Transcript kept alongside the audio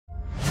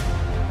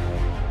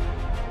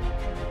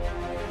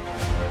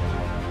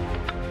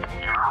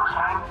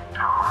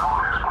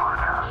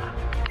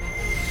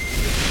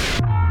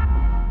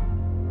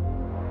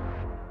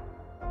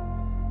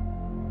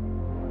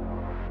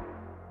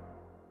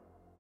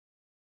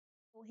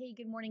Well, hey,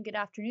 good morning, good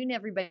afternoon,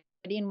 everybody,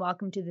 and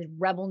welcome to the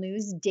Rebel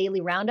News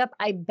Daily Roundup.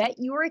 I bet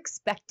you were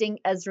expecting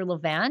Ezra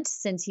Levant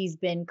since he's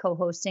been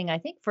co-hosting, I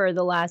think, for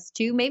the last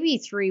 2, maybe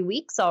 3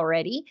 weeks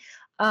already.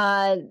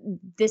 Uh,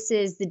 this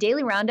is the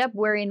Daily Roundup,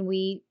 wherein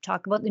we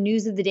talk about the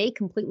news of the day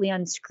completely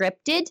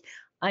unscripted.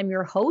 I'm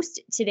your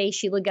host today,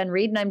 Sheila Gunn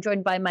Reid, and I'm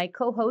joined by my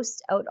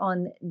co-host out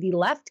on the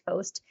left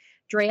coast,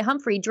 Drea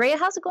Humphrey. Drea,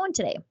 how's it going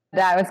today?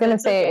 I was going to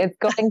say it's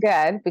going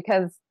good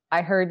because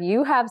I heard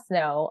you have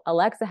snow,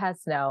 Alexa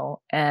has snow,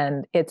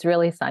 and it's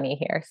really sunny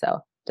here.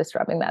 So just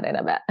rubbing that in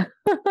a bit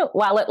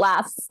while it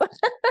lasts.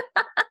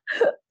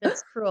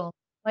 That's cruel.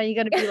 Why you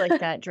got to be like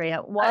that,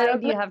 Drea? Why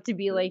do you have to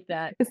be like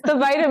that? It's the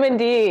vitamin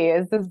D.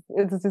 It's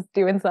just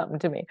doing something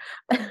to me.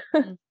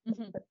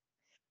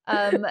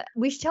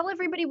 We should tell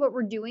everybody what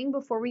we're doing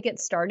before we get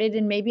started,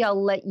 and maybe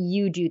I'll let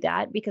you do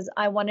that because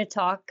I want to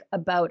talk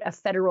about a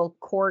federal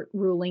court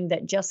ruling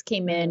that just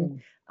came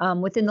in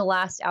within the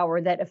last hour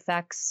that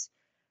affects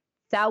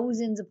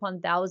thousands upon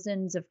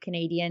thousands of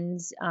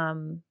Canadians.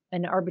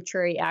 An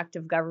arbitrary act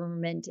of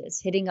government is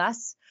hitting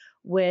us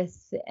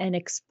with an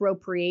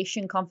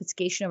expropriation,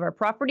 confiscation of our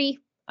property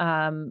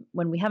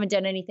when we haven't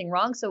done anything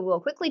wrong. So we'll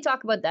quickly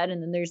talk about that.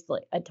 And then there's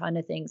like a ton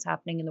of things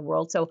happening in the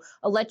world. So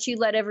I'll let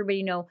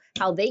everybody know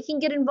how they can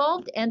get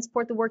involved and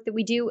support the work that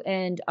we do.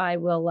 And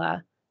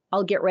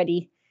I'll get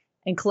ready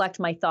and collect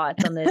my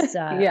thoughts on this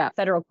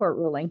federal court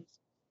ruling.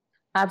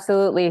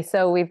 Absolutely.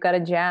 So we've got a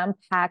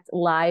jam-packed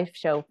live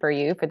show for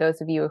you. For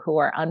those of you who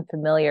are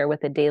unfamiliar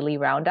with the Daily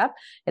Roundup,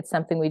 it's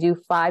something we do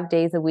 5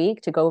 days a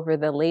week to go over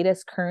the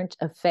latest current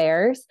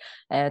affairs.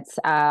 It's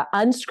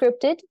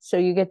unscripted, so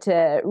you get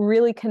to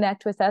really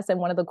connect with us. And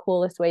one of the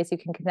coolest ways you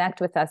can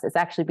connect with us is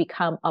actually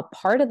become a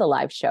part of the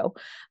live show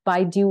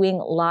by doing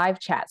live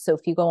chat. So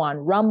if you go on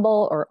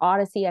Rumble or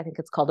Odyssey, I think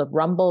it's called a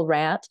Rumble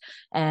Rant,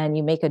 and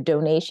you make a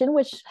donation,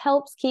 which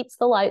helps keeps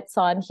the lights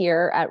on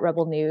here at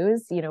Rebel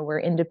News. You know, we're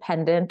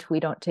independent. We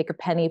don't take a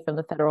penny from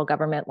the federal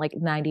government like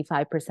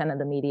 95% of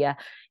the media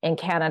in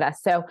Canada.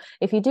 So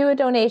if you do a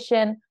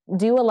donation,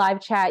 do a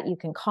live chat, you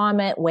can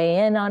comment,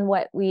 weigh in on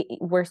what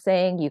we're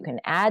saying. You can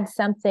add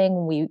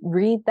something. We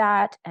read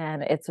that.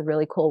 And it's a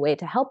really cool way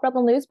to help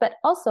Rebel News, but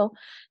also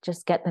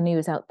just get the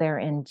news out there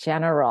in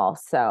general.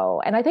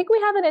 So, and I think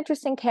we have an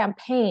interesting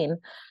campaign.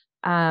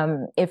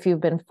 If you've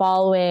been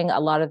following a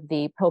lot of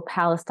the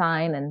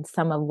pro-Palestine and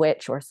some of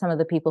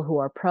the people who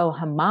are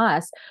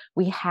pro-Hamas,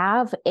 we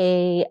have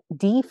a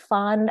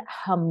defund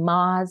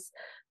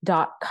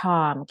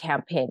Hamas.com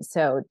campaign.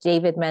 So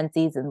David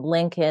Menzies and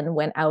Lincoln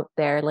went out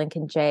there,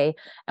 Lincoln J,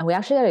 and we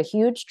actually had a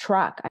huge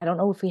truck. I don't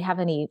know if we have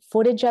any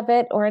footage of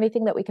it or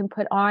anything that we can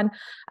put on.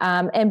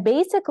 And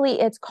basically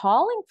it's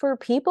calling for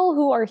people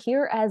who are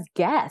here as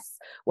guests,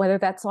 whether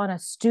that's on a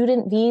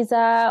student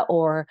visa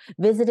or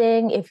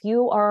visiting. If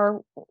you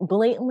are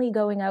blatantly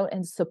going out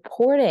and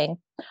supporting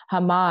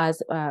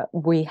Hamas,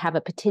 we have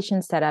a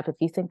petition set up. If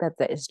you think that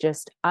is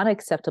just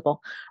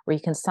unacceptable, where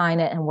you can sign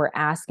it, and we're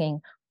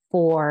asking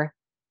for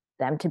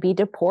them to be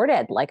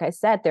deported. Like I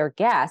said, they're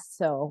guests,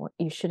 so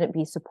you shouldn't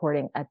be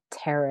supporting a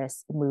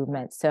terrorist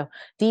movement. So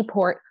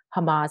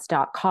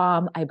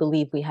deporthamas.com. I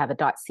believe we have a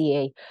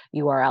 .ca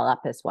URL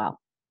up as well.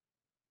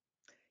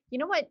 You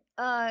know what,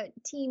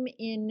 team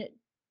in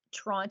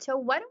Toronto,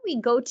 why don't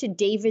we go to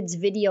David's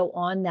video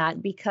on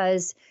that,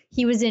 because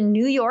he was in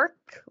New York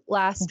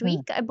last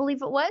week, I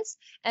believe it was,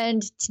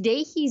 and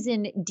today he's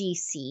in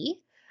DC,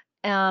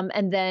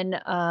 and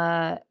then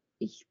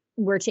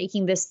we're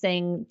taking this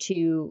thing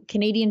to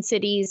Canadian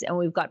cities, and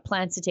we've got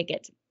plans to take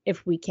it,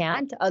 if we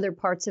can, to other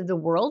parts of the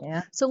world.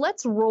 Yeah. So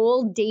let's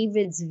roll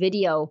David's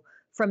video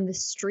from the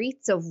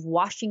streets of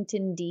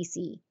Washington,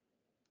 D.C.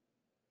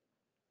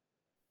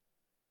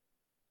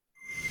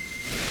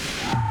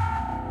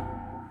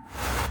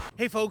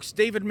 Hey folks,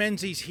 David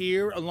Menzies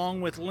here, along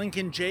with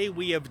Lincoln J.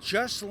 We have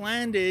just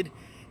landed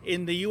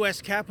in the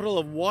U.S. capital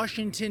of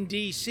Washington,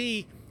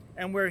 D.C.,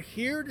 and we're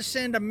here to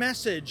send a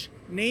message,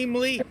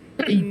 namely,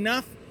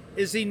 enough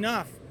is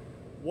enough.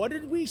 What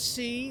did we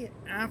see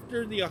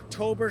after the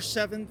October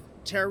 7th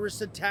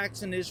terrorist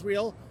attacks in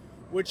Israel,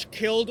 which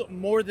killed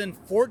more than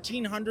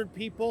 1,400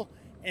 people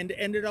and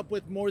ended up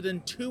with more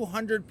than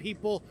 200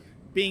 people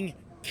being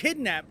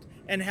kidnapped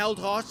and held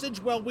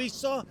hostage? Well, we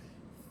saw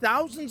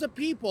thousands of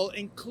people,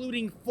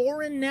 including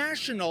foreign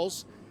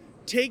nationals,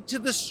 take to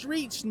the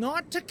streets,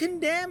 not to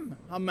condemn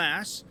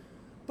Hamas,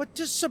 but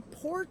to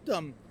support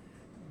them.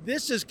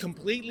 This is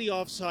completely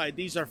offside.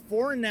 These are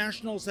foreign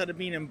nationals that have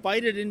been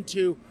invited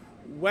into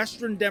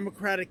Western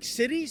democratic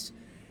cities,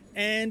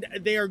 and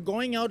they are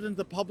going out into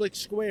the public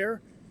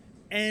square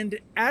and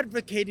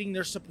advocating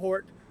their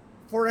support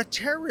for a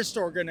terrorist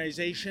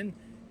organization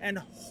and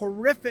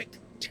horrific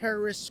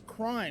terrorist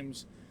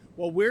crimes.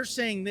 Well, we're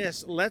saying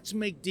this: let's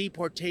make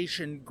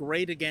deportation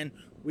great again.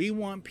 We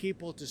want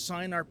people to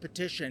sign our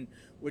petition,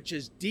 which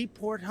is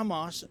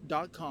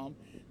deporthamas.com.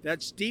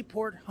 That's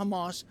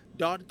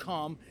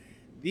deporthamas.com.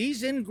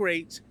 These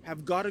ingrates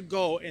have got to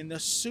go, and the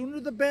sooner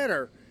the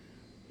better.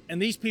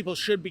 And these people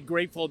should be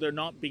grateful they're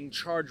not being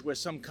charged with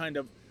some kind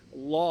of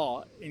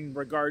law in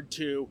regard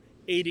to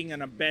aiding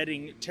and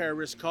abetting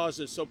terrorist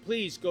causes. So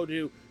please go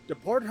to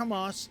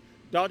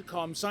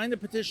deporthamas.com, sign the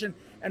petition.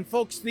 And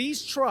folks,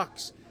 these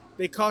trucks,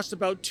 they cost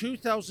about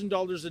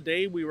 $2,000 a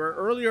day. We were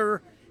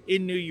earlier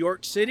in New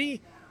York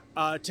City.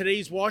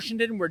 Today's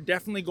Washington. We're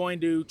definitely going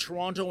to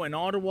Toronto and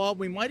Ottawa.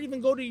 We might even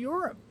go to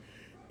Europe.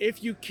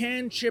 If you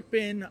can chip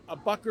in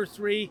 $1 or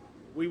 $3,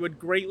 we would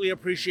greatly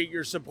appreciate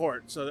your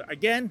support. So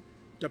again,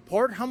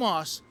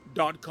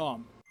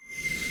 deporthamas.com.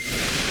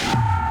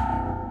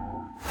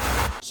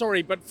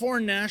 Sorry, but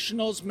foreign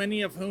nationals,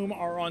 many of whom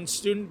are on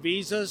student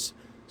visas,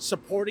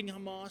 supporting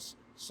Hamas,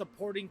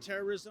 supporting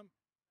terrorism.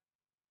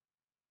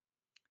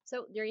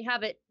 So there you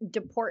have it.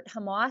 Deport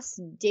Hamas.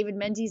 David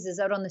Menzies is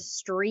out on the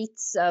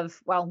streets of,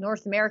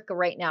 North America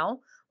right now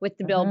with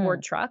the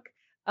billboard truck.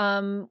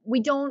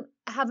 We don't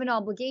have an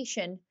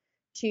obligation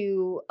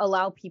to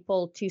allow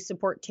people to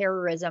support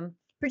terrorism,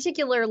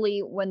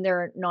 particularly when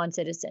they're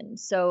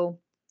non-citizens. So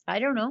I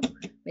don't know,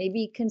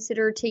 maybe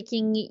consider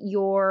taking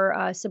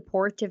your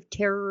support of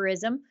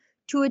terrorism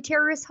to a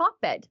terrorist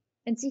hotbed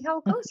and see how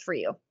it goes for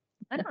you.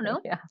 I don't know.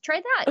 Yeah.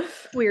 Try that.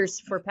 Queers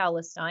for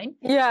Palestine.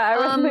 Yeah, I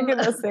was thinking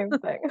the same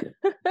thing.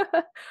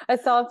 I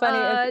saw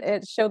funny,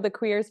 it showed the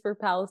Queers for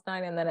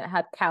Palestine and then it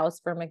had cows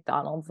for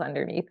McDonald's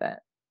underneath it.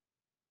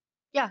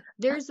 Yeah,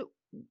 there's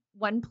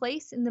one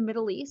place in the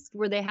Middle East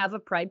where they have a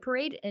pride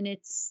parade, and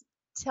it's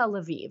Tel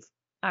Aviv.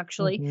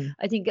 Actually,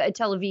 I think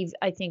Tel Aviv,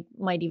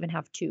 might even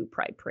have 2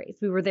 pride parades.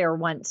 We were there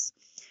once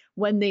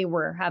when they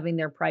were having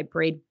their pride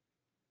parade,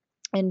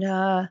 and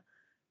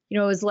it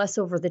was less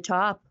over the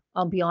top,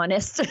 I'll be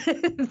honest,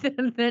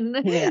 than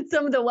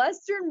some of the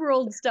Western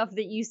world stuff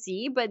that you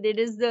see. But it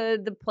is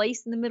the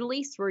place in the Middle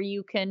East where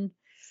you can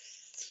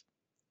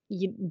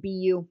be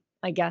you,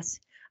 I guess.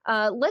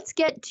 Let's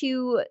get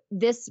to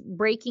this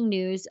breaking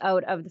news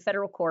out of the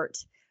federal court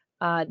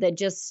that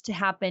just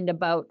happened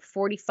about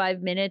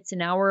 45 minutes,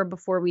 an hour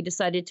before we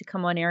decided to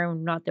come on air.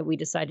 Not that we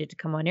decided to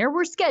come on air.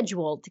 We're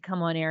scheduled to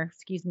come on air.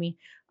 Excuse me.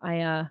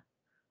 I'm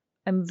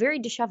very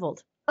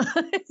disheveled.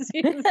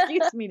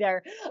 Excuse me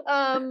there.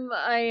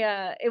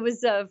 It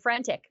was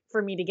frantic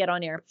for me to get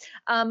on air.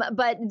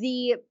 But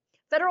the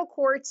federal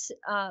court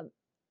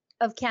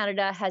of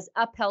Canada has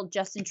upheld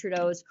Justin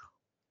Trudeau's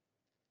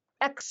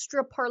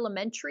extra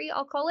parliamentary,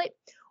 I'll call it,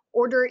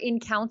 order in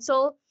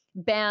council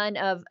ban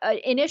of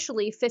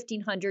initially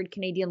 1,500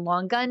 Canadian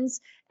long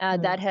guns.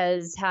 That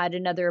has had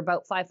another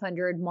about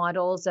 500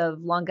 models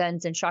of long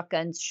guns and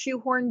shotguns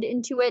shoehorned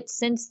into it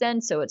since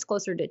then. So it's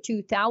closer to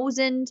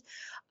 2,000.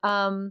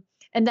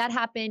 And that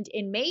happened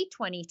in May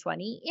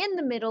 2020 in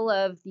the middle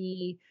of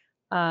the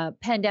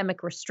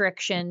pandemic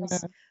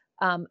restrictions.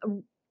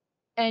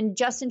 And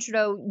Justin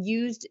Trudeau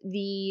used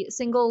the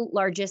single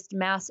largest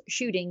mass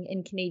shooting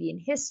in Canadian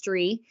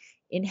history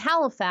in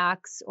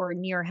Halifax or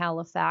near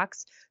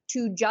Halifax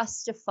to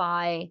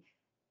justify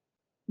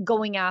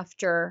going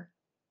after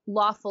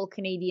lawful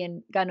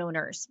Canadian gun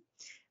owners.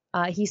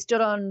 He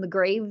stood on the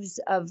graves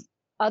of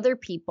other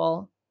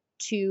people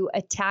to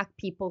attack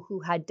people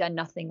who had done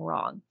nothing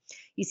wrong.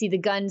 You see, the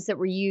guns that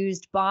were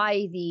used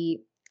by the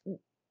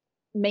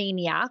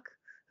maniac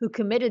who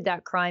committed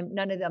that crime,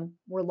 none of them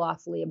were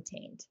lawfully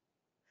obtained.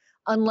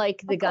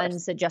 Unlike the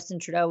guns that Justin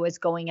Trudeau is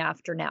going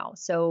after now.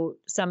 So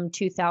some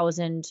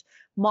 2,000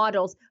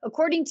 models,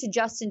 according to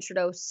Justin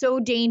Trudeau,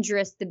 so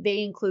dangerous that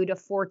they include a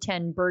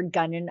 410 bird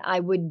gun. And I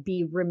would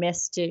be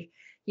remiss to,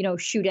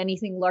 shoot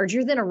anything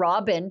larger than a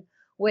robin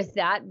with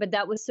that. But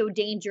that was so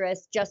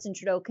dangerous. Justin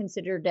Trudeau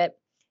considered it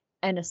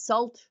an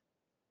assault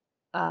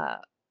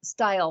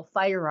style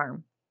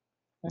firearm.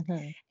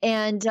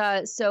 And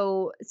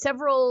so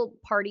several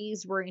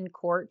parties were in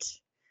court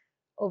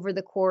over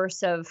the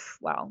course of,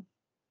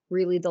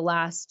 really the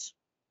last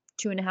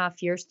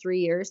 2.5 years, 3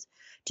 years,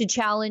 to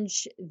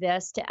challenge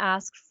this, to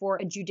ask for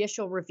a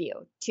judicial review,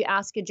 to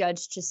ask a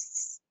judge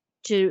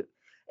to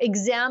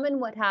examine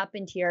what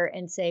happened here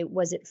and say,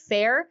 was it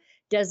fair?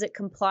 Does it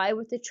comply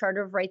with the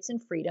Charter of Rights and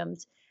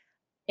Freedoms?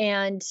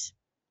 And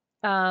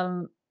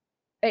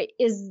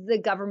is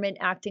the government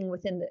acting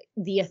within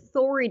the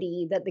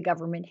authority that the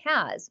government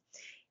has?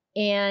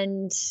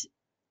 And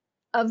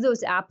of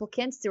those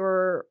applicants, there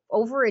were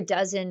over a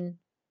dozen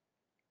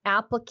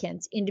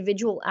applicants,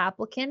 individual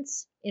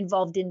applicants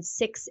involved in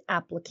 6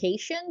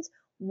 applications.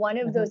 One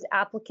of those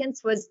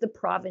applicants was the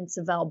province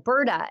of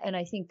Alberta. And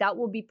I think that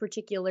will be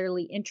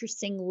particularly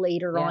interesting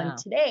later on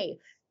today,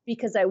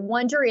 because I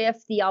wonder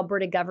if the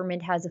Alberta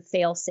government has a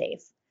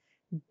fail-safe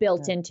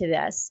built into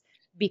this,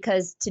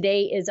 because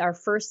today is our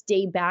first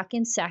day back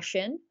in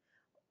session.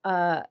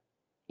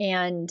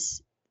 And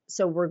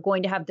so we're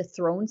going to have the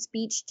throne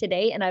speech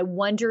today. And I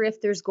wonder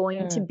if there's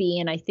going to be,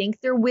 and I think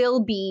there will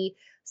be,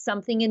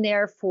 something in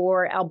there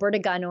for Alberta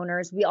gun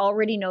owners. We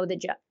already know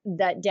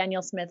that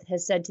Danielle Smith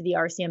has said to the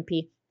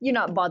RCMP, you're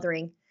not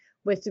bothering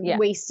with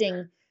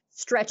wasting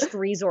stretched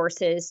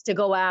resources to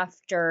go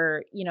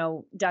after,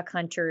 duck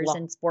hunters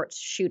and sports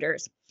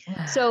shooters.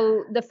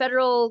 So the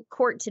federal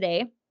court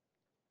today,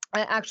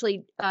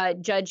 actually,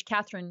 Judge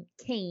Catherine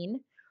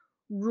Kane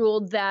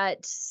ruled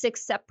that 6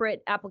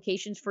 separate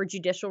applications for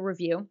judicial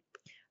review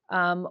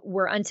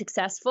were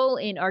unsuccessful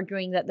in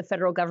arguing that the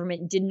federal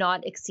government did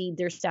not exceed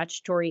their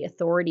statutory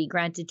authority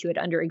granted to it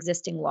under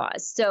existing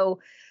laws. So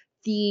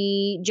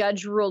the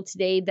judge ruled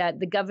today that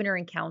the governor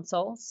and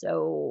council,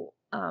 so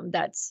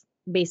that's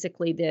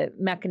basically the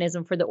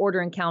mechanism for the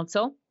order in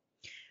council,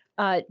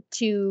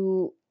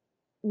 to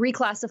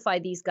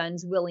reclassify these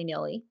guns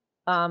willy-nilly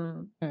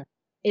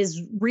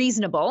is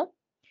reasonable,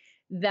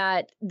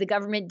 that the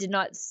government did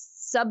not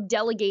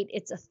subdelegate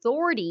its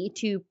authority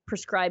to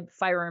prescribe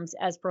firearms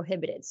as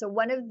prohibited. So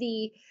one of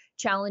the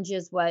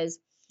challenges was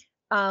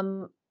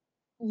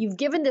you've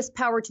given this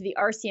power to the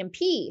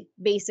RCMP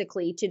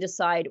basically to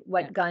decide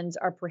what guns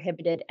are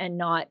prohibited and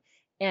not.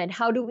 And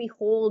how do we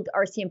hold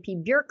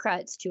RCMP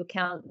bureaucrats to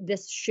account?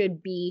 This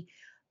should be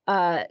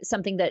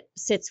something that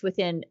sits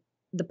within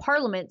the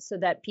parliament so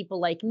that people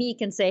like me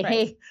can say,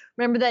 hey,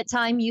 remember that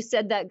time you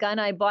said that gun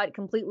I bought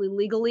completely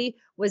legally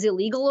was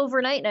illegal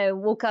overnight? And I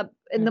woke up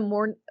in the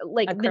morning,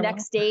 like the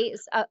next day,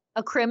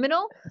 a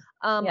criminal.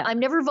 I'm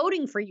never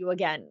voting for you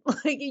again.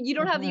 Like, you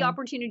don't have the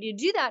opportunity to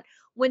do that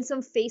when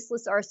some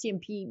faceless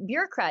RCMP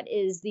bureaucrat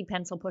is the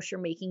pencil pusher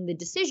making the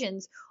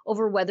decisions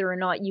over whether or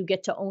not you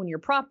get to own your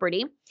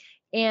property.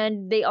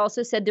 And they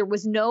also said there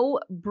was no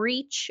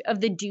breach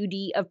of the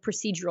duty of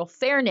procedural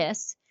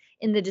fairness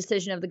in the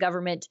decision of the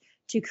government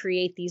to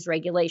create these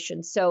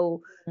regulations.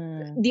 So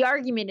the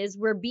argument is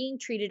we're being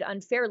treated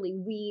unfairly.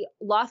 We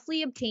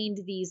lawfully obtained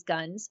these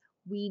guns.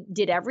 We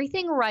did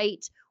everything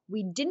right.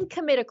 We didn't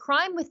commit a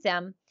crime with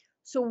them.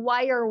 So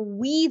why are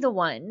we the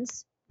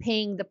ones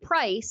paying the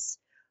price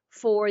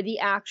for the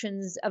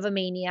actions of a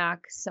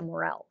maniac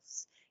somewhere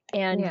else?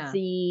 And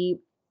the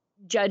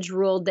judge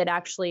ruled that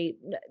actually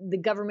the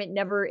government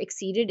never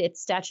exceeded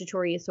its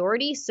statutory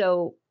authority.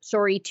 So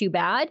sorry, too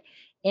bad.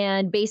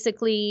 And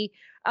basically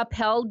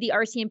upheld the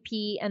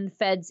RCMP and the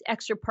Fed's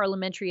extra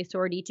parliamentary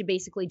authority to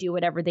basically do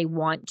whatever they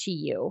want to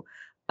you.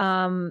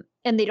 And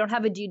they don't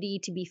have a duty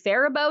to be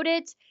fair about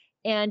it.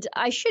 And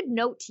I should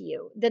note to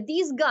you that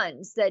these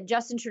guns that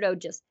Justin Trudeau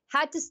just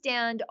had to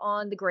stand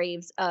on the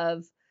graves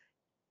of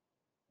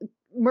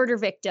murder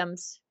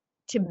victims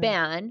to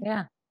ban,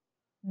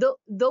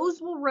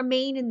 those will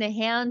remain in the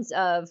hands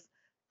of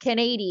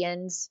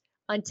Canadians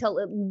until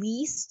at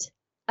least,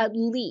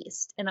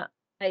 and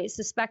I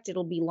suspect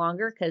it'll be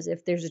longer, because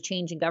if there's a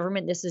change in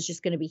government, this is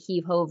just going to be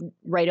heave-ho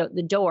right out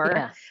the door.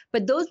 Yeah.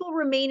 But those will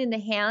remain in the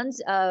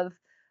hands of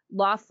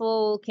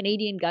lawful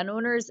Canadian gun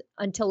owners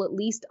until at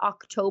least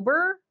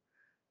October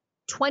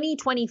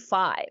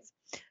 2025.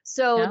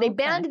 So they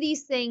banned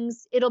these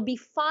things. It'll be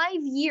 5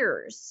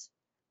 years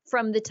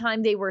from the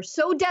time they were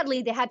so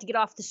deadly they had to get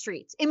off the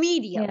streets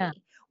immediately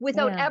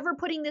without ever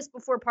putting this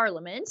before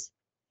Parliament.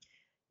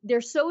 They're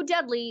so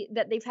deadly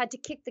that they've had to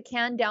kick the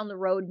can down the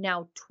road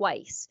now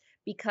twice.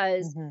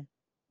 Because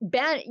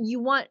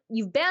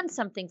you've banned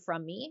something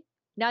from me.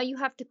 Now you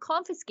have to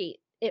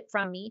confiscate it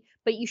from me,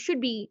 but you should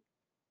be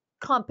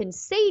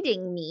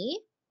compensating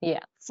me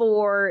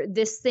for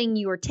this thing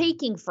you are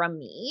taking from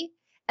me.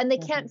 And they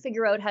can't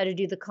figure out how to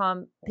do the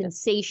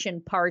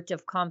compensation part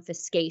of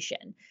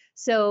confiscation.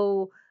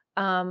 So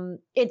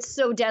it's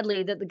so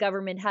deadly that the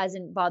government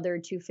hasn't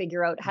bothered to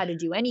figure out how to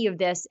do any of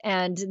this.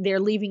 And they're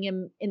leaving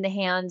him in the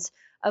hands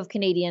of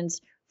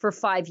Canadians for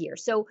 5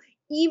 years. So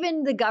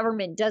even the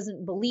government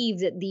doesn't believe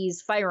that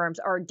these firearms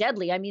are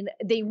deadly. I mean,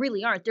 they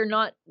really aren't. They're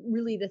not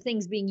really the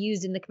things being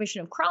used in the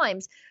commission of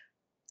crimes.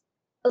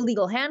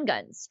 Illegal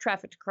handguns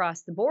trafficked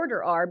across the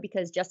border are,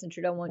 because Justin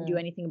Trudeau won't do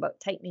anything about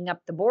tightening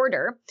up the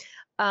border.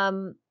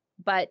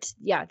 But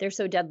yeah, they're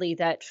so deadly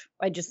that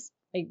I get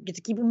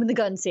to keep them in the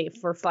gun safe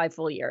for 5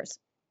 full years.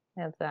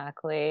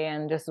 Exactly.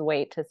 And just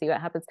wait to see what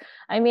happens.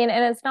 I mean,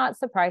 and it's not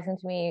surprising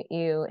to me,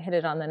 you hit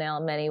it on the nail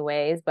in many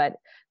ways, but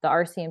the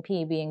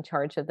RCMP being in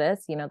charge of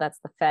this, that's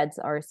the Fed's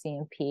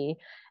RCMP,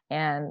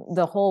 and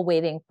the whole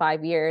waiting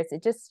 5 years,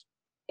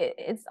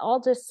 it's all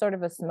just sort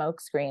of a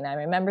smokescreen. I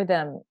remember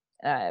them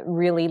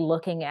really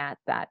looking at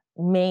that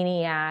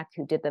maniac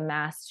who did the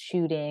mass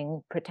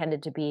shooting,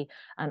 pretended to be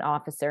an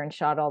officer and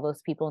shot all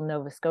those people in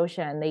Nova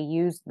Scotia. And they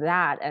used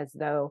that as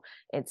though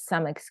it's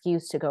some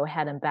excuse to go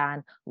ahead and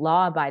ban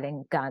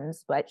law-abiding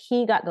guns. But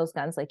he got those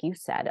guns, like you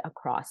said,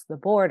 across the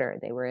border.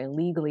 They were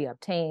illegally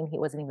obtained. He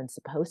wasn't even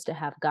supposed to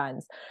have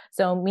guns.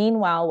 So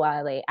meanwhile,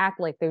 while they act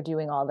like they're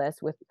doing all this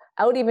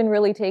without even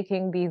really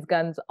taking these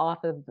guns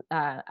out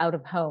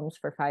of homes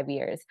for 5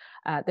 years,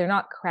 they're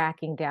not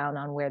cracking down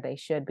on where they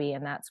should be.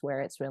 And that's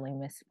where it's really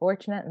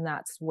misfortunate. And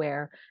that's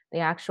where the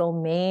actual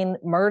main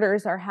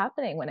murders are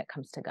happening when it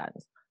comes to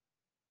guns.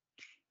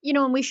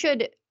 And we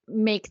should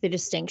make the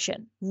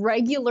distinction.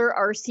 Regular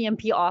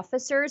RCMP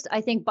officers,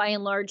 I think by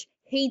and large,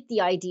 hate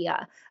the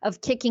idea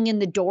of kicking in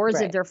the doors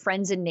of their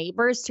friends and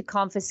neighbors to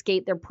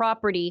confiscate their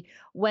property,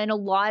 when a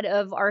lot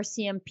of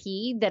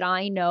RCMP that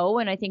I know,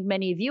 and I think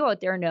many of you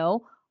out there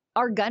know,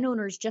 are gun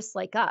owners just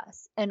like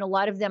us. And a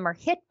lot of them are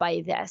hit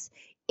by this.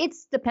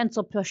 It's the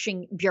pencil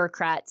pushing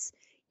bureaucrats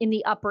in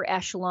the upper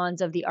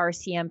echelons of the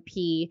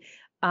RCMP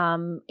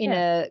in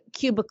a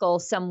cubicle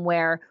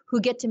somewhere who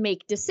get to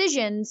make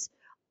decisions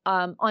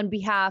on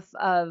behalf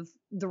of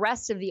the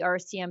rest of the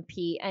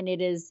RCMP, and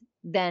it is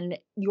then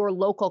your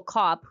local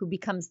cop who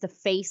becomes the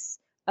face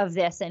of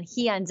this, and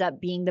he ends up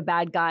being the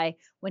bad guy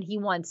when he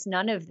wants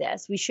none of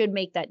this. We should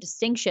make that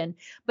distinction.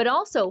 But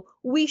also,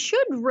 we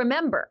should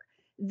remember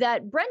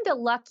that Brenda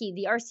Lucki,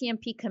 the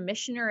RCMP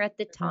commissioner at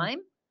the time,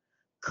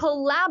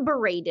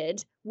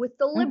 collaborated with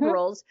the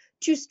Liberals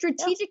to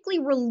strategically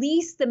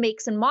release the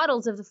makes and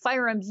models of the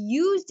firearms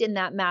used in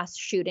that mass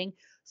shooting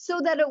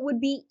so that it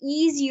would be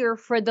easier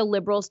for the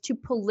Liberals to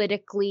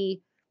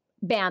politically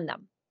ban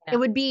them. It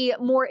would be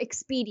more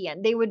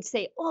expedient. They would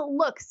say, oh,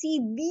 look,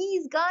 see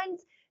these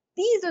guns?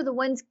 These are the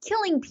ones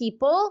killing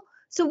people.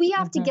 So we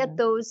have to get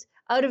those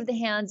out of the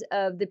hands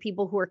of the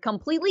people who are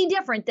completely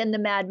different than the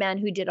madman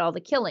who did all the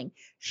killing.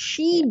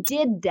 She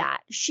did that.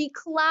 She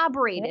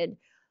collaborated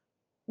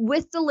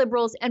with the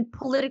Liberals and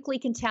politically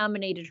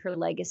contaminated her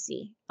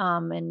legacy.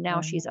 And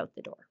now she's out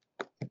the door.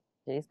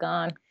 She's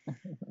gone.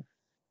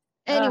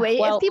 Anyway,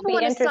 well, if people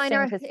want to sign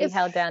our, to see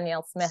how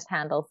Danielle Smith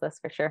handles this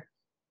for sure.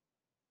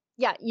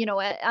 Yeah, you know,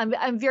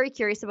 I'm very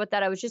curious about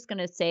that. I was just going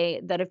to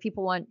say that if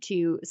people want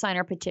to sign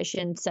our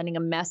petition, sending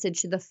a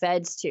message to the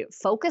feds to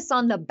focus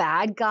on the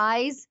bad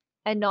guys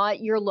and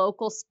not your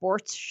local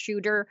sports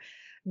shooter,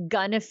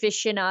 gun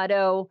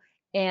aficionado,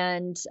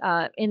 and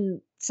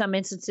in some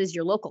instances,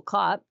 your local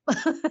cop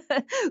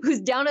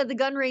who's down at the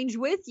gun range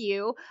with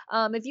you.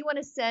 If you want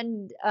to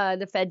send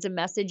the feds a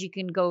message, you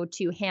can go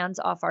to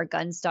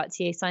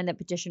handsoffourguns.ca, sign that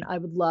petition. I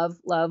would love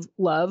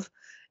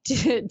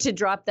to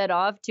drop that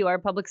off to our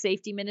public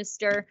safety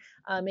minister,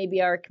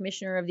 maybe our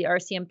commissioner of the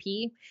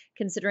RCMP,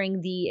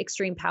 considering the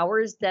extreme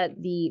powers that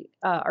the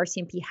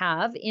RCMP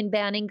have in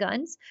banning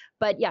guns.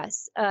 But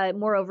yes,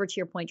 moreover, to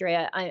your point,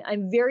 Drea,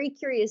 I'm very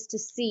curious to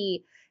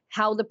see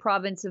how the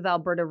province of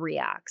Alberta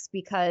reacts,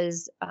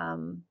 because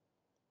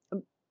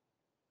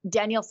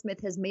Danielle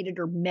Smith has made it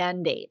her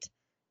mandate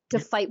to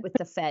fight with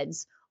the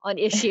feds on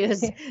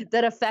issues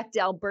that affect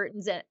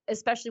Albertans,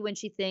 especially when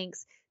she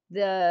thinks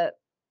the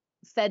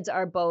feds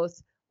are both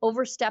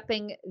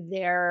overstepping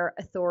their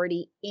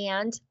authority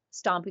and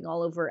stomping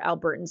all over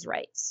Albertans'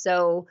 rights.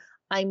 So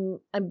I'm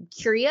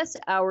curious.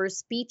 Our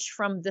speech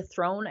from the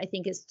throne, I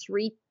think, is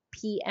 3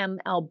 p.m.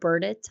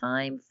 Alberta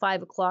time,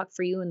 5 o'clock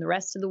for you and the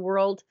rest of the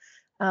world.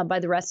 By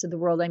the rest of the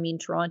world, I mean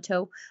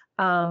Toronto.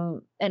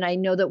 And I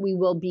know that we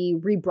will be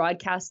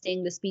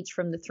rebroadcasting the speech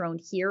from the throne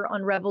here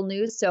on Rebel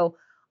News. So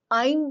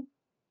I'm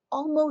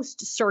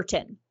almost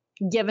certain,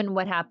 given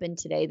what happened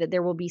today, that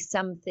there will be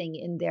something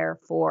in there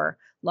for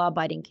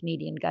law-abiding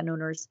Canadian gun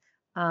owners.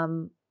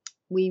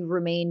 We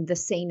remain the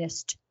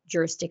sanest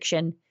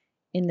jurisdiction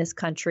in this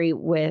country,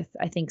 with,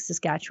 I think,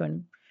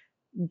 Saskatchewan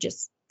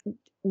just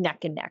neck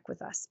and neck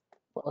with us.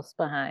 Close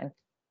behind.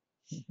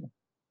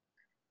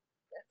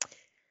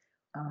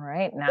 All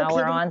right, now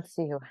we're on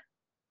to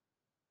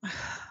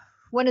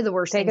one of the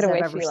worst things I've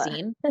ever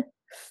seen.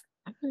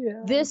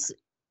 This,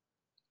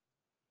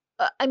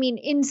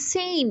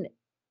 insane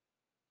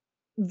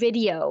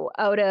video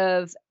out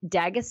of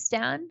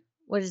Dagestan.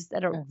 What is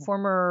that? A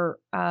former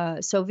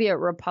Soviet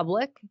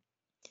republic.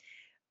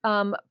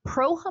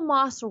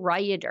 Pro-Hamas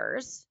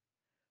rioters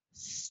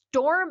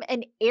storm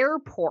an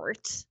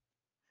airport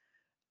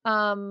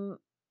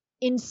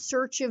in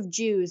search of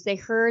Jews. They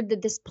heard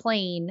that this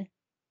plane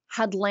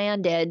had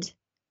landed,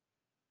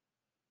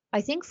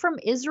 I think, from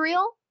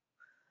Israel.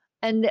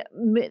 And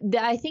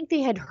I think they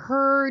had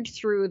heard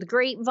through the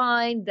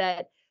grapevine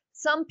that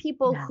some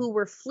people who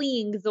were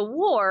fleeing the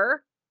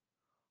war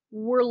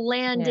were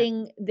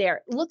landing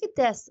there. Look at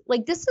this.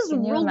 Like, this is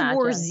World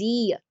War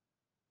Z.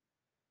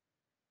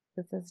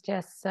 This is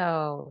just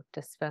so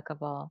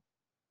despicable.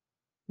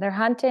 They're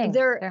hunting.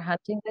 They're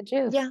hunting the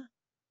Jews. Yeah.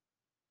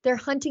 They're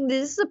hunting.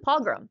 This is a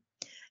pogrom.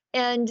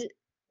 And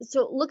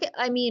so look at,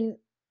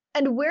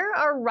 and where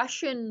are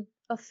Russian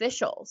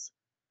officials?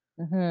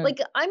 Like,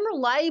 I'm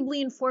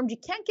reliably informed you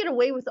can't get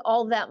away with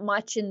all that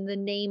much in the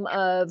name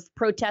of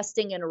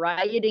protesting and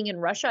rioting in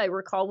Russia. I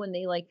recall when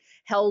they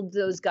held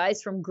those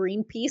guys from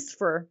Greenpeace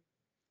for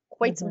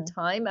quite some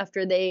time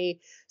after they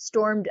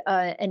stormed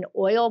an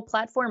oil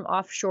platform,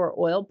 offshore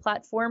oil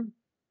platform.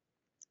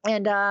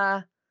 And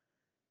I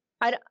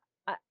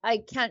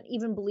can't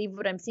even believe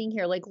what I'm seeing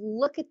here. Like,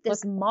 look at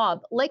this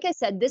mob. Like I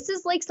said, this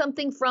is like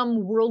something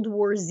from World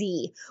War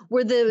Z,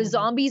 where the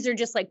zombies are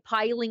just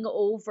piling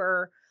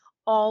over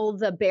all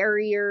the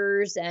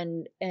barriers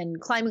and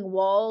climbing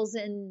walls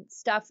and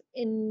stuff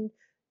in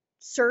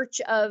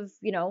search of,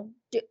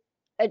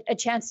 a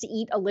chance to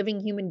eat a living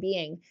human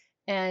being.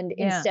 And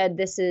instead,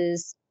 this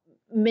is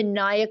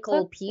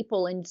maniacal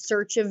people in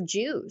search of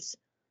Jews.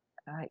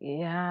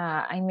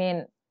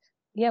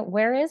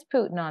 Where is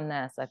Putin on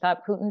this? I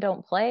thought Putin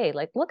don't play.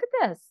 Look at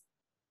this.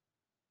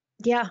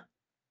 Yeah.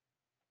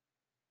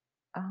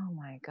 Oh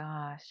my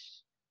gosh.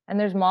 And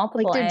there's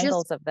multiple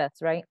angles of this,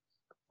 right?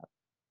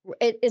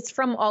 It's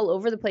from all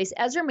over the place.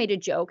 Ezra made a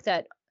joke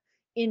that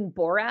in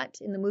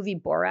the movie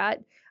Borat,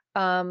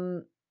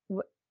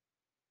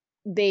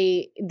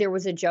 there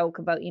was a joke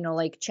about,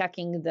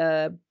 checking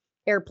the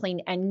airplane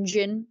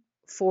engine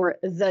for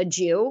the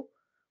Jew.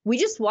 We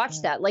just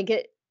watched that.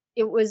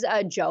 it was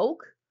a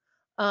joke.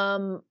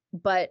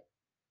 But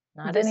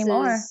Not this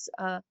anymore. is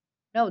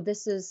no,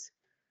 this is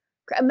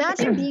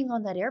imagine being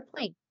on that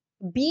airplane,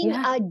 being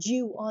Yeah. a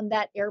Jew on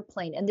that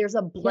airplane, and there's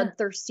a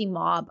bloodthirsty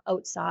mob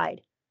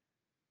outside.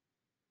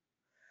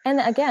 And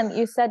again,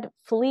 you said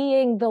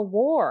fleeing the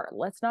war.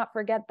 Let's not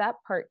forget that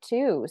part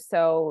too.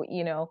 So,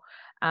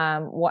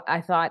 what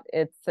I thought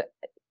it's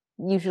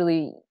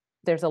usually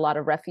there's a lot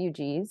of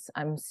refugees,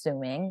 I'm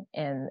assuming,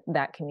 in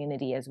that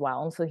community as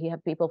well. And so you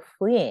have people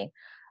fleeing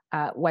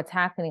what's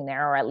happening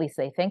there, or at least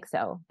they think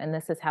so. And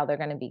this is how they're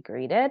going to be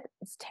greeted.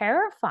 It's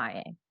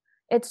terrifying.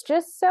 It's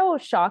just so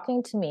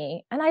shocking to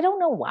me. And I don't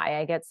know why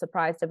I get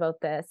surprised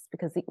about this,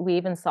 because we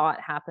even saw it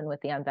happen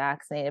with the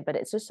unvaccinated, but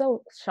it's just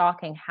so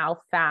shocking how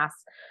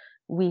fast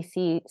we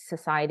see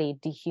society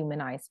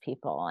dehumanize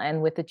people.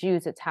 And with the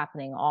Jews, it's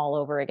happening all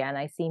over again.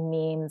 I see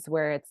memes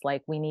where it's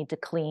like, we need to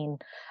clean,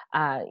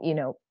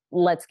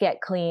 let's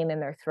get clean.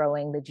 And they're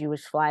throwing the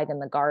Jewish flag in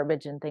the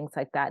garbage and things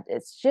like that.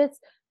 It's just,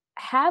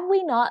 have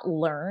we not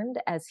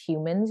learned as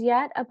humans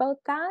yet about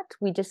that?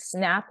 We just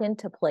snap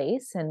into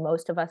place and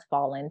most of us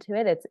fall into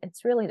it.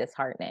 It's really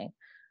disheartening.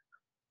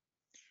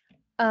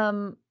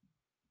 And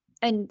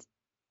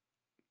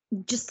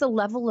just the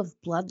level of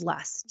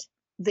bloodlust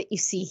that you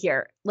see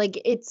here,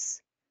 like,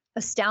 it's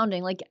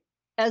astounding. Like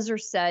Ezra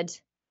said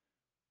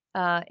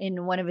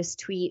in one of his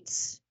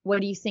tweets, what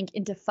do you think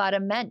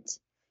intifada meant?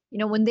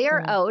 When they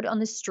are out on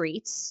the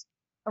streets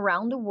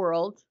around the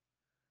world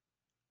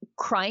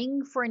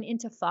crying for an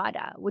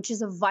intifada, which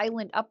is a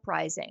violent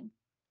uprising,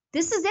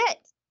 this is it.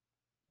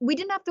 We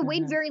didn't have to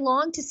wait very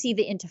long to see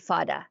the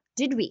intifada,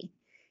 did we?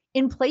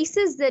 In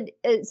places that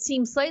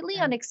seem slightly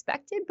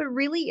unexpected, but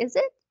really, is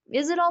it?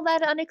 Is it all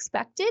that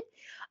unexpected?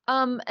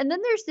 And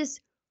then there's this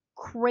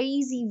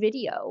crazy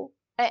video,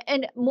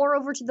 and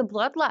moreover to the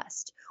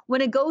bloodlust,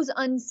 when it goes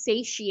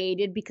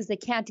unsatiated because they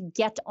can't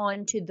get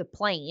onto the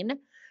plane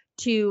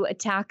to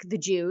attack the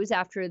Jews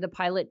after the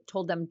pilot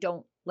told them,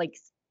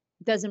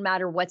 doesn't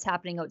matter what's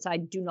happening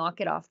outside, do not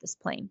get off this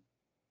plane.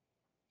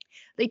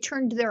 They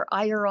turned their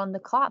ire on the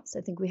cops.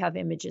 I think we have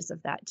images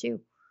of that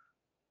too.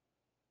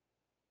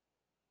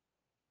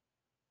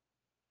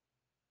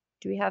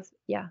 Do we have?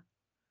 Yeah.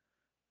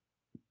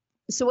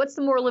 So what's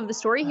the moral of the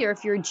story here?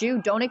 If you're a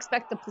Jew, don't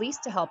expect the police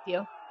to help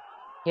you.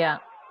 Yeah.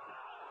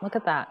 Look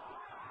at that.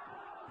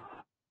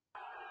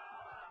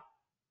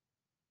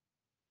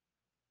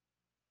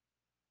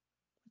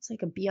 It's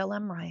like a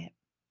BLM riot.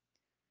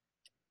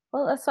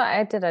 Well, that's why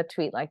I did a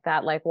tweet like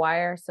that. Like, why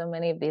are so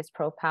many of these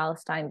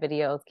pro-Palestine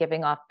videos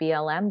giving off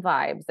BLM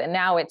vibes? And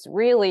now it's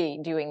really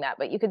doing that,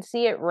 but you could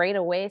see it right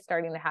away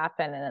starting to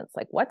happen. And it's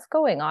like, what's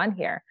going on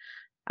here?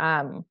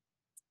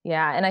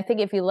 Yeah. And I think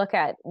if you look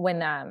at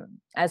when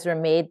Ezra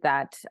made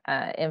that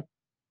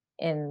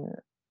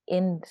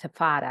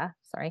intifada,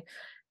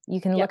 you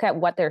can look at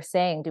what they're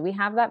saying. Do we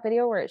have that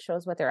video where it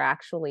shows what they're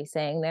actually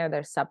saying there?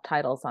 There's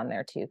subtitles on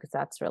there too, because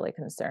that's really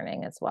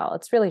concerning as well.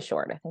 It's really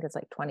short. I think it's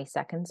like 20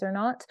 seconds or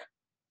not.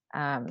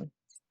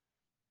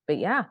 But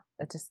yeah,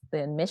 it's just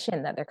the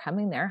admission that they're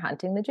coming there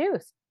hunting the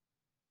Jews.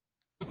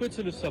 Какой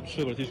целью сюда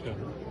пришел, братишка?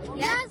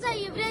 Я за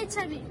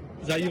еврейцами.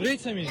 За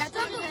еврейцами? Я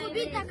только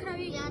убить на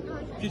крови.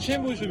 Ты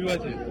чем будешь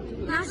убивать их?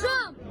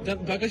 Ножом. Да,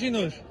 покажи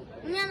нож.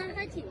 У меня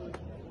наркотик.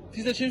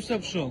 Ты зачем сюда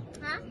пришел?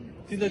 А?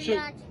 Ты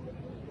зачем?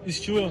 Из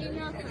чего?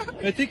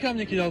 Ты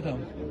камни кидал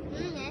там?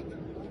 Нет.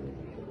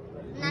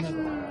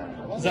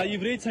 За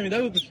еврейцами,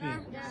 да, вы пришли?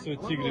 Все,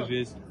 тигры же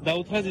есть. До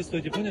утра здесь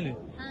стойте, поняли?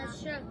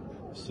 Хорошо.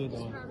 Все,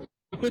 давай.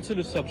 Какой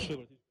целью сюда пришел,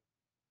 братишка?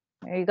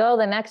 There you go,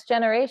 the next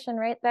generation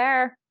right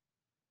there.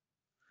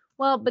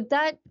 Well, but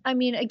that, I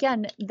mean,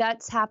 again,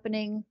 that's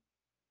happening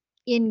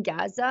in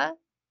Gaza,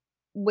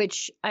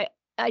 which I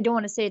don't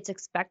want to say it's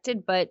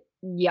expected, but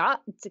yeah,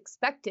 it's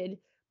expected.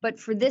 But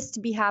for this to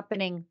be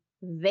happening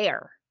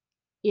there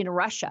in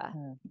Russia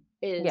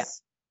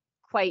is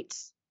quite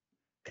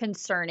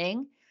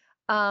concerning.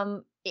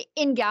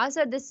 In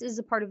Gaza, this is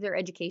a part of their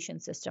education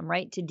system,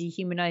 right? To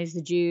dehumanize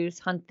the Jews,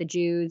 hunt the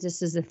Jews.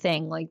 This is a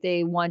thing. Like,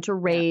 they want to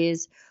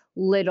raise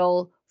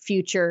little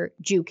future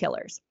Jew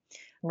killers.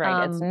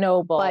 Right. It's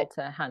noble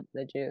to hunt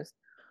the Jews.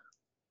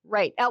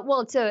 Right.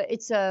 Well,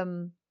 it's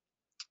a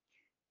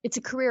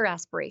career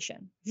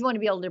aspiration. If you want to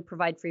be able to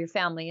provide for your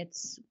family,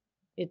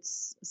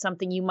 it's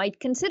something you might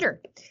consider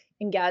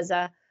in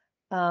Gaza,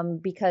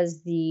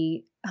 because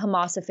the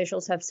Hamas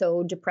officials have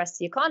so depressed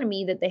the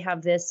economy that they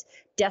have this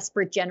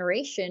desperate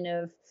generation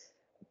of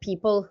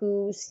people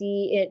who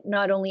see it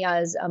not only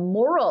as a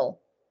moral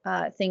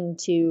thing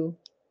to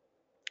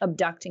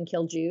abduct and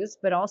kill Jews,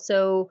 but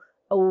also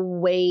a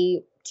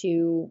way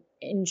to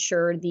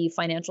ensure the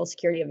financial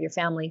security of your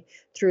family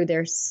through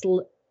their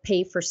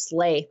pay for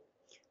slay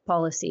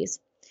policies.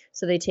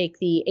 So they take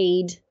the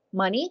aid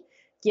money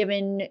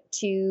given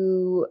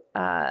to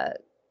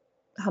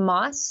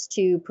Hamas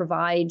to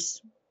provide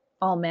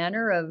all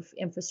manner of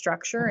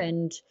infrastructure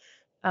and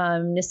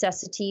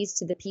necessities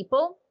to the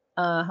people.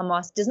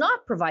 Hamas does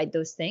not provide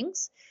those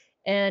things.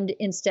 And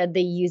instead, they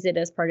use it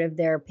as part of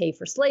their pay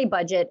for slay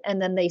budget. And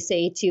then they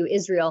say to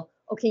Israel,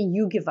 okay,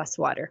 you give us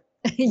water.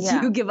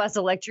 Yeah. You give us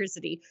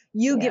electricity.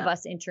 You give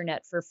us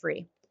internet for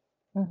free.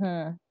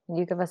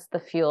 You give us the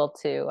fuel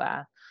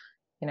to,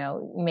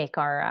 make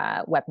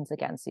our weapons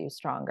against you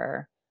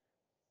stronger.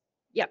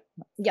 Yeah.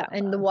 Yeah.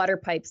 And the water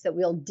pipes that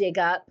we'll dig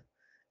up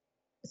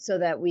so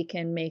that we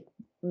can make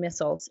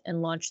missiles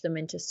and launch them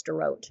into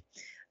Sderot.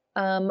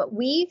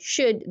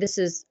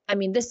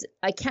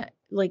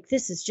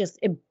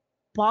 It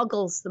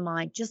boggles the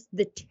mind. Just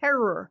the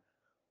terror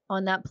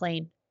on that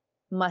plane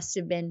must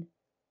have been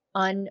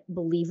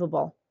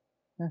unbelievable.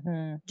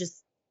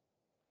 Just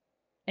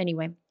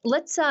anyway,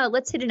 let's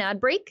hit an ad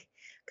break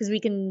because we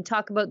can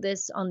talk about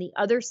this on the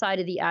other side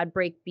of the ad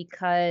break,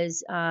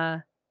 because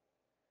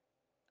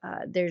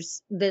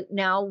there's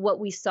now what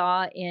we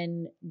saw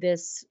in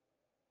this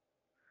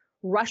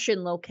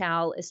Russian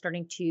locale is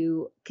starting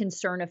to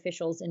concern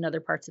officials in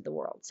other parts of the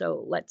world.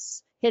 So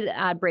let's hit an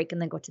ad break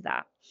and then go to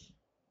that.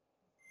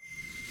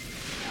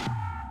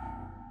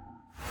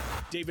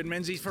 David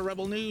Menzies for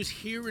Rebel News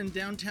here in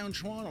downtown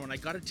Toronto. And I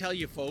got to tell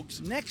you,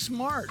 folks, next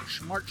March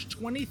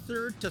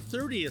 23rd to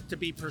 30th to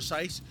be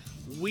precise,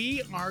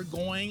 we are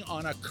going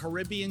on a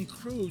Caribbean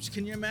cruise.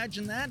 Can you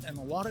imagine that? And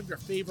a lot of your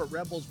favorite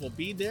Rebels will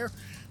be there,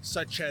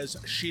 such as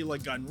Sheila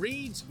Gunn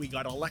Reeds. We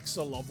got Alexa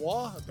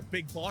Lavoie, the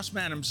big boss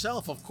man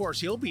himself. Of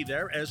course, he'll be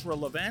there. Ezra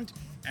Levant.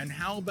 And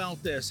how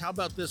about this? How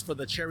about this for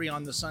the cherry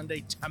on the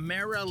sundae?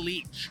 Tamara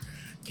Leach,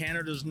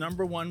 Canada's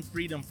 #1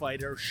 freedom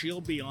fighter.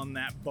 She'll be on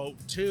that boat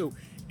too.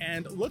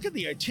 And look at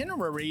the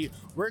itinerary.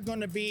 We're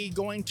going to be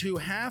going to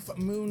Half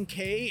Moon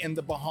Cay in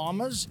the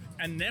Bahamas,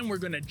 and then we're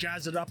going to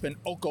jazz it up in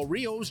Ocho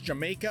Rios,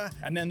 Jamaica,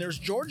 and then there's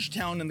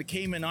Georgetown in the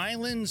Cayman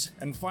Islands,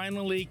 and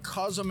finally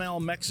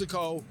Cozumel,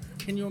 Mexico.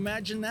 Can you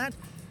imagine that?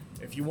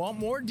 If you want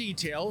more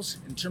details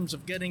in terms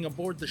of getting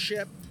aboard the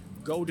ship,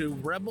 go to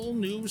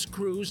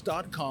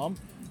rebelnewscruise.com.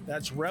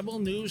 That's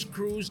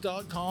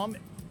rebelnewscruise.com.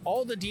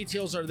 All the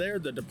details are there,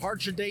 the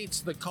departure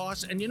dates, the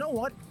costs, and you know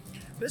what?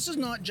 This is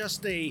not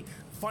just a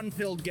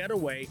fun-filled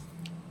getaway.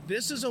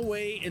 This is a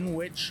way in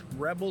which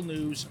Rebel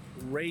News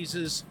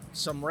raises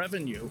some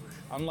revenue.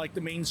 Unlike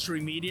the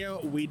mainstream media,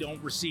 we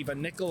don't receive a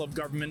nickel of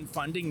government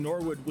funding,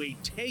 nor would we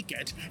take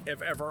it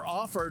if ever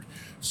offered.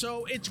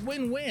 So it's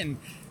win-win.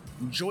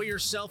 Enjoy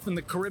yourself in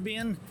the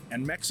Caribbean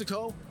and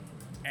Mexico,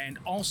 and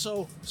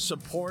also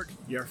support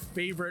your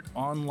favorite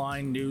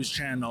online news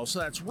channel. So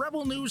that's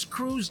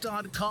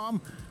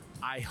rebelnewscruise.com.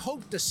 I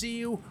hope to see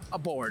you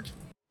aboard.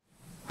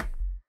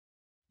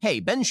 Hey,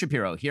 Ben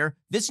Shapiro here.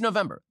 This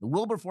November, the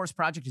Wilberforce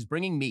Project is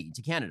bringing me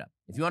to Canada.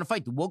 If you want to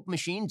fight the woke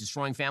machine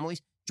destroying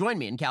families, join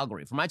me in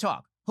Calgary for my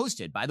talk,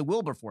 hosted by the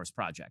Wilberforce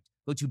Project.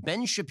 Go to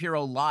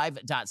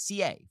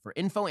benshapirolive.ca for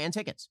info and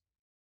tickets.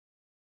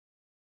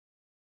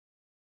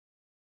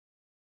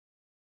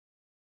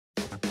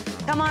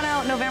 Come on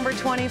out November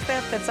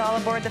 25th. It's all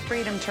aboard the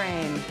Freedom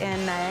Train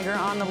in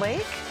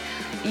Niagara-on-the-Lake.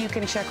 You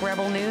can check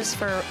Rebel News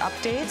for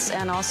updates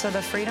and also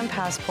the Freedom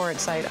Passport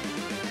site.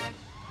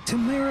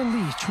 Tamara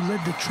Leach, who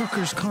led the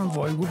truckers'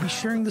 convoy, will be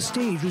sharing the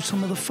stage with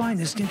some of the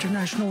finest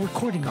international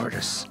recording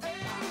artists,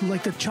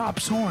 like the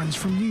Chops Horns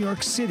from New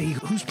York City,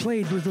 who's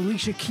played with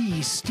Alicia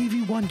Keys,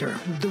 Stevie Wonder,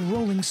 the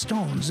Rolling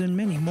Stones, and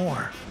many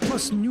more.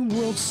 Plus New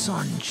World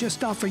Sun,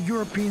 just off a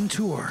European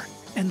tour,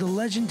 and the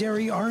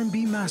legendary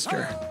R&B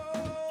master,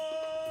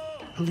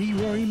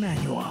 Leroy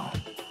Emanuel.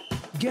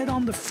 Get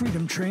on the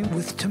Freedom Train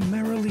with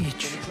Tamara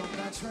Leach.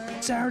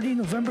 Saturday,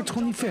 November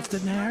 25th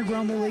at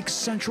Niagara-on-the-Lake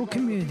Central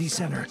Community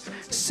Center,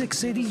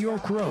 680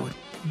 York Road.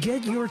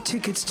 Get your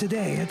tickets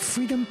today at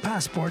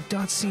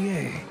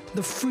freedompassport.ca.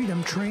 The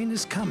Freedom Train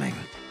is coming.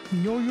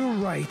 Know your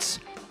rights.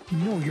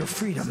 Know your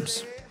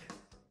freedoms.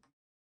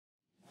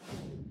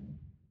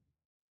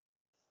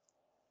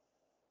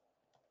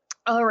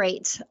 All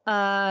right.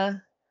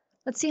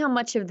 Let's see how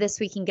much of this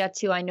we can get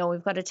to. I know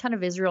we've got a ton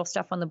of Israel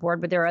stuff on the board,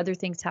 but there are other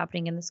things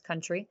happening in this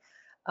country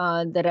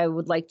that I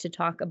would like to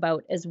talk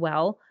about as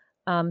well.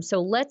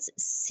 So let's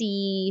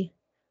see.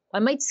 I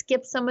might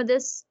skip some of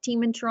this,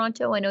 team in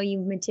Toronto. I know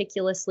you've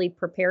meticulously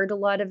prepared a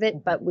lot of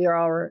it, but we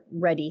are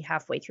already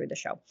halfway through the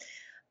show.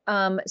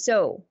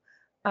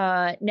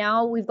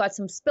 Now we've got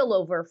some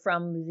spillover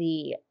from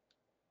the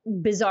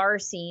bizarre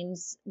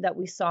scenes that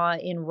we saw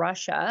in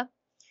Russia.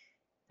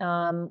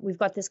 We've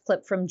got this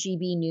clip from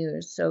GB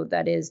News. So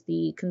that is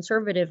the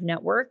conservative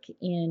network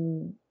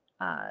in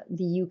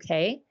the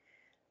UK.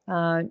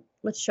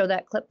 Let's show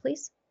that clip,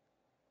 please.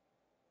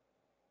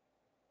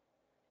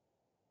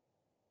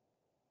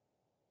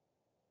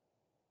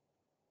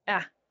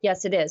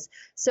 Yes, it is.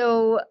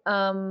 So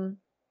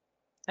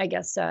I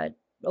guess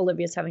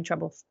Olivia's having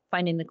trouble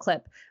finding the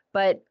clip.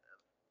 But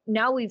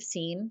now we've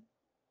seen,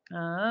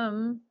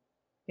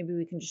 maybe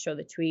we can just show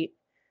the tweet.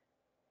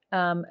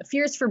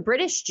 Fears for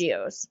British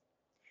Geos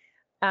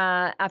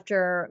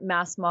after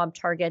mass mob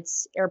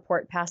targets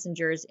airport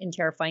passengers in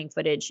terrifying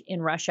footage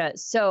in Russia.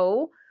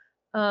 So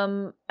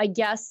I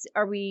guess,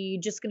 are we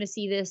just going to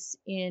see this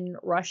in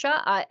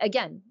Russia?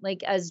 Again,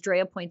 like as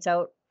Drea points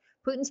out,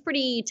 Putin's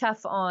pretty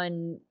tough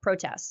on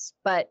protests,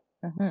 but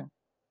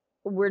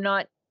we're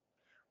not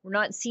We're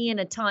not seeing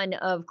a ton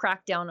of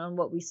crackdown on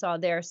what we saw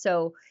there.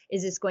 So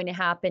is this going to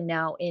happen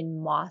now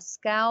in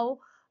Moscow?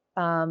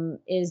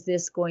 Is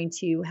this going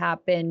to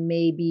happen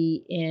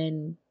maybe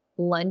in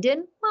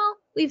London? Well,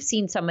 we've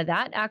seen some of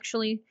that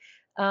actually,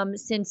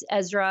 since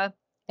Ezra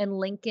and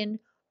Lincoln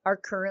are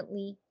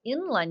currently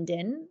in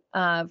London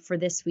for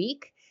this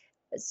week.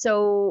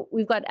 So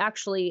we've got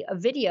actually a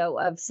video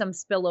of some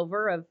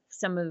spillover of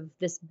some of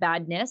this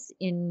badness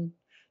into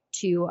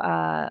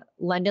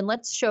London.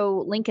 Let's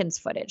show Lincoln's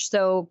footage.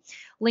 So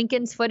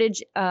Lincoln's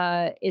footage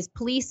is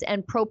police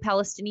and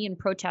pro-Palestinian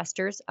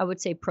protesters. I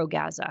would say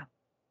pro-Gaza.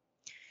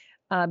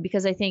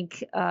 Because I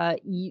think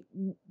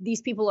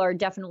these people are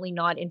definitely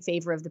not in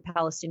favor of the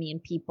Palestinian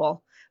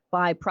people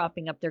by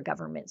propping up their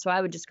government. So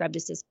I would describe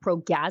this as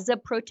pro-Gaza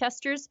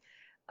protesters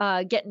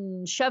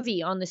getting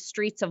shovey on the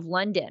streets of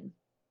London.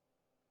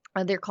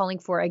 They're calling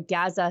for a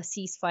Gaza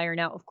ceasefire.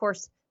 Now, of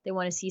course, they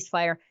want a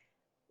ceasefire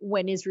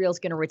when Israel's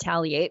going to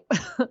retaliate,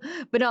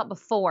 but not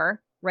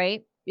before,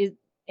 right?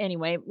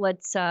 Anyway,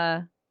 let's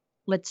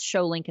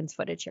show Lincoln's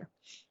footage here.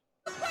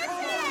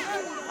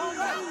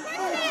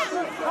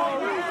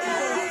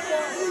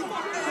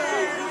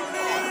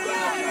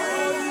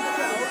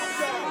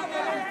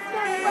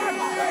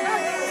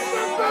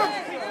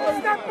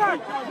 Step back!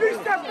 Please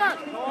step back!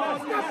 Step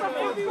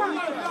back! Keep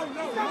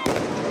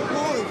moving!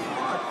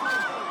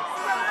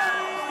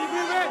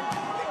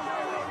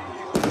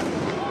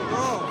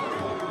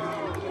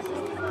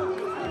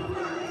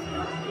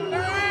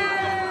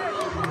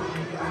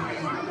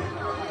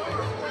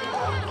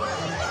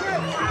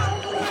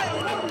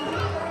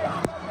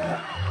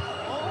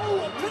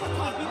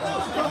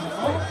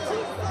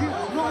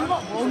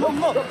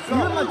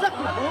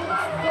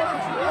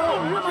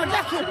 You're my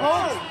jacket, bro!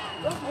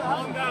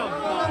 Calm down,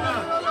 calm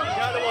down.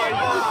 The other way.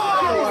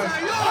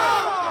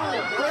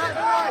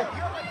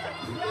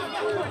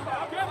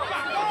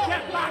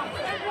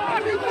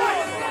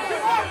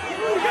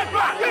 Get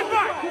back! Get back! Get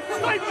back!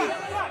 Stay back!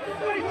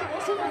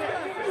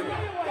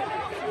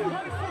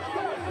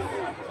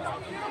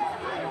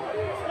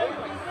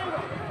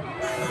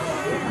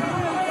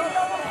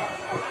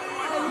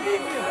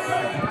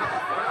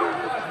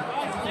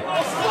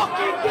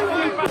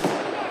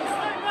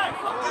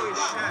 Holy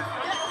shit.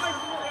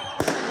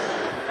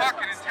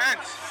 Fucking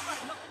intense.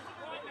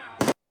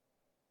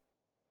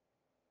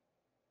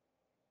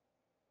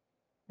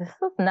 This is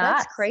nuts.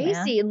 That's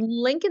crazy. Man.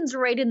 Lincoln's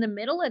right in the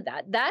middle of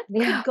that. That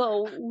could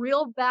go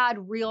real bad,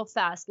 real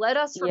fast. Let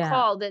us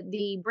recall that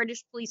the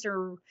British police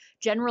are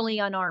generally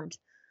unarmed.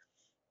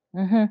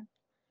 Mm-hmm.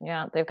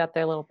 Yeah, they've got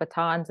their little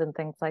batons and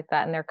things like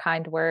that, and their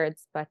kind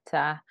words. But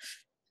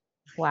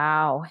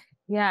wow.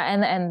 Yeah,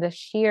 and the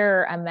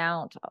sheer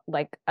amount,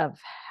 like, of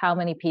how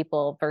many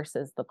people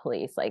versus the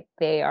police, like,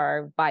 they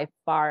are by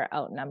far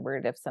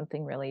outnumbered if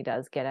something really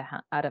does get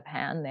out of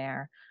hand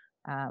there.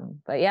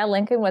 But yeah,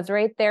 Lincoln was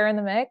right there in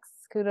the mix.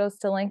 Kudos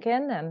to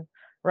Lincoln and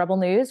Rebel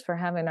News for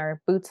having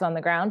our boots on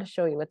the ground to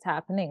show you what's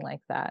happening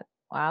like that.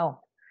 Wow.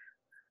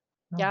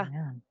 Oh, yeah.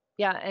 Man.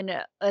 Yeah.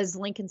 And as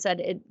Lincoln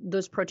said,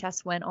 those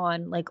protests went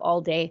on like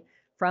all day,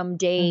 from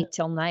day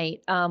till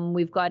night.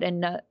 We've got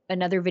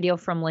another video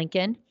from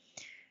Lincoln.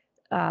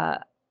 A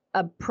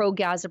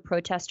pro-Gaza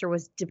protester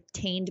was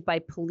detained by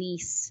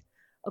police.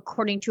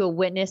 According to a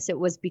witness, it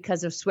was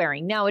because of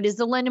swearing. Now, it is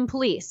the London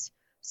police.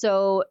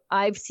 So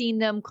I've seen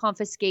them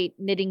confiscate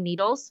knitting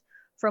needles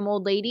from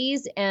old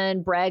ladies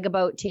and brag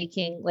about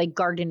taking like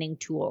gardening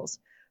tools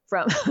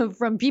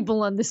from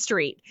people on the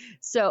street.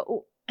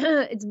 So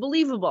it's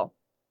believable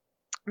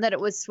that it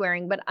was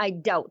swearing, but I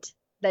doubt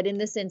that in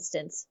this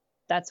instance,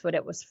 that's what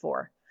it was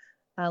for.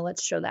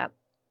 Let's show that.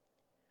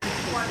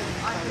 Free.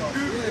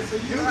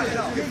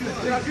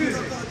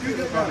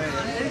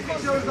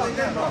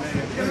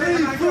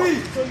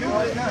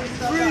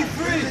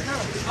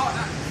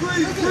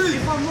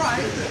 If I'm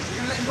right, you're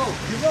gonna let him go.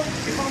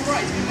 If I'm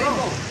right, you're gonna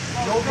let him go.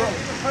 No, bro.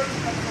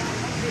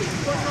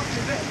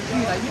 You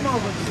might as well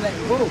just let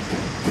him go.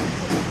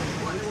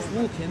 Just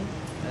walking,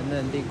 and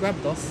then they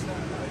grabbed us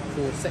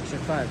for Section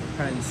 5,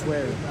 apparently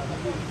swearing.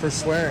 For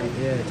swearing?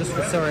 Yeah, just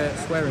for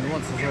swearing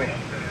once as well.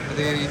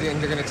 You think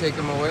they're gonna take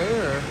him away,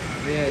 or?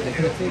 Yeah, they're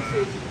gonna take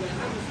him.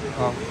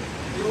 Oh.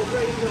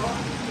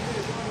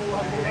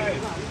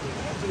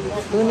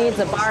 Who needs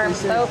a bar of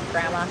soap,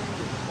 Grandma?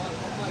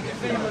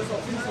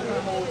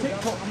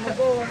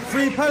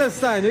 Free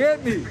Palestine, you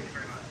get me?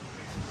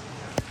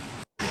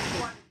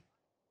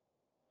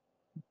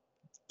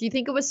 Do you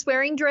think it was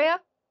swearing, Drea?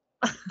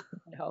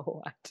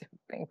 No, I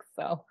don't think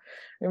so.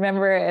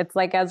 Remember, it's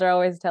like Ezra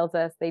always tells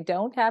us, they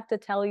don't have to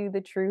tell you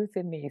the truth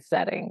in these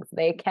settings.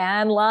 They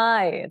can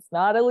lie. It's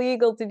not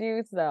illegal to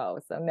do so.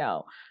 So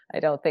no, I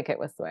don't think it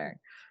was swearing.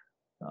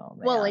 Oh,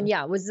 man. Well, and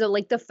yeah, it was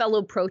the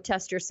fellow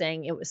protester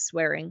saying it was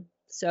swearing.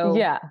 So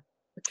yeah,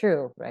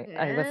 true, right?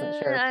 I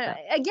wasn't sure.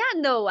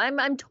 Again, though,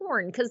 I'm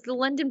torn because the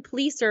London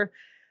police are,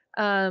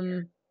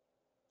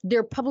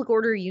 their public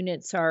order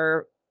units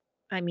are,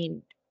 I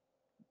mean,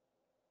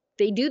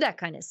 they do that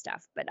kind of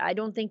stuff, but I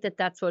don't think that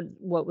that's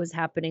what was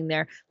happening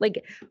there.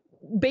 Like,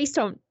 based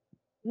on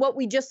what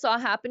we just saw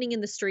happening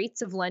in the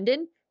streets of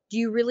London, do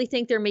you really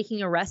think they're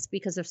making arrests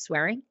because of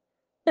swearing?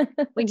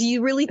 Like, do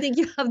you really think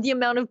you have the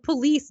amount of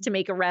police to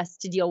make arrests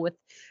to deal with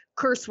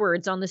curse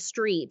words on the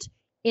street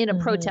in a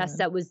protest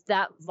that was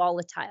that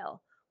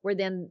volatile? Where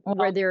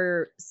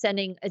they're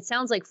sending, it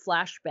sounds like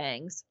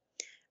flashbangs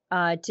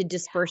to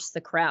disperse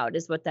the crowd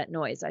is what that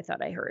noise I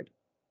thought I heard.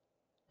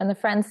 And the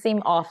friends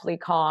seem awfully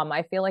calm.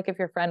 I feel like if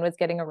your friend was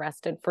getting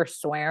arrested for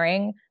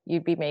swearing,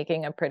 you'd be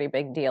making a pretty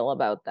big deal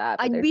about that.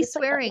 But I'd be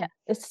swearing. Like, oh,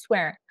 yeah, it's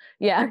swearing.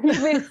 Yeah, you'd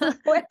be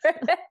swearing.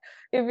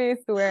 You'd be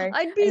swearing.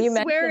 I'd be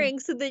swearing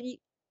so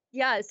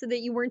that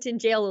you weren't in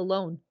jail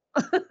alone.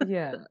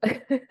 Yeah.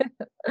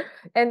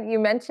 And you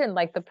mentioned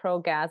like the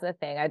pro-Gaza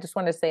thing. I just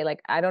want to say,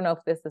 like, I don't know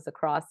if this is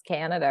across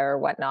Canada or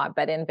whatnot,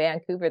 but in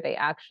Vancouver, they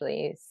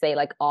actually say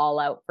like all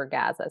out for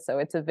Gaza. So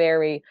it's a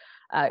very,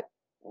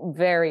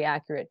 very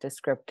accurate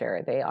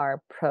descriptor. They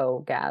are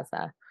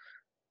pro-Gaza.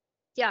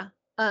 Yeah.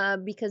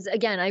 Because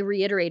again, I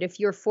reiterate, if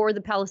you're for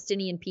the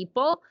Palestinian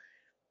people,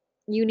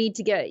 you need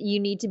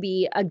to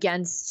be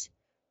against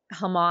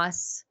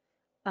Hamas,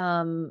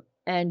 and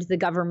the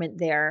government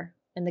there.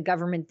 And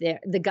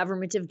the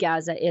government of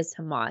Gaza is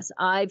Hamas.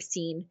 I've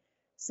seen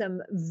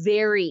some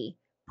very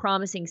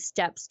promising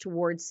steps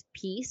towards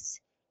peace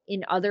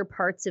in other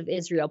parts of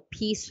Israel,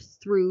 peace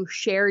through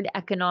shared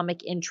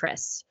economic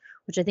interests,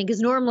 which I think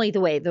is normally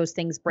the way those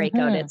things break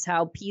out. It's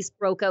how peace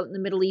broke out in the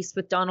Middle East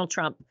with Donald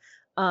Trump,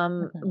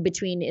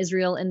 between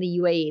Israel and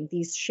the UAE,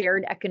 these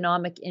shared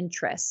economic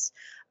interests.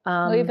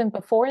 Well, even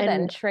before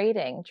then,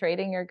 trading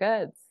your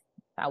goods,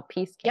 how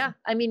peace came. Yeah,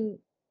 I mean,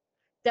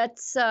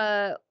 that's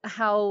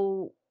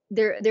how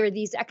there are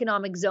these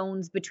economic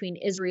zones between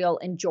Israel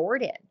and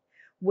Jordan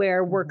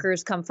where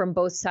workers come from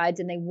both sides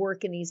and they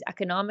work in these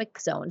economic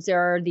zones.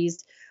 There are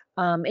these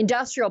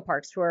industrial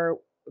parks where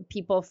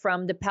people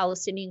from the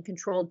Palestinian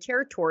controlled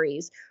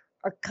territories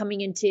are coming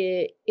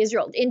into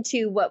Israel,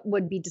 into what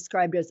would be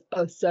described as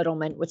a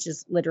settlement, which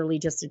is literally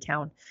just a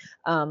town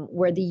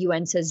where the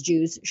UN says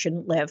Jews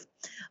shouldn't live.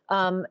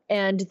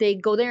 And they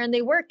go there and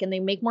they work and they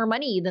make more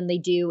money than they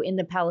do in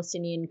the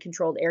Palestinian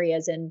controlled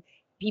areas. And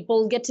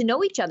people get to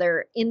know each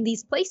other in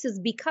these places,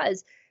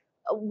 because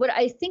what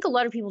I think a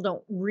lot of people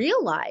don't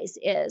realize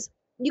is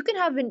you can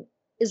have an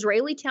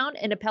Israeli town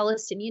and a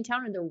Palestinian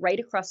town, and they're right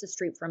across the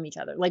street from each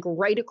other, like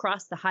right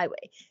across the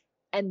highway,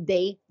 and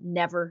they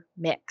never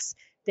mix.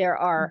 There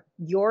are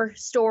your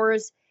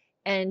stores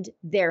and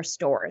their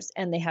stores,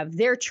 and they have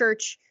their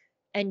church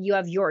and you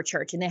have your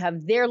church, and they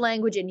have their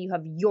language and you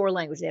have your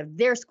language. They have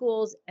their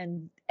schools,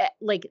 and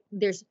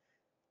it's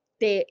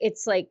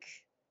like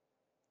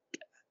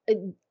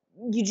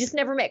you just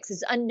never mix.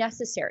 It's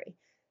unnecessary.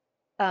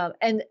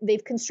 And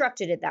they've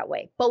constructed it that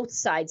way. Both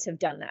sides have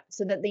done that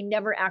so that they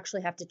never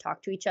actually have to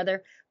talk to each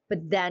other.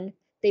 But then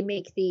they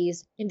make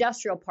these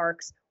industrial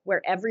parks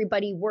where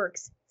everybody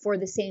works for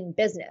the same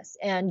business,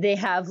 and they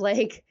have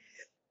like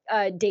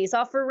days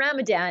off for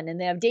Ramadan,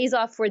 and they have days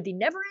off for the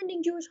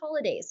never-ending Jewish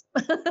holidays.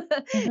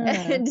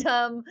 And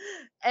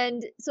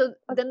so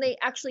then they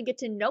actually get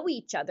to know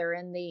each other,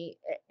 and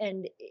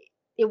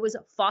it was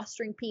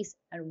fostering peace.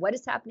 And what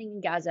is happening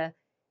in Gaza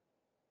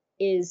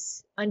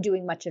is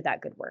undoing much of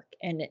that good work,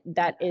 and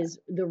that is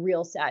the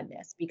real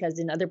sadness, because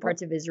in other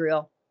parts of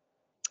Israel,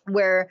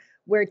 where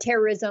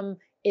terrorism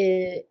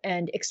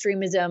and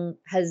extremism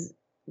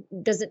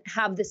doesn't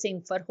have the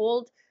same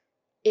foothold,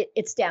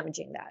 it's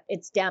damaging that.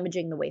 It's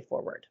damaging the way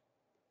forward.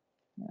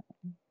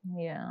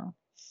 Yeah.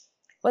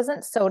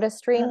 Wasn't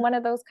SodaStream one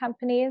of those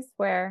companies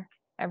where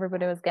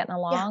everybody was getting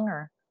along,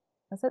 or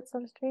was it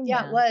SodaStream?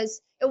 Yeah, it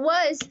was. It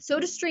was.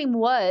 SodaStream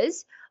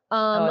was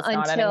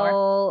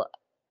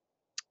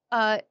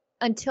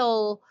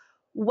until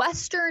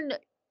Western,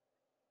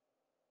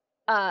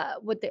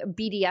 what the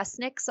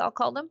BDSniks, I'll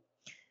call them,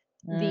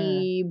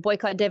 the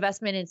boycott,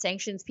 divestment, and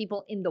sanctions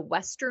people in the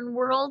Western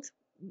world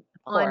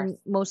on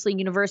mostly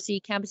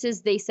university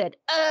campuses, they said,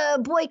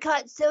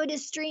 boycott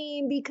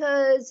SodaStream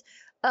because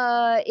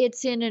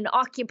it's in an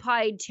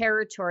occupied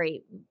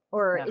territory,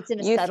 or it's in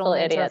a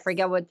settlement, or I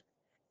forget what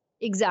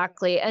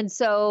exactly. And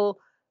so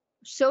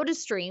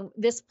SodaStream,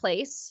 this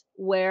place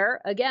where,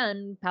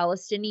 again,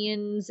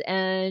 Palestinians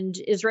and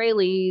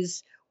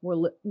Israelis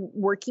were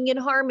working in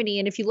harmony.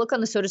 And if you look on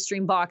the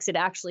SodaStream box, it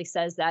actually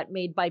says that,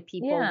 made by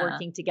people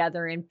working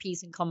together in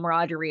peace and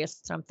camaraderie, or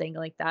something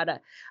like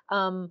that.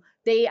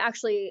 They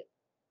actually,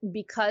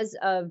 because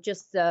of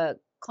just the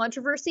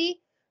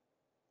controversy,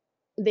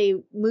 they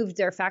moved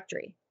their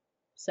factory.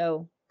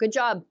 So good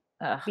job,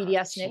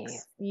 BDSniks.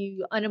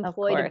 You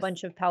unemployed a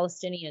bunch of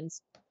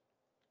Palestinians.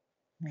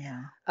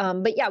 Yeah.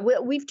 But yeah,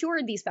 we've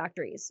toured these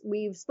factories.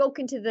 We've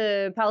spoken to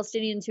the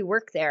Palestinians who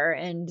work there,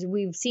 and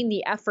we've seen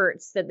the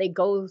efforts that they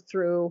go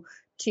through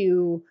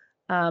to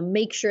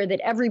make sure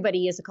that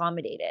everybody is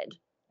accommodated.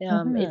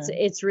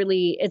 It's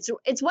really,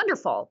 it's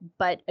wonderful,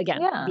 but again,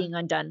 being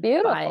undone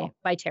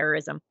by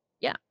terrorism.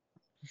 Yeah.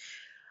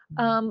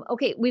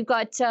 Okay, we've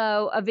got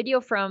a video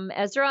from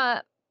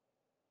Ezra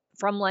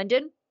from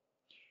London.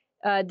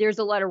 There's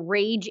a lot of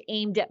rage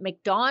aimed at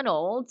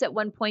McDonald's. At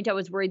one point, I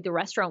was worried the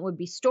restaurant would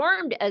be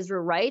stormed,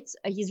 Ezra writes.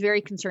 He's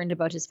very concerned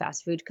about his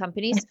fast food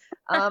companies.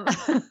 But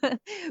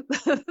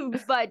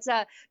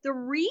the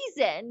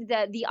reason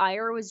that the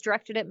ire was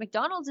directed at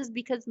McDonald's is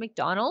because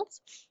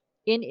McDonald's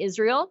in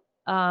Israel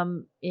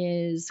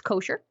is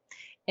kosher,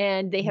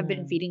 and they have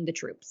been feeding the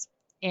troops.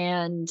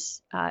 And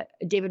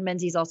David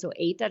Menzies also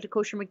ate at a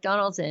kosher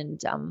McDonald's, and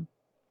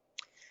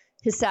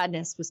his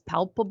sadness was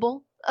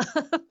palpable.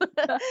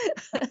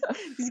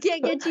 You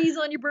can't get cheese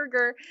on your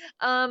burger.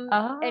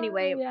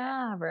 Anyway,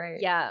 yeah, right.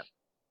 Yeah,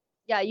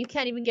 you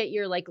can't even get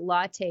your like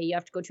latte. You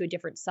have to go to a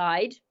different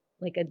side.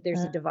 Like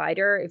there's a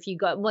divider. If you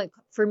got, like,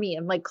 for me,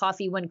 I'm like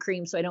coffee, 1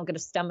 cream, so I don't get a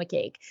stomach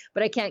ache.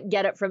 But I can't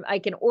get it from, I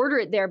can order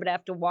it there, but I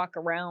have to walk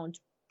around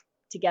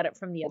to get it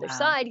from the other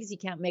side, because you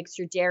can't mix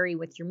your dairy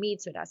with your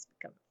meat, so it has to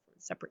become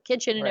a separate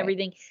kitchen and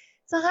everything.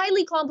 It's a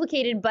highly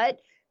complicated, but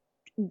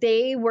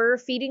they were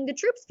feeding the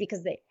troops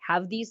because they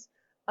have these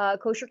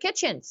kosher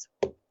kitchens.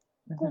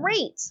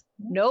 Great.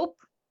 Nope.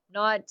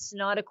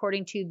 Not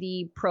according to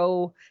the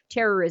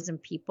pro-terrorism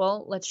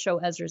people. Let's show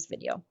Ezra's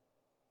video.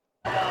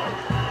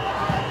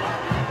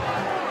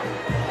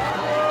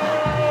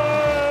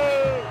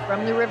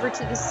 From the river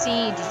to the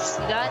sea. Did you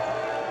see that?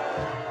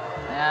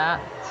 Yeah.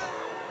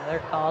 Another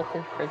call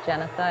for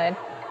genocide.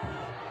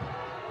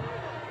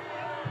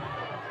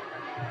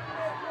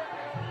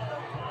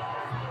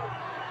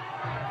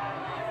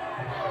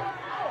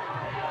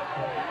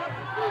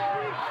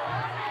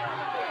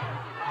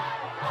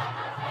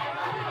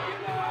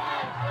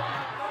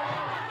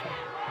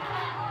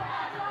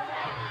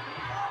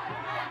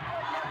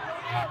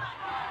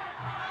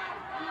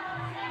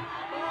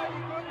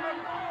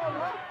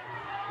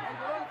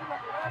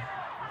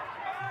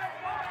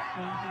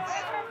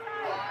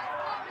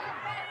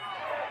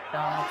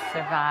 Don't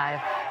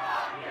survive.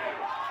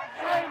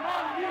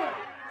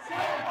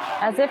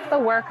 As if the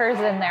workers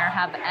in there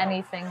have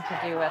anything to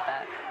do with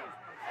it.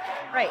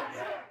 Right.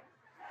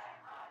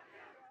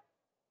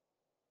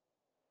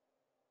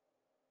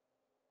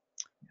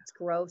 It's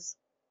gross.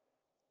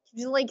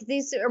 Like,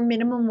 these are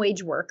minimum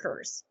wage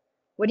workers.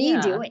 What are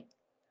you doing?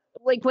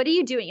 Like, what are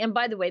you doing? And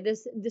by the way,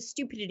 the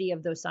stupidity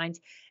of those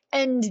signs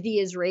and the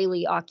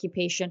Israeli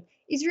occupation.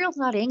 Israel's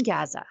not in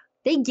Gaza.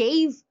 They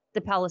gave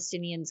the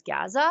Palestinians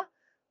Gaza.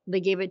 They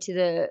gave it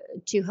to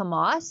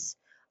Hamas.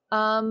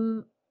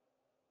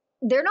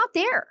 They're not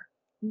there.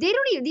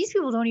 These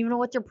people don't even know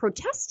what they're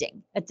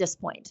protesting at this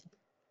point.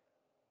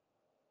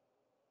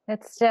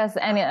 It's just,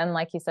 and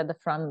like you said,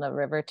 from the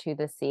river to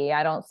the sea.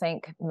 I don't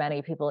think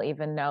many people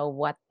even know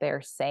what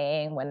they're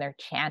saying when they're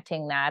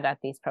chanting that at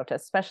these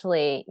protests,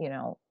 especially,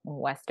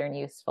 Western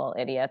useful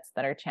idiots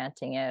that are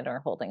chanting it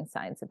or holding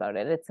signs about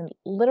it. It's a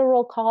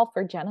literal call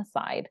for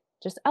genocide,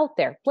 just out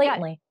there,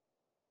 blatantly. Yeah.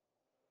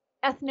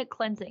 Ethnic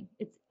cleansing.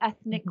 It's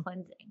ethnic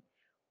cleansing.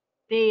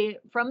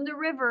 From the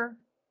river,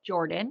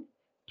 Jordan,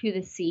 to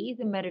the sea,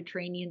 the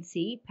Mediterranean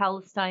Sea,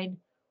 Palestine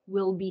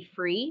will be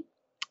free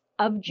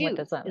of Jews,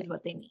 is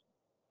what they mean.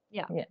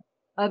 Yeah,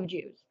 of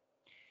Jews.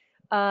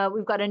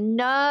 We've got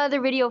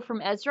another video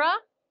from Ezra.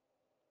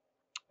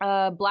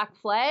 Black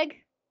flag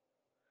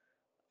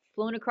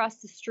flown across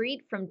the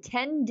street from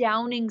 10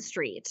 Downing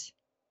Street.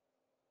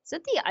 Is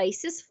that the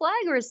ISIS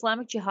flag or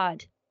Islamic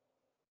Jihad?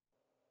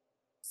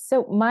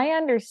 So my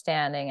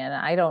understanding, and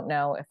I don't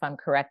know if I'm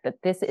correct,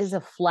 that this is a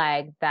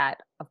flag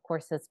that, of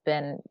course, has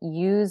been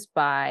used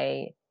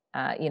by,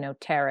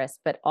 terrorists,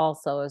 but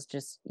also is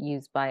just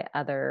used by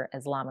other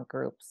Islamic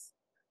groups.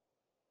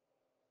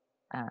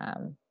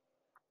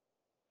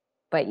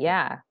 But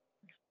yeah,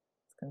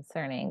 it's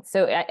concerning.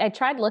 So I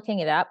tried looking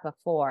it up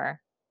before,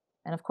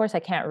 and of course I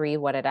can't read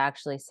what it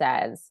actually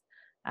says.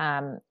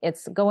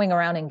 It's going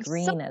around in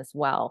green as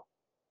well.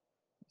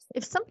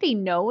 If somebody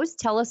knows,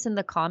 tell us in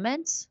the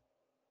comments.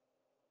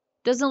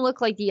 Doesn't look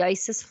like the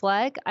ISIS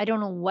flag. I don't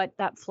know what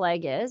that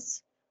flag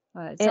is.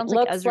 It sounds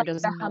like Ezra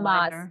doesn't know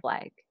Hamas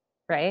flag,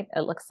 right?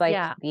 It looks like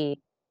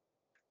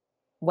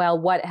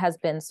what has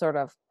been sort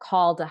of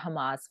called a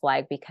Hamas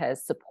flag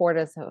because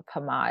supporters of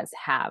Hamas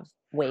have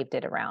waved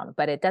it around,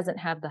 but it doesn't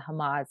have the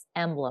Hamas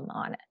emblem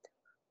on it.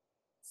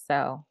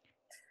 So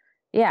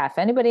yeah, if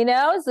anybody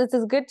knows, this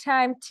is a good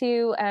time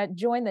to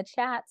join the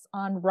chats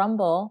on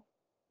Rumble.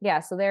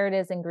 Yeah, so there it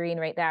is in green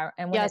right there.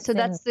 And when so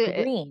that's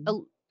the green.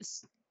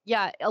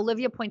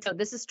 Olivia points out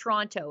this is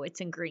Toronto.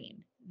 It's in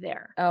green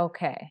there.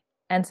 Okay.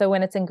 And so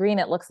when it's in green,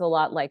 it looks a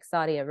lot like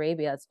Saudi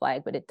Arabia's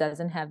flag, but it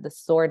doesn't have the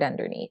sword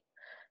underneath.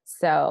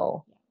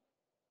 So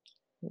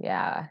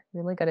yeah,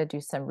 really got to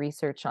do some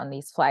research on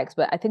these flags.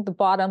 But I think the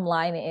bottom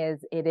line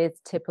is it is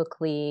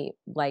typically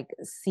like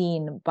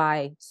seen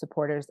by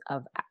supporters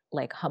of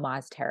like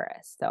Hamas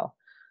terrorists. So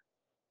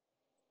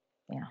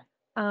yeah.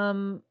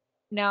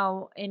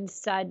 Now in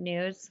sad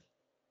news,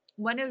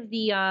 one of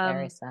the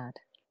very sad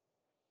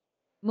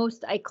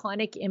most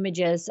iconic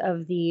images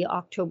of the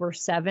October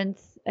 7th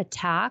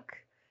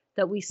attack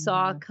that we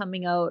saw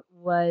coming out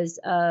was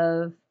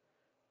of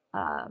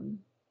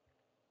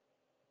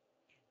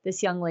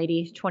this young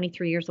lady,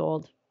 23 years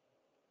old,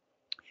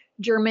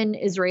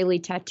 German-Israeli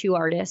tattoo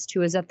artist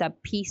who was at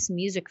that Peace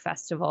Music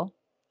Festival,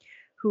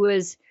 who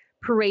was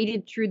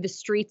paraded through the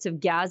streets of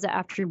Gaza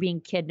after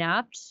being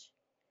kidnapped,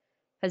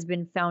 has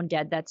been found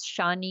dead. That's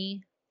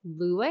Shani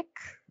Luik.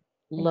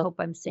 I hope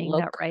I'm saying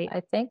that right.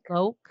 I think.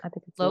 Loke. I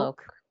think it's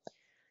Loke.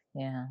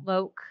 Yeah.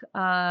 Loke.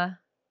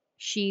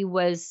 She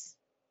was,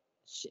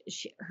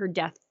 her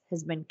death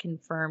has been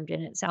confirmed,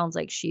 and it sounds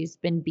like she's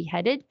been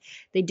beheaded.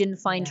 They didn't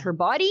find her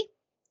body.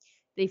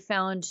 They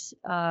found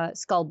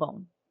skull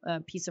bone, a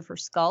piece of her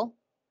skull.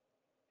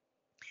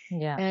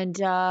 Yeah. And,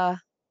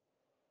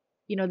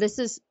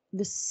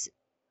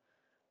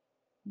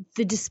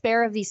 the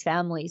despair of these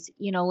families,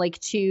 like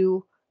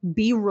to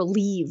be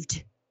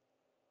relieved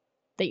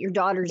that your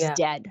daughter's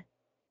dead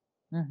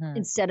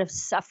instead of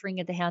suffering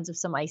at the hands of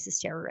some ISIS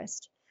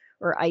terrorist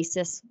or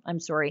ISIS. I'm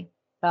sorry.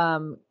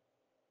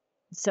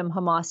 Some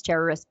Hamas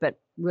terrorist, but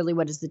really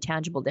what is the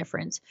tangible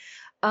difference?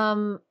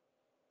 That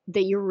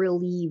you're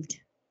relieved.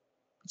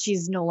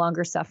 She's no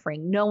longer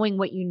suffering, knowing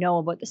what you know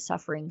about the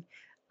suffering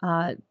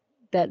that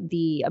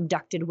the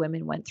abducted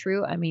women went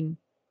through. I mean,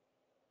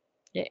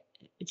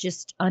 it's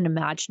just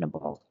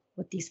unimaginable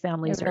what these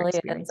families are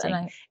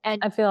experiencing.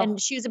 And I feel, and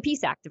she was a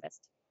peace activist.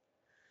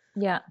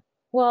 Yeah.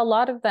 Well, a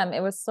lot of them,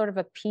 it was sort of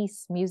a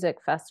peace music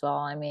festival.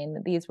 I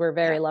mean, these were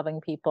very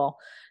loving people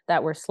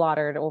that were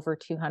slaughtered, over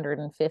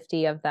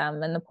 250 of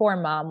them. And the poor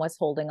mom was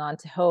holding on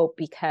to hope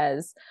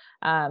because,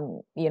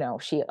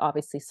 she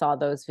obviously saw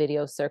those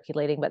videos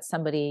circulating, but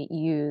somebody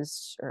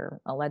used,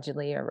 or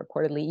allegedly or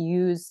reportedly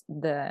used,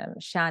 the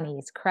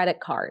Shani's credit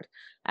card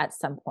at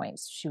some point.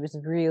 So she was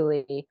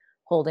really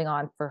holding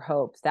on for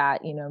hope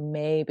that,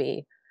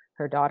 maybe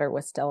her daughter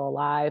was still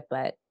alive,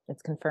 but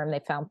it's confirmed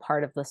they found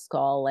part of the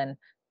skull. And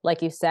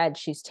like you said,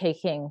 she's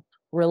taking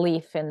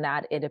relief in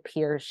that it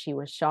appears she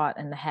was shot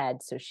in the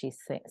head. So she's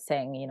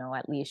saying,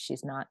 at least she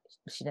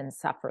didn't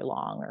suffer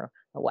long or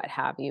what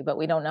have you, but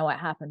we don't know what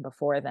happened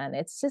before then.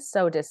 It's just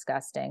so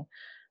disgusting.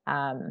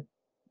 The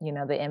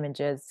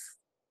images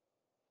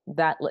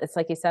that, it's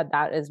like you said,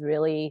 that is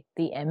really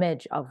the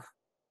image of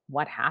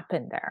what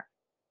happened there,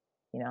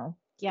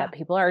 that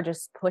people are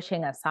just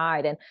pushing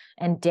aside.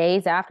 And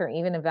days after,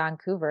 even in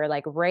Vancouver,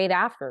 like right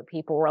after,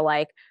 people were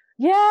like,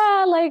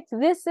 yeah, like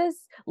this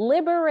is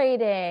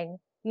liberating,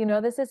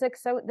 this is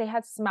so they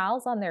had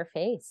smiles on their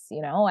face,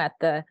 at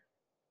the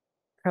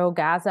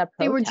pro-Gaza protest.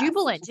 They were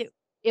jubilant.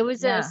 It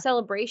was a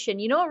celebration.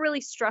 What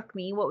really struck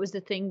me, what was the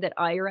thing that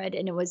I read?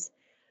 And it was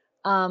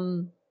a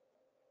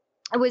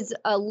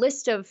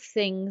list of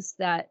things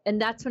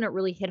and that's when it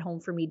really hit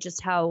home for me,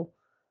 just how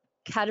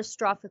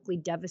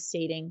catastrophically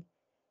devastating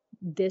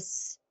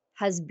this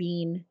has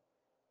been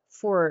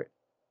for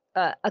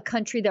a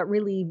country that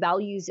really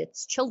values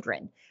its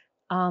children.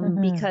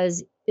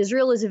 Because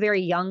Israel is a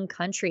very young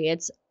country.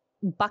 It's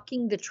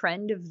bucking the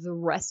trend of the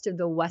rest of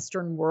the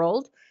Western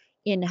world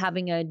in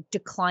having a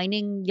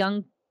declining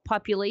young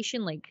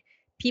population. Like,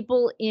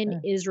 people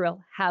in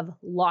Israel have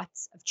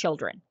lots of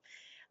children.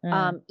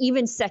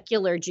 Even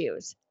secular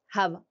Jews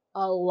have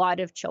a lot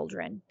of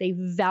children. They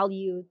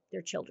value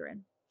their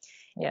children.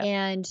 Yeah.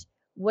 And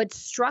what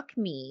struck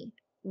me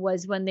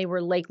was when they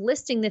were like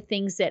listing the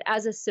things that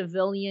as a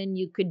civilian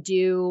you could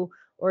do,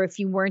 or if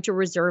you weren't a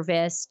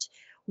reservist,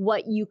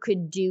 what you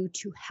could do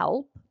to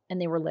help. And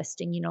they were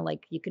listing,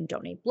 like you can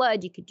donate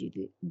blood, you could do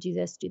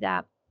this, do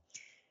that.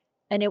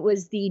 And it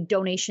was the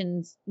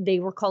donations, they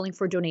were calling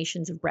for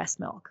donations of breast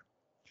milk.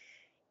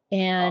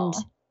 And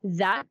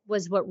that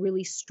was what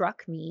really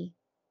struck me,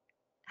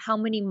 how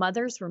many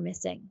mothers were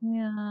missing.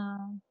 Yeah.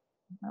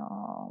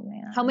 Oh,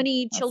 man. How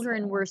many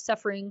children were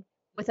suffering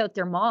without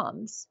their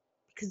moms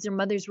because their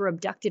mothers were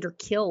abducted or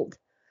killed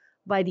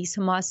by these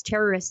Hamas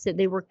terrorists, that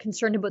they were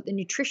concerned about the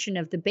nutrition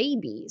of the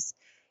babies.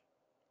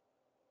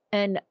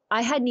 And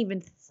I hadn't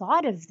even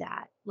thought of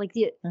that. Like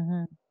the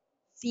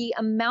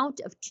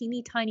amount of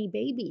teeny tiny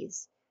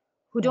babies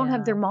who don't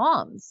have their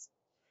moms.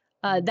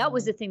 That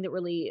was the thing that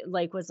really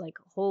was like,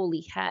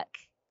 holy heck,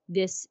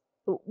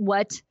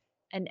 what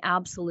an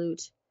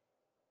absolute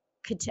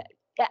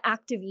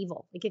act of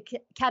evil, like a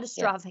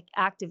catastrophic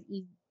act of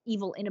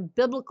evil in a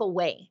biblical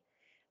way.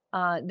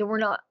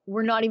 That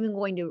we're not even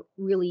going to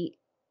really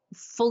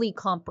fully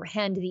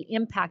comprehend the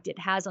impact it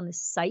has on the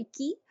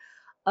psyche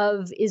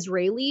of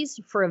Israelis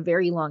for a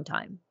very long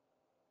time.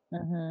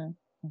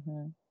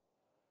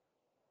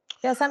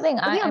 Yeah, something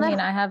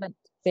I haven't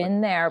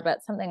been there,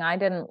 but something I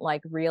didn't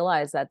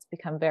realize that's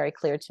become very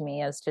clear to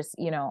me is just,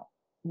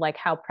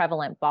 how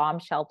prevalent bomb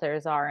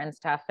shelters are and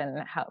stuff, and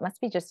how it must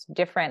be just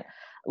different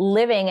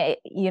living,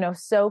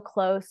 so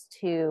close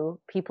to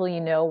people,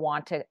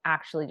 want to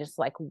actually just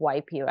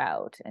wipe you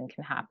out and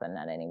can happen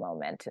at any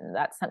moment. And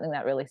that's something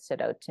that really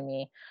stood out to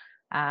me,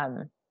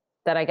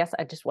 that I guess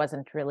I just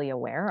wasn't really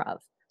aware of.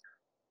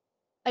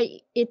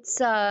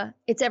 It's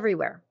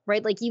everywhere,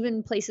 right? Like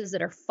even places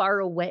that are far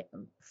away,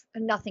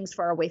 nothing's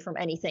far away from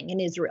anything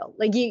in Israel.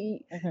 Like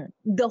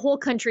the whole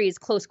country is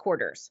close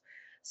quarters.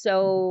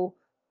 So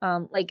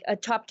a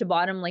top to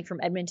bottom, from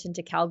Edmonton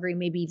to Calgary,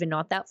 maybe even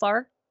not that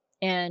far.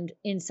 And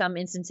in some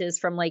instances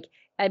from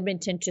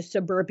Edmonton to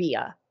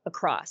suburbia,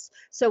 across.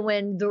 So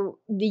when the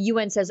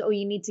UN says, oh,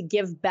 you need to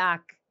give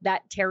back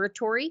that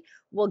territory,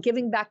 well,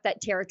 giving back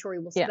that territory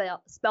will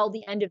spell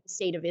the end of the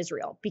state of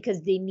Israel,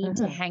 because they need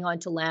to hang on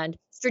to land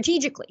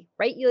strategically,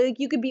 right?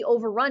 You could be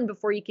overrun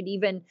before you could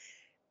even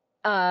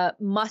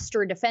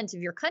muster defense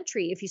of your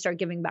country if you start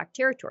giving back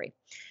territory.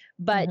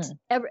 But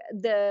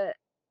the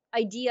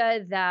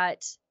idea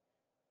that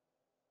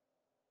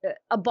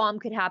a bomb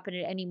could happen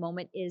at any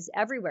moment is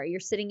everywhere.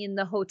 You're sitting in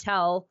the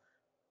hotel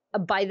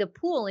by the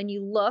pool and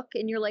you look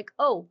and you're like,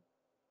 oh,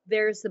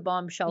 there's the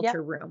bomb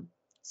shelter room.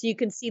 So you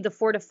can see the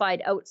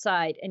fortified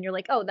outside and you're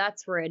like, oh,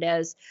 that's where it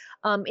is.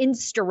 In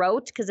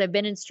Sderot, because I've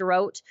been in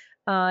Sderot,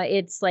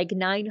 it's like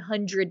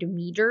 900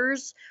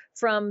 meters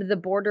from the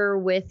border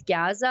with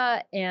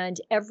Gaza, and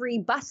every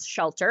bus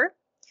shelter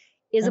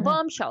is a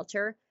bomb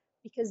shelter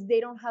because they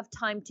don't have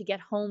time to get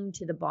home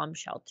to the bomb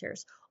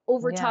shelters.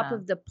 Over top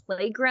of the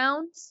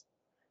playgrounds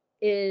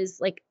is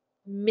like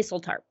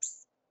missile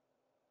tarps.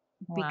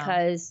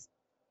 Because,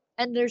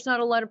 and there's not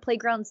a lot of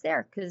playgrounds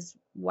there, because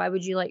why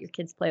would you let your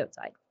kids play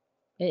outside?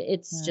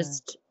 It's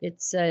just,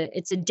 it's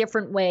a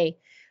different way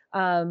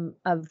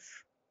of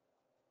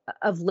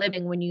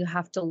living when you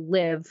have to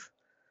live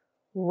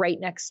right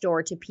next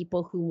door to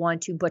people who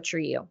want to butcher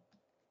you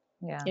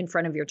in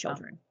front of your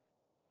children.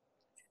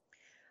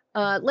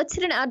 Let's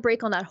hit an ad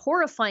break on that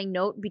horrifying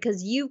note,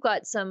 because you've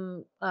got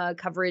some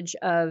coverage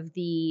of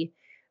the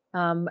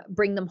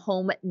Bring Them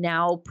Home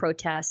Now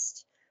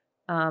protest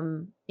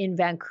in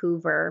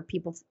Vancouver,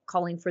 people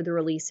calling for the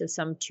release of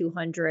some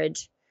 200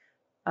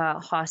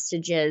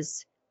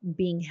 hostages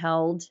being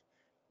held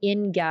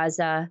in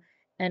Gaza.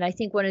 And I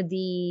think one of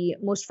the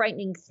most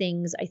frightening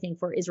things, I think,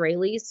 for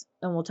Israelis,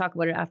 and we'll talk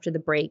about it after the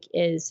break,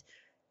 is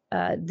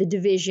the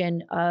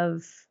division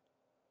of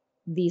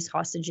these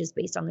hostages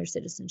based on their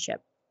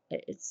citizenship.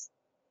 It's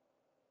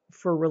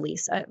for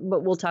release.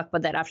 But we'll talk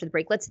about that after the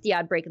break. Let's hit the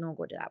ad break and then we'll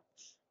go to that.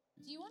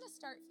 Do you want to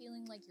start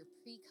feeling like your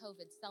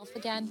pre-COVID self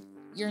again?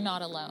 You're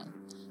not alone.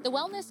 The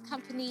wellness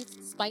company's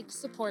Spike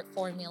Support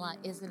Formula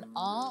is an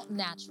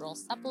all-natural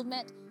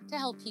supplement to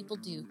help people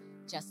do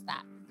just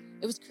that.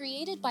 It was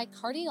created by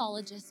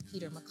cardiologist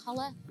Peter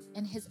McCullough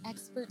and his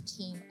expert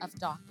team of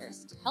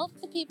doctors to help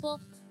the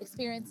people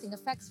experiencing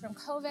effects from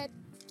COVID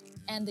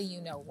and the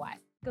you-know-what.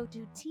 Go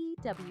to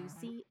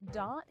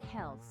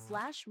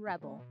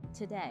twc.health/rebel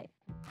today.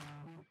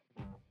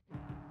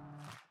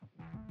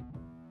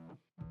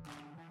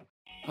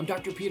 I'm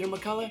Dr. Peter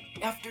McCullough.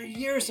 After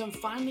years, I'm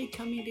finally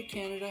coming to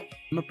Canada.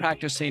 I'm a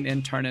practicing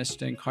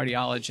internist and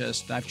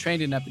cardiologist. I've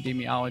trained in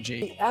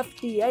epidemiology. The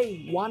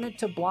FDA wanted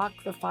to block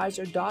the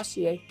Pfizer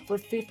dossier for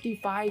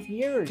 55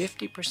 years.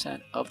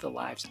 50% of the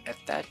lives at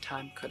that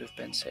time could have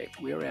been saved.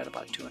 We were at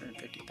about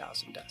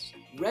 250,000 deaths.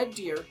 Red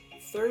Deer,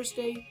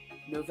 Thursday,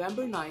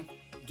 November 9th.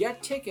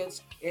 Get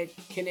tickets at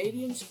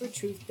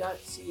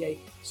canadiansfortruth.ca.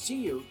 See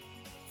you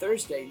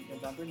Thursday,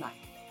 November 9th.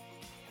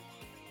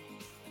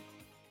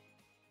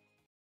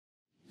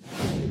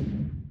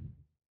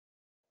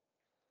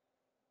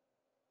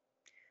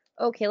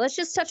 Okay, let's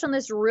just touch on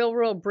this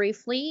real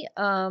briefly,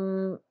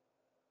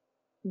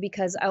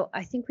 because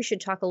I think we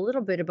should talk a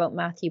little bit about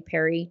Matthew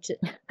Perry to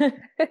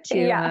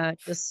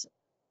just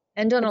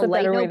end on a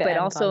light note, but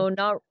also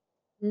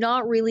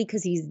not really,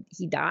 because he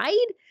died,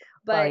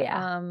 but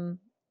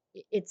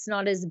it's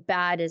not as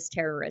bad as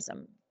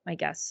terrorism, I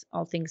guess,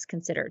 all things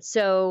considered.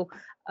 So,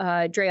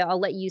 Drea, I'll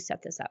let you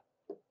set this up.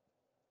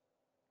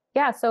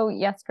 Yeah, so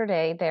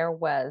yesterday there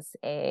was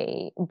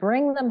a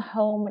Bring Them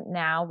Home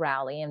Now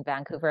rally in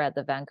Vancouver at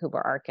the Vancouver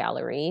Art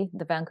Gallery.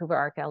 The Vancouver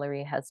Art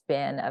Gallery has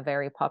been a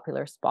very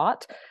popular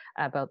spot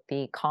about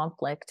the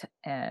conflict,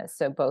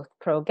 so both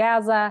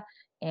pro-Gaza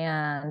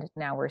and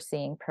now we're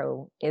seeing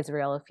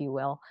pro-Israel, if you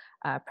will,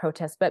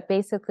 protests. But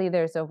basically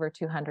there's over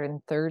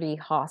 230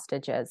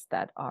 hostages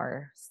that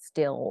are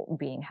still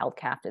being held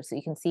captive. So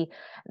you can see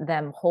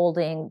them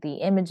holding the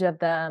image of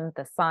them,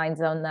 the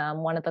signs on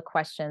them. One of the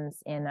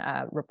questions in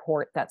a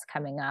report that's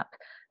coming up,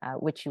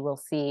 which you will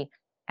see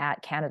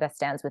at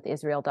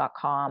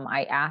CanadaStandsWithIsrael.com,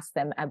 I asked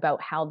them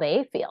about how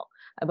they feel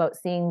about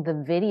seeing the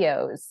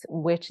videos,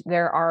 which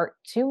there are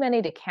too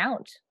many to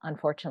count,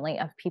 unfortunately,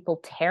 of people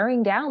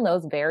tearing down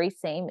those very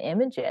same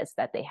images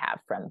that they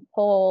have from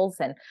polls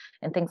and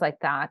things like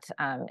that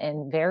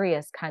in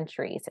various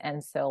countries.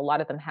 And so a lot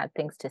of them had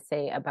things to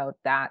say about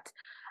that.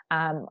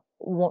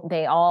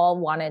 They all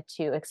wanted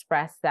to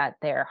express that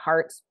their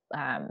hearts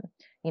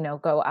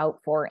go out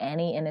for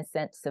any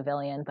innocent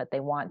civilian, but they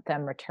want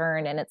them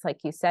returned. And it's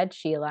like you said,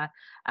 Sheila,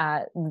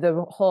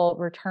 the whole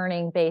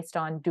returning based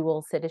on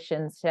dual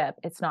citizenship,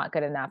 it's not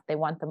good enough. They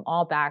want them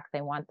all back. They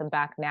want them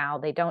back now.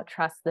 They don't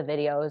trust the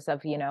videos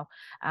of,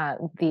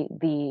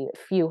 the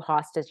few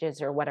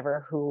hostages or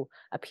whatever who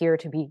appear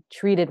to be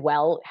treated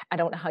well. I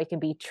don't know how you can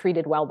be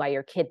treated well by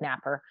your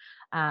kidnapper.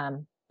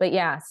 But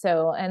yeah,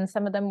 so, and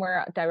some of them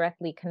were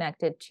directly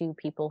connected to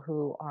people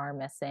who are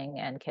missing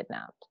and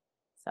kidnapped.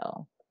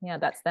 So yeah,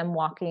 that's them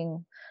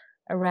walking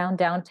around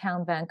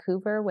downtown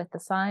Vancouver with the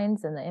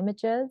signs and the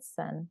images,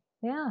 and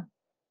yeah.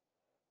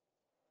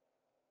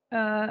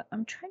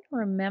 I'm trying to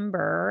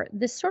remember,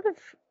 this sort of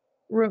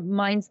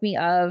reminds me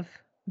of,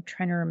 I'm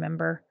trying to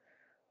remember.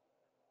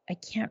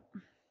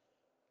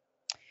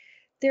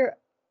 There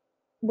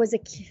was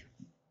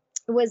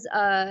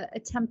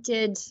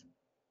attempted,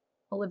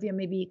 Olivia,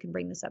 maybe you can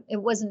bring this up.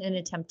 It wasn't an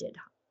attempted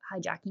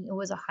hijacking. It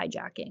was a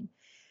hijacking.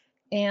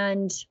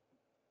 And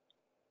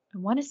I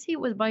want to say it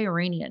was by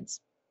Iranians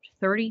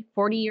 30,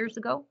 40 years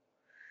ago.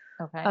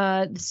 Okay.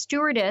 The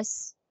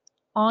stewardess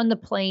on the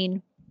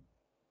plane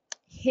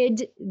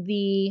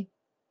she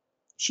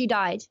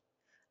died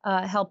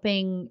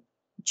helping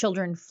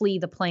children flee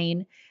the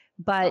plane,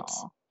 but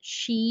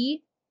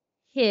she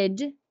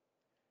hid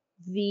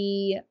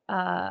the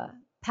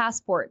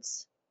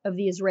passports of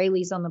the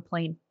Israelis on the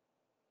plane.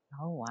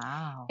 Oh,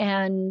 wow.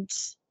 And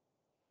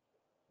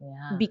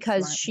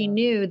because she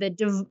knew that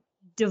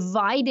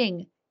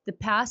dividing the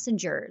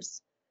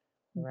passengers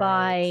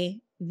by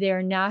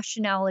their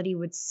nationality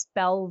would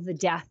spell the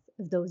death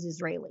of those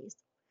Israelis.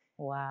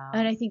 Wow.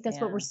 And I think that's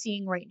what we're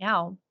seeing right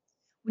now.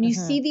 When you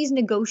see these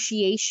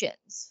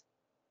negotiations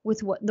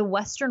with the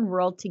Western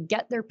world to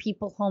get their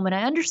people home, and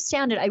I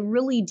understand it, I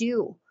really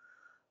do.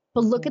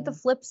 But look at the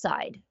flip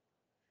side.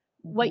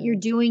 What you're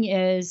doing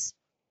is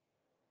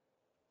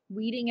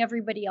weeding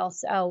everybody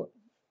else out,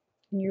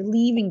 and you're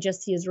leaving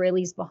just the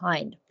Israelis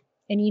behind.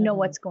 And you know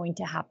what's going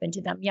to happen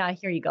to them. Yeah,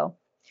 here you go.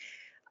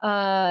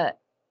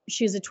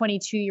 She was a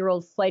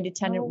 22-year-old flight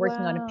attendant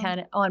working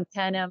on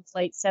Pan Am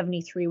Flight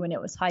 73 when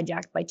it was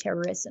hijacked by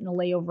terrorists in a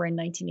layover in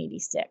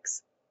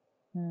 1986.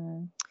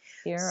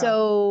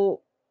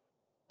 So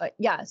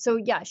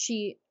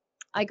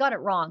I got it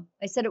wrong.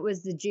 I said it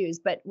was the Jews,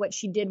 but what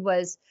she did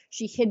was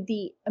she hid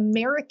the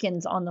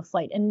Americans on the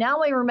flight. And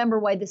now I remember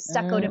why this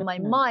stuck out in my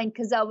mind,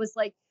 because I was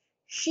like,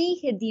 she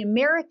hid the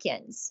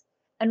Americans.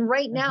 And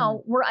right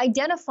now we're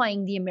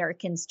identifying the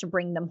Americans to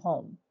bring them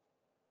home.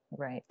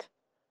 Right.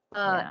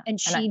 And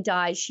she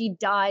died. She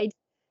died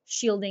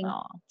shielding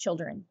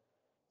children.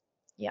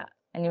 Yeah.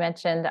 And you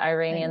mentioned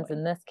Iranians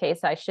in this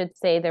case. I should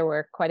say there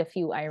were quite a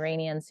few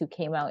Iranians who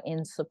came out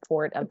in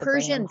support of the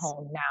bring them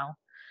home now.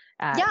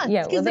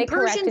 Because the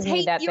Persians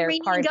hate the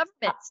Iranian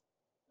government.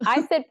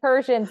 I said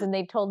Persians and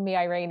they told me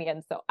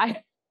Iranians. So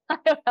I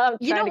don't know.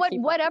 You know what?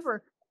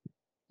 Whatever.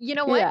 You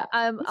know what?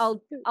 Yeah.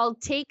 I'll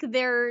take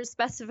their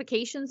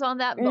specifications on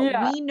that.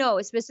 But we know,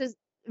 especially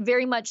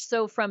very much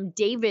so from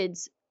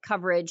David's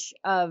coverage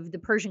of the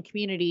Persian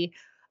community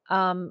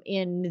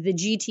in the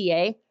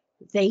GTA,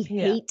 they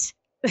hate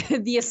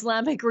the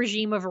Islamic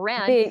regime of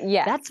Iran.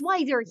 That's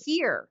why they're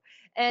here.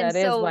 And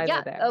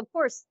of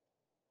course.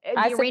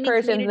 I said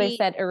Persians, they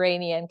said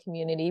Iranian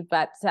community,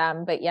 but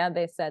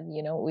they said,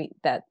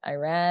 that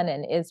Iran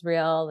and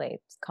Israel, they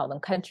call them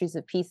countries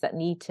of peace that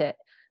need to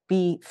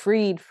be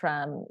freed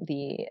from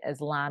the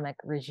Islamic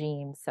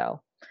regime.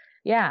 So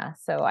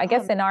I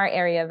guess in our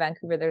area,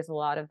 Vancouver, there's a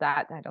lot of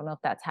that. I don't know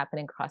if that's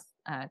happening across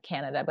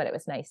Canada, but it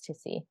was nice to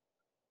see.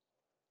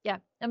 Yeah,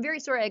 I'm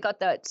very sorry I got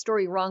that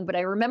story wrong, but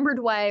I remembered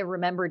why I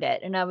remembered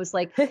it. And I was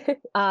like,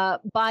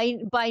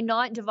 by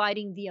not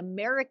dividing the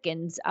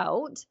Americans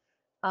out,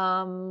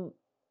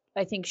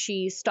 I think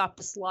she stopped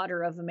the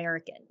slaughter of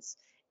Americans.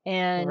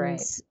 And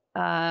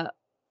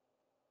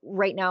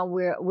right now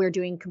we're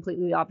doing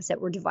completely the opposite.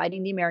 We're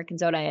dividing the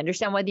Americans out. I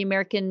understand why the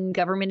American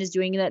government is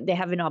doing that. They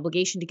have an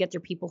obligation to get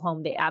their people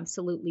home. They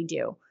absolutely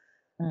do.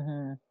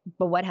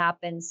 But what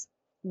happens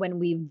when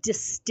we've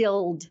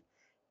distilled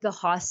the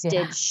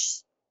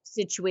hostage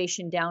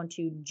situation down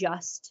to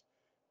just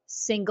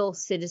single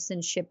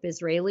citizenship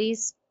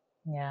Israelis?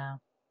 Yeah,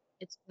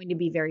 it's going to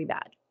be very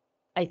bad,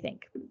 I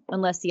think,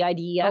 unless the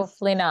IDF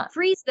hopefully not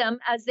frees them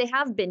as they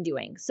have been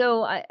doing.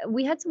 So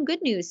we had some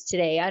good news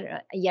today.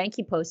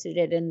 Yankee posted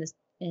it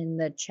in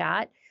the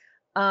chat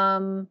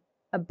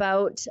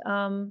about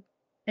an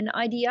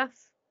IDF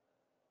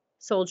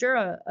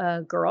soldier,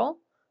 a girl.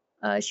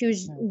 She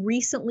was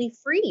recently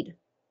freed.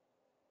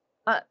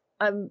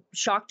 I'm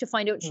shocked to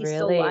find out she's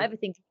still alive.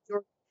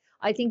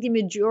 I think the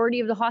majority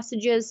of the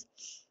hostages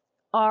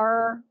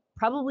are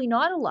probably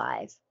not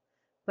alive,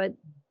 but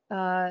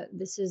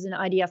this is an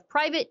IDF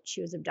private.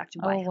 She was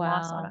abducted by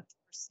Hamas on October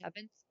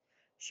 7th.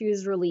 She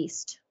was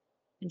released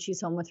and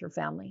she's home with her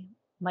family.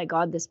 My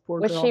God, this poor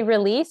girl. Was she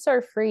released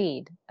or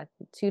freed?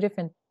 Two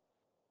different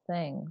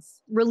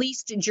things.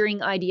 Released during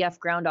IDF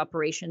ground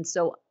operations.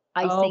 So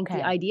I think the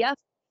IDF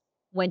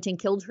went and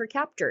killed her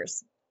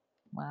captors.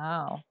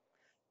 Wow.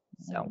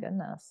 So, oh my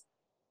goodness.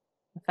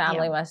 The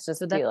family must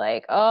just be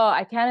like, oh,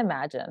 I can't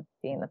imagine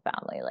being the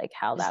family, like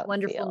how that would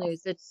wonderful feel.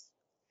 News. It's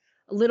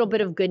a little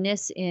bit of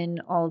goodness in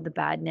all the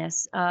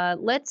badness.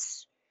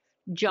 Let's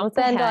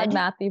end on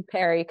Matthew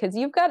Perry, because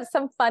you've got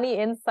some funny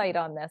insight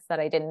on this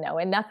that I didn't know,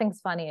 and nothing's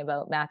funny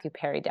about Matthew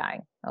Perry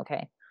dying.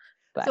 Okay.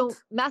 But. So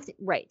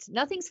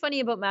nothing's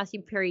funny about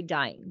Matthew Perry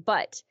dying,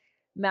 but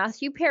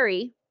Matthew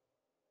Perry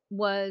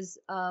was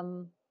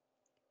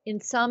in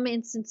some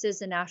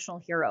instances a national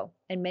hero,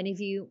 and many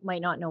of you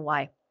might not know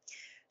why.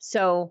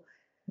 So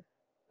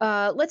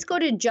let's go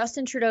to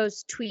Justin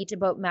Trudeau's tweet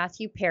about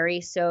Matthew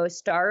Perry. So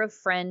star of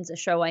Friends, a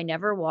show I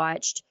never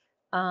watched,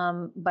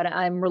 but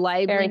I'm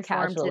reliably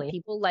informed that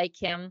people like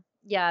him.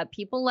 Yeah,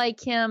 people like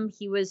him.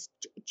 He was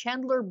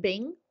Chandler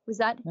Bing. Was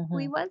that who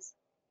he was?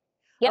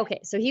 Yep. Okay,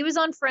 so he was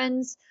on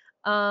Friends,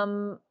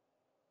 the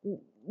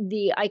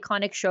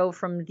iconic show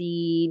from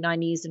the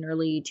 90s and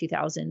early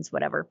 2000s,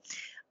 whatever.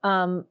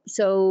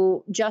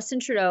 So Justin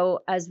Trudeau,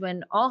 as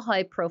when all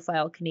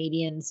high-profile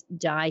Canadians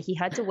die, he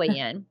had to weigh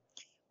in.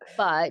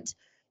 But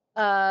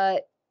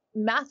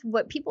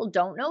what people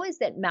don't know is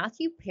that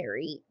Matthew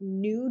Perry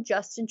knew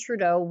Justin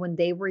Trudeau when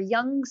they were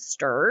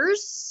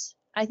youngsters.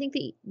 I think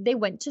they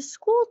went to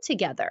school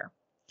together.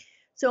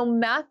 So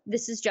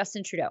this is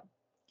Justin Trudeau.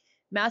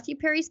 Matthew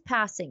Perry's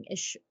passing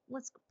is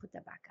let's put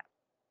that back up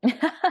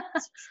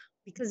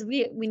because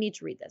we need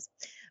to read this.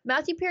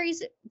 Matthew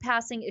Perry's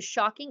passing is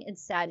shocking and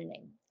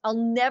saddening. I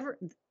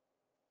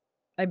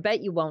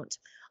bet you won't.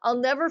 I'll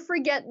never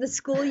forget the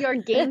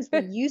schoolyard games we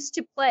used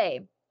to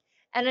play.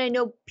 And I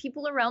know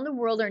people around the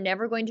world are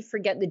never going to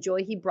forget the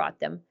joy he brought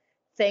them.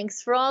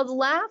 Thanks for all the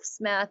laughs,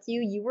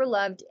 Matthew. You were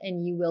loved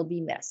and you will be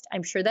missed.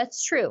 I'm sure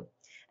that's true.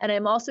 And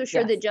I'm also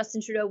sure that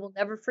Justin Trudeau will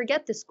never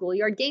forget the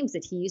schoolyard games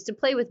that he used to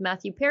play with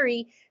Matthew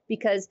Perry,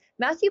 because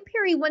Matthew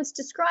Perry once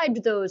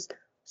described those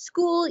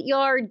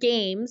schoolyard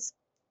games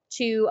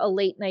to a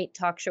late night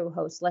talk show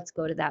host. Let's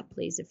go to that,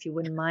 please, if you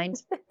wouldn't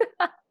mind.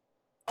 All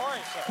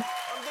right, sir.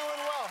 I'm doing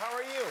well. How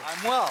are you?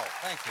 I'm well,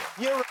 thank you.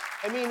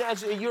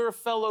 As you're a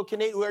fellow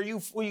Canadian,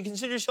 will you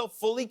consider yourself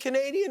fully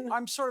Canadian?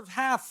 I'm sort of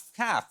half.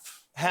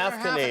 Half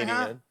Canadian.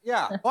 Half?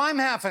 Yeah. Well, I'm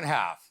half and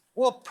half.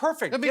 Well,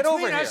 perfect. But Get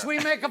between over us, here. we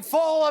make a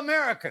full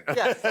American.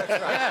 Yes, that's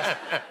right.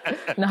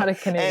 Yes. Not a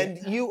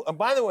Canadian. And you,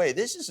 by the way,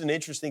 this is an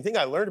interesting thing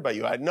I learned about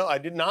you. I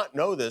did not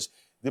know this.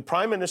 The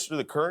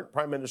current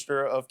Prime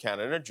Minister of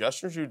Canada,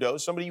 Justin Trudeau,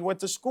 somebody you went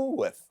to school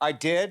with. I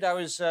did. I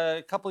was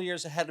a couple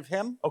years ahead of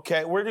him.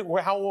 Okay.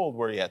 How old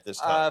were you at this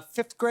time?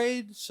 5th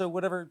grade, so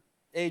whatever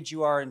age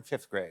you are in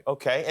 5th grade.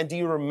 Okay. And do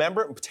you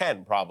remember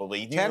 10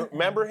 probably? Do you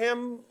remember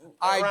him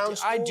around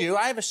school? I do.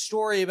 I have a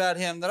story about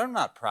him that I'm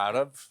not proud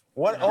of.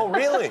 What? Oh,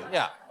 really?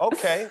 Yeah.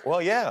 Okay.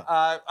 Well, yeah.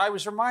 I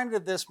was reminded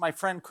of this. My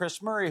friend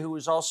Chris Murray, who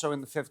was also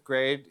in the 5th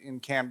grade in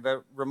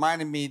Canada,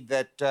 reminded me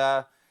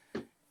that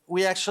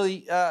we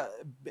actually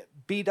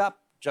beat up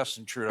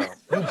Justin Trudeau.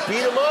 You beat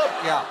him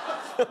up? Yeah.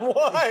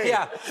 Why?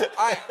 Yeah.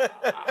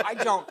 I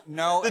don't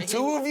know. The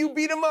two of you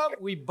beat him up?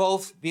 We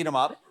both beat him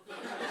up.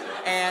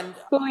 And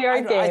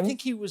I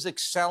think he was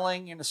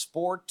excelling in a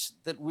sport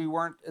that we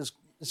weren't as.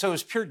 So it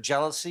was pure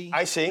jealousy.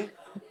 I see.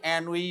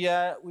 And we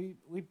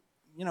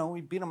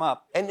beat him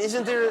up. And his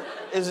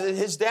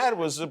dad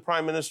was the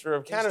Prime Minister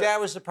of Canada? His dad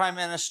was the Prime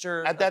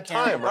Minister at that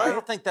time, right? I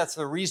don't think that's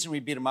the reason we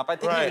beat him up. I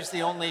think he was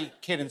the only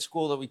kid in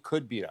school that we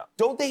could beat up.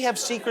 Don't they have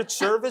Secret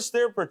Service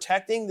there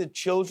protecting the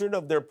children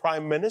of their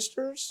Prime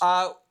Ministers?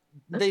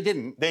 They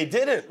didn't. They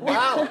didn't?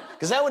 Wow.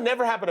 Because that would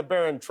never happen to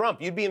Barron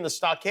Trump. You'd be in the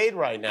stockade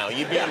right now.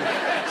 You'd be in...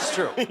 It's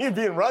true. You'd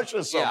be in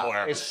Russia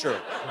somewhere. Yeah, it's true.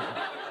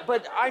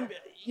 But I'm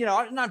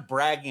not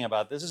bragging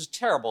about this. This is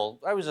terrible.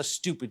 I was a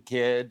stupid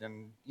kid,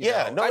 and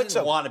I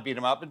didn't want to beat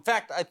him up. In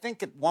fact, I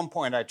think at one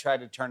point I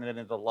tried to turn it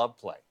into a love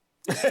play.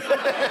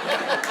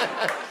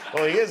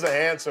 Well, he is a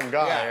handsome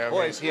guy. Yeah,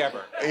 boy, is he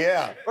ever.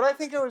 Yeah. But I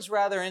think it was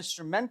rather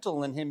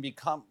instrumental in him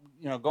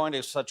going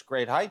to such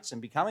great heights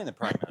and becoming the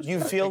Prime Minister. You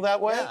feel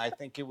that way? Yeah, I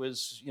think it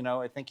was,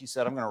 I think he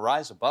said, I'm going to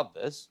rise above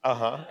this.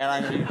 Uh-huh. And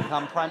I'm going to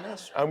become Prime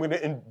Minister. I'm going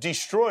to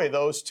destroy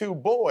those two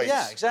boys.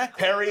 Yeah, exactly.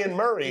 Perry and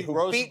Murray, who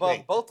rose beat above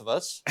me. both of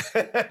us,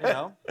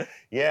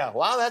 Yeah,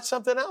 wow, that's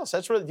something else.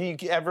 That's really, do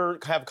you ever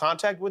have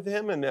contact with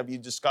him, and have you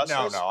discussed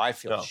this? No, I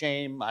feel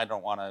shame. I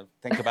don't want to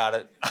think about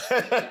it.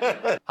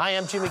 Hi,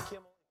 I'm Jimmy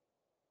Kimmel.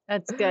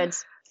 That's good.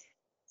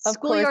 Of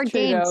Schoolyard course,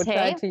 Trudeau games,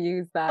 tried to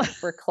use that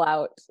for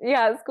clout.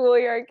 Yeah,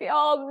 schoolyard games.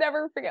 I'll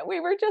never forget. We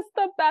were just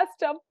the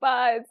best of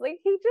buds. Like,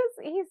 he's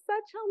such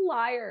a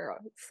liar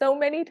so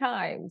many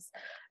times.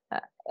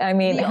 I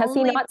mean, has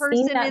he not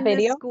seen that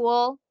video?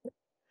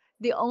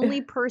 The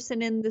only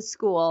person in the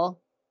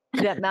school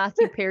that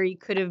Matthew Perry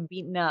could have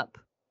beaten up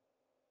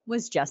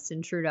was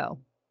Justin Trudeau.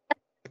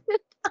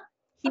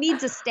 He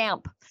needs a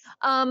stamp.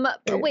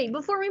 Wait,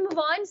 before we move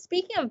on,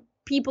 speaking of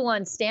people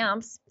on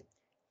stamps,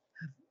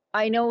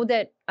 I know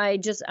that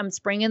I'm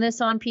springing this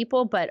on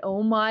people, but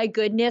oh my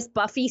goodness,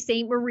 Buffy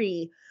St.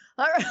 Marie.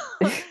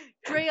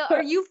 Drea,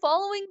 are you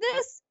following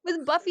this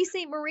with Buffy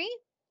St. Marie?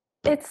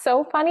 It's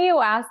so funny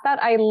you asked that.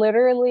 It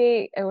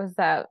was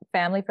a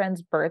family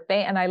friend's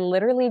birthday, and I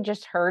literally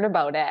just heard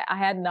about it. I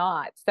had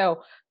not.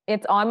 So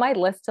it's on my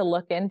list to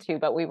look into,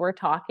 but we were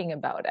talking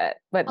about it.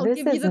 But I'll this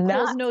give is you the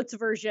nuts. Coles Notes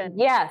version.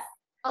 Yes.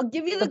 I'll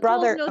give you the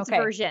Coles Notes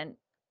version.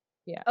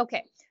 Yeah.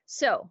 Okay.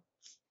 So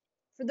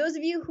for those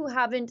of you who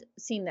haven't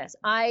seen this,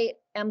 I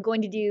am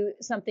going to do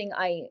something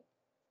I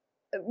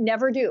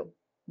never do,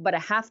 but I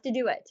have to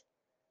do it.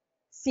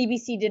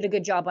 CBC did a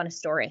good job on a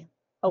story.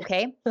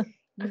 Okay.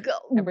 Go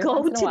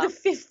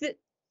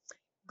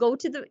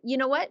to the, you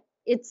know what?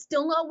 It's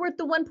still not worth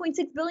the $1.6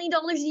 billion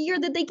a year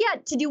that they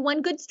get to do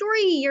one good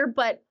story a year.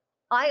 But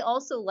I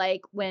also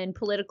like when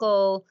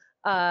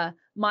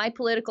my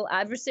political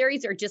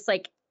adversaries are just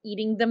like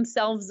eating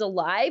themselves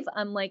alive,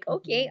 I'm like,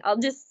 okay, I'll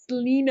just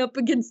lean up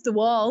against the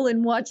wall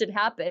and watch it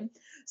happen.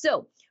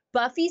 So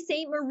Buffy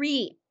St.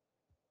 Marie,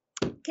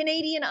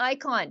 Canadian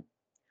icon.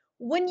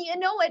 When you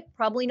know it,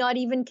 probably not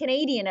even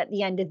Canadian at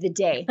the end of the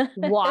day.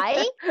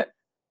 Why?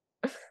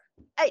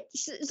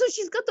 So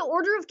she's got the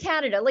Order of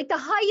Canada, like the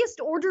highest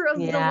order of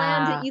the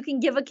land that you can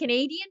give a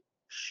Canadian.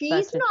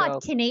 She's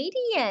not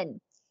Canadian.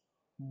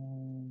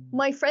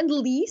 My friend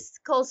Lise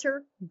calls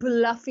her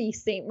Bluffy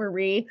St.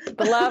 Marie.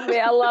 Bluffy,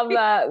 I love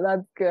that.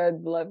 That's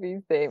good. Bluffy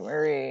St.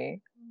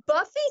 Marie.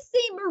 Buffy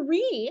St.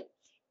 Marie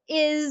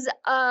is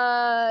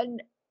an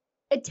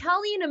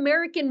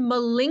Italian-American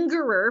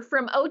malingerer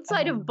from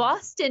outside of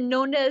Boston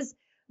known as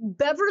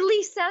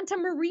Beverly Santa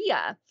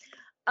Maria.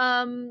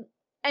 And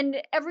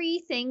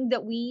everything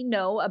that we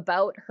know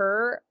about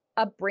her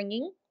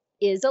upbringing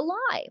is a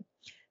lie.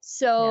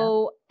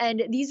 So,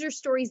 and these are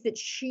stories that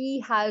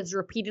she has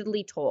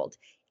repeatedly told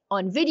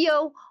on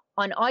video,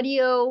 on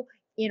audio,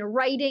 in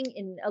writing,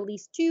 in at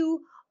least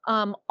 2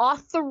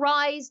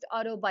 authorized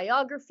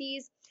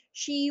autobiographies.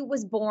 She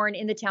was born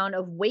in the town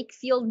of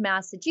Wakefield,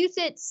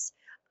 Massachusetts,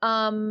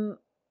 as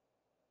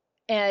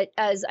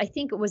I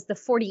think it was the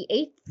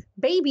 48th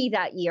baby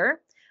that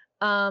year.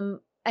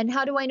 And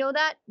how do I know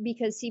that?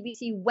 Because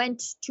CBC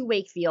went to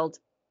Wakefield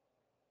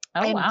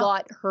and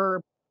got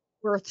her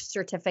birth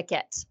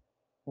certificate.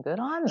 Good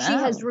on them. She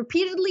has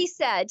repeatedly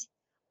said,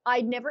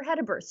 I never had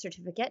a birth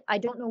certificate. I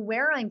don't know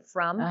where I'm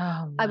from.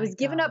 I was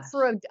given up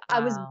for I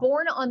was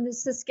born on the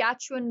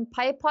Saskatchewan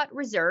Piapot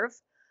Reserve.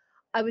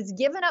 I was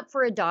given up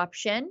for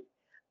adoption.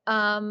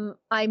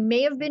 I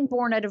may have been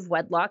born out of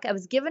wedlock. I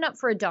was given up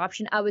for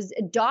adoption. I was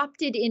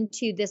adopted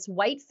into this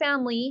white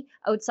family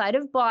outside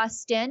of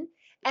Boston.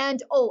 And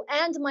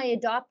my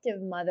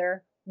adoptive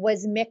mother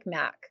was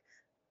Micmac.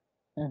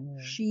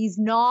 She's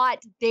not.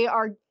 They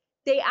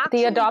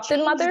actually the adopted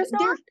mother's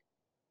not?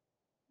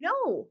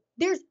 No,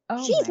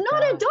 she's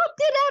not adopted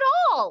at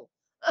all.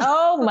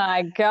 Oh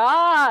my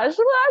gosh,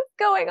 what's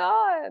going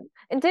on?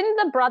 And didn't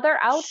the brother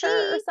out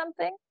her or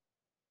something?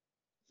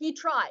 He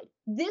tried.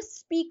 This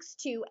speaks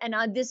to, and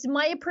this is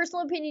my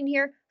personal opinion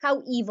here,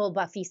 how evil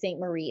Buffy St.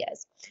 Marie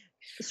is.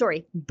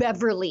 Sorry,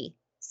 Beverly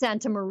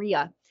Santa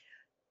Maria.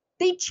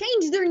 They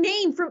changed their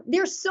name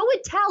they're so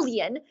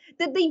Italian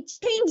that they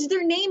changed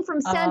their name from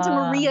Santa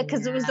Maria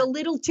because it was a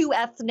little too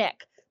ethnic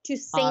to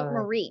Saint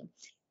Marie.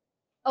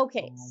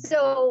 Okay,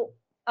 so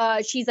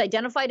she's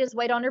identified as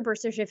white on her birth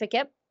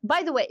certificate.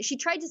 By the way, she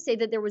tried to say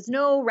that there was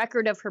no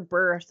record of her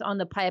birth on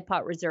the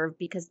Piapot Reserve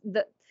because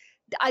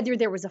either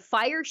there was a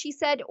fire, she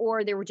said,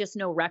 or there were just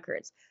no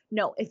records.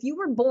 No, if you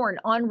were born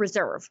on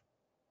reserve,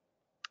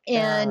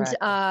 and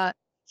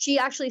she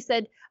actually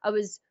said, I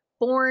was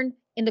born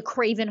in the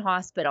Craven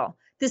Hospital.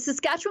 The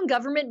Saskatchewan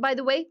government, by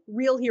the way,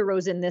 real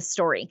heroes in this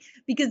story,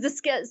 because the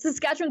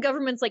Saskatchewan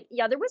government's like,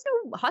 yeah, there was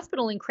no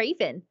hospital in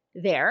Craven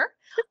there.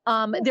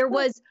 There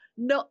was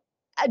no,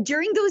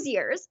 during those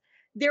years,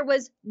 there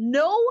was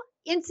no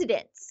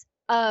incidents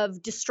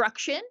of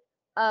destruction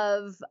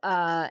of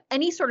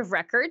any sort of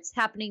records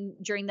happening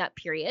during that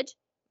period.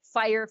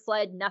 Fire,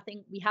 flood,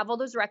 nothing. We have all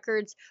those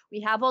records.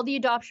 We have all the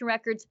adoption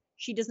records.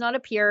 She does not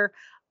appear.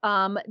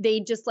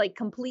 They just like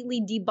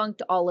completely debunked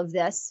all of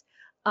this.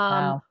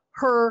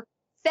 Her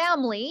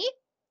family,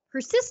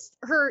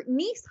 her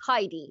niece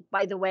Heidi,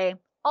 by the way,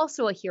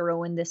 also a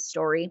hero in this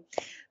story,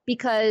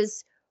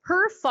 because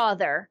her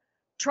father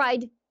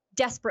tried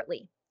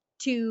desperately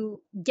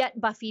to get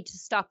Buffy to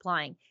stop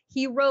lying.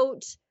 He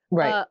wrote,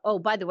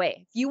 by the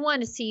way, if you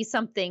want to see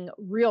something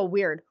real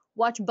weird,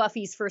 watch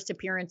Buffy's first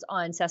appearance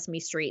on Sesame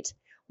Street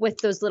with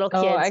those little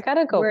kids. Oh, I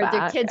gotta go where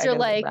back. the kids are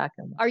like,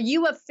 are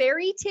you a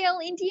fairy tale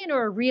Indian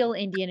or a real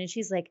Indian? And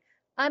she's like,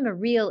 I'm a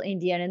real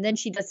Indian. And then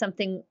she does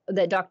something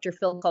that Dr.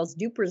 Phil calls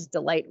Duper's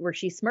Delight, where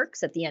she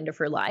smirks at the end of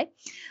her lie.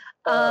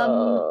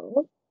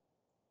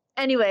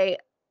 Anyway,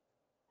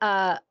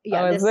 there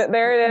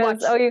it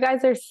is. Oh, you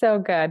guys are so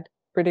good,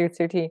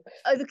 producer team.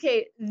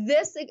 Okay,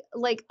 this,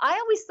 like, I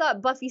always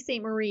thought Buffy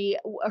St. Marie,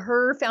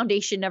 her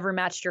foundation never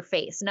matched her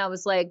face. And I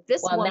was like,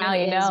 this woman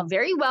is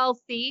very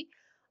wealthy.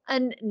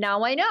 And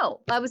now I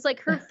know. I was like,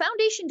 her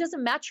foundation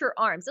doesn't match her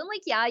arms. And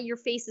like, yeah, your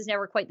face is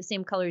never quite the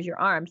same color as your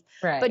arms.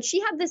 Right. But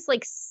she had this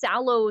like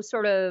sallow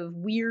sort of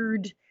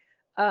weird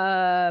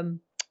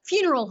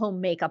funeral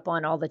home makeup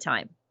on all the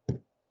time.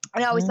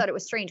 And I always thought it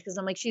was strange because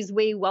I'm like, she's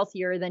way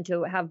wealthier than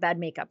to have bad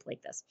makeup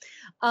like this.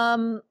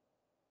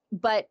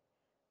 But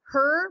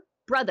her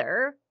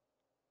brother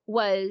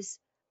was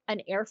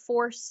an Air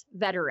Force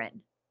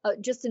veteran,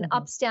 just an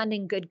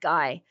upstanding good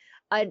guy,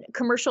 a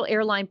commercial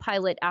airline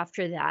pilot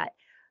after that.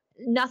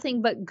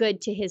 Nothing but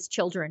good to his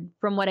children,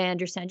 from what I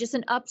understand. Just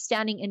an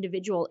upstanding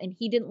individual, and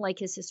he didn't like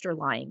his sister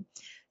lying.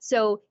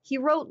 So he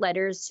wrote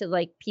letters to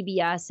like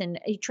PBS, and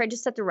he tried to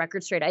set the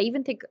record straight. I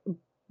even think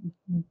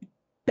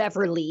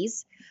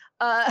Beverly's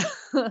dad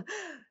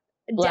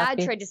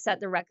tried to set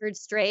the record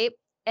straight.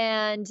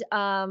 And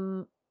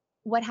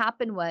what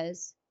happened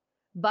was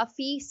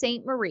Buffy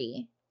St.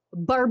 Marie,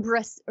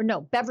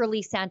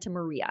 Beverly Santa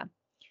Maria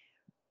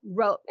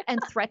wrote and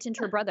threatened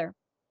her brother.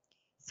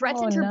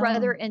 threatened her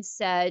brother and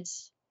said,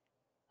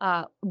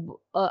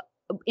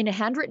 in a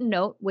handwritten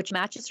note, which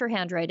matches her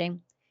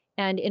handwriting,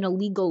 and in a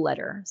legal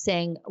letter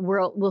saying,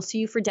 we'll sue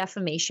you for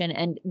defamation.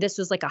 And this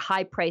was like a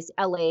high price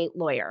LA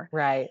lawyer.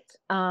 Right.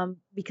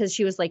 Because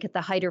she was like at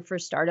the height of her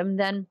stardom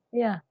then.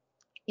 Yeah.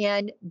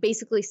 And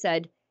basically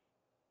said,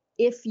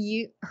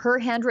 her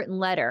handwritten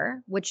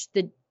letter, which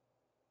the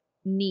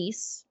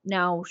niece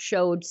now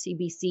showed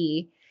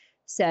CBC,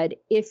 said,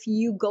 if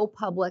you go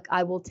public,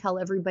 I will tell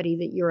everybody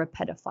that you're a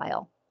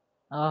pedophile.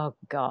 Oh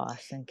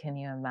gosh. And can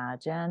you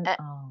imagine?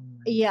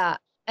 Yeah.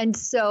 And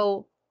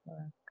so,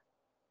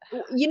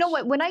 you know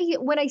what, when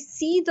I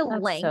see the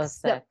lengths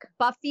that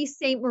Buffy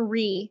St.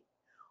 Marie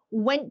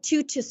went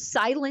to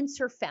silence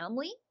her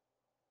family,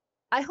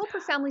 I hope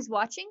her family's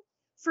watching.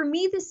 For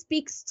me, this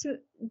speaks to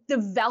the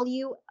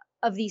value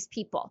of these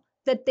people,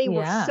 that they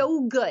were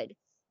so good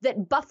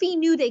that Buffy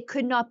knew they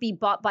could not be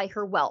bought by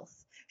her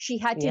wealth. She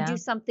had to do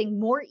something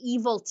more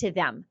evil to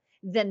them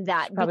than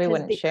that. She probably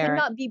wouldn't share could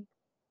not be.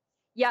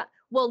 Yeah.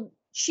 Well,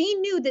 she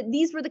knew that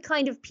these were the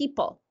kind of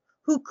people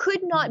who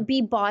could not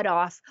be bought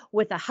off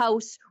with a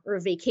house or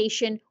a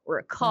vacation or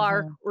a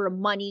car or a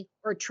money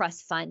or a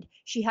trust fund.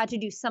 She had to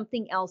do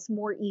something else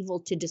more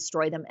evil to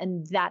destroy them.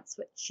 And that's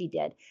what she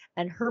did.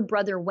 And her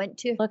brother went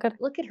to look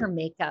at her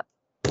makeup.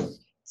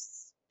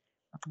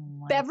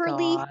 Oh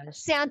Beverly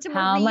Santa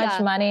Maria. How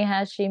much money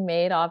has she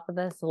made off of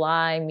this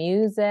lie?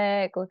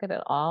 Music. Look at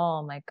it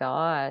all. Oh my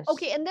gosh.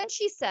 Okay. And then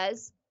she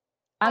says,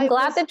 I'm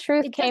glad the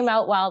truth came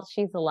out while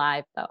she's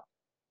alive, though.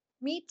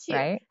 Me too.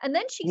 Right? And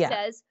then she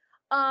says,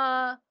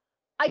 I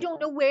don't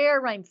know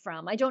where I'm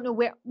from. I don't know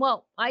where.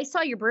 Well, I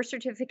saw your birth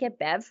certificate,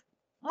 Bev.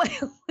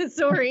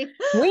 Sorry.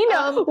 We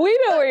know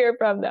where you're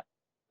from, though.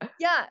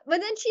 Yeah.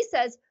 But then she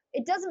says,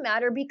 it doesn't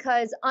matter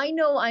because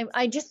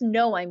I just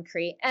know I'm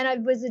Cree. And I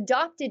was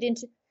adopted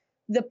into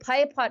the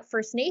Piapot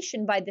First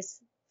Nation by this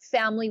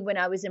family when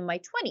I was in my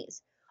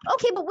 20s.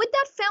 Okay, but would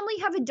that family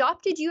have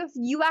adopted you if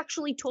you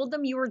actually told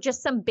them you were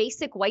just some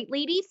basic white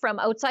lady from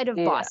outside of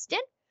Boston?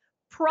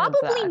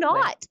 Probably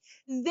not.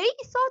 They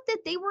thought that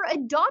they were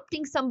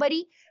adopting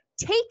somebody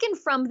taken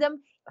from them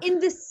in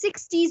the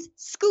 60s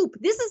scoop.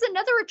 This is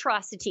another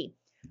atrocity.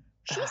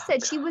 She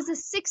said she was a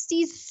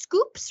 60s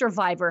scoop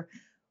survivor.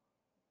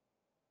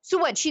 So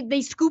what?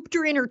 They scooped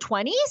her in her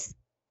 20s?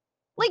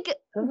 Like,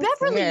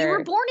 Beverly, you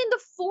were born in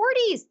the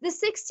 40s. The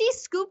 60s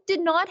scoop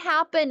did not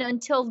happen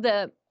until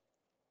the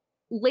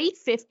late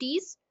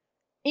 50s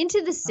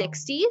into the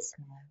 60s.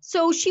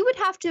 So she would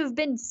have to have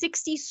been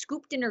 60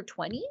 scooped in her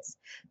 20s.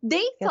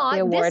 They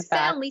thought, this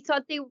family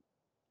thought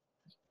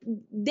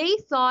they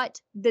thought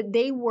that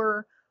they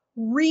were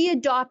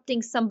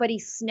readopting somebody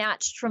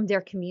snatched from their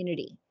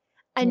community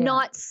and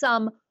not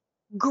some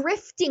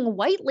grifting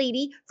white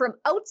lady from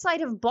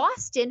outside of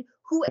Boston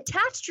who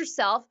attached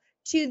herself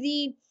to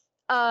the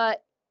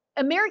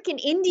American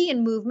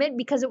Indian movement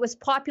because it was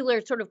popular,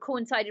 sort of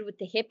coincided with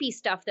the hippie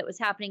stuff that was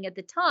happening at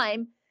the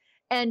time.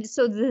 And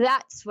so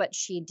that's what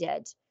she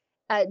did.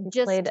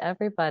 She played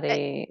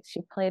everybody.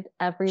 She played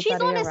everybody. She's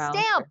on around a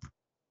stamp.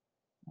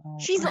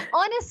 She's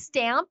on a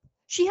stamp.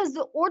 She has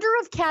the Order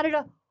of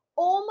Canada.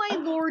 Oh my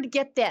Lord,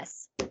 get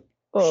this.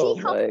 She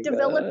helped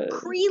develop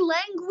Cree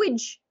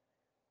language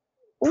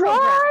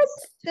programs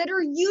that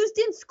are used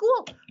in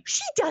school.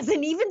 She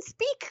doesn't even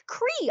speak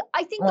Cree.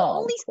 I think the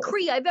only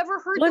Cree I've ever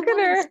heard the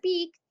woman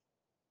speak.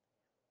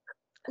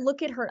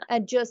 Look at her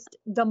and just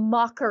the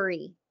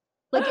mockery.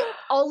 Like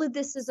all of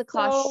this is a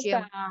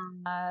costume.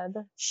 Bad.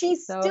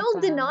 She's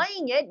still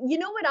denying it. You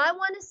know what I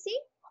want to see?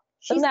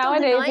 She's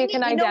nowadays you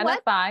can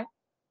identify.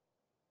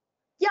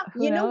 Yeah,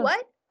 you know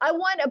what? I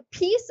want a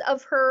piece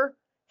of her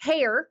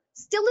hair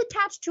still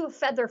attached to a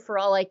feather for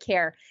all I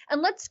care.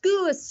 And let's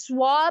do a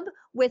swab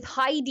with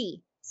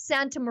Heidi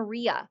Santa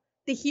Maria,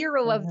 the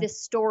hero of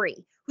this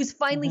story, who's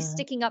finally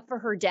sticking up for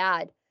her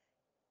dad.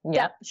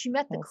 Yeah, she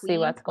met the queen. See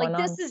what's going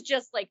on. This is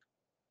just like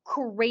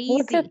crazy.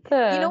 Look at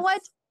this. You know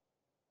what?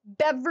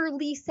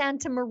 Beverly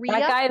Santa Maria.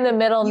 That guy in the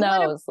middle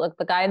knows. Look,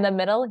 the guy in the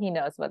middle, he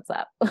knows what's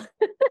up.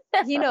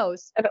 He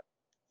knows.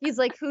 He's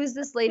like, who's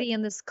this lady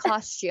in this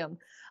costume?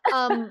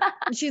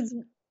 She's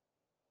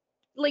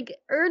like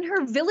in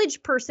her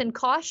village person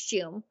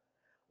costume,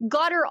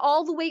 got her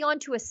all the way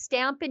onto a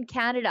stamp in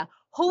Canada,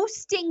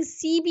 hosting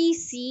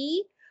CBC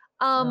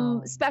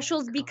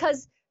specials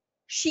because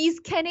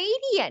she's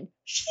Canadian.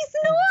 She's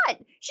not.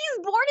 She's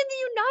born in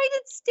the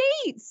United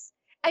States.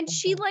 And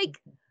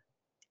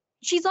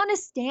she's on a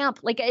stamp.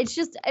 Like, it's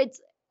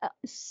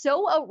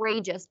so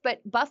outrageous. But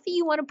Buffy,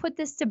 you want to put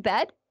this to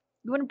bed?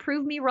 You want to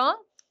prove me wrong?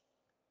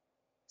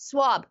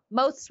 Swab,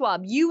 mouth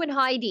swab, you and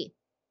Heidi.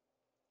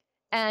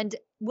 And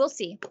we'll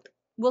see.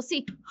 We'll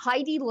see.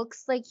 Heidi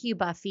looks like you,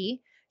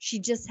 Buffy. She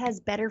just has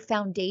better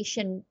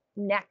foundation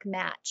neck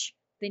match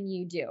than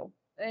you do.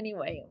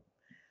 Anyway.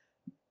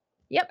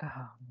 Yep. Oh,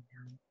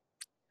 man.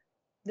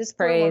 This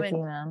crazy, poor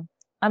woman. man.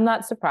 I'm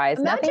not surprised.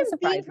 Imagine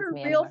being her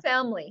real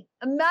family.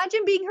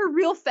 Imagine being her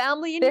real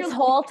family in this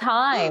whole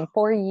time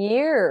for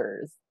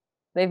years.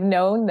 They've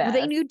known that.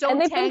 They knew don't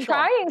and they've tangle. been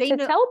trying to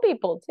tell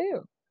people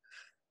too.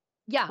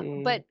 Yeah,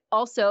 but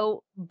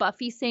also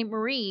Buffy St.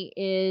 Marie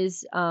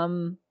is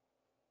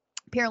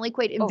apparently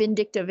quite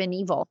vindictive and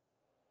evil.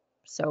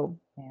 So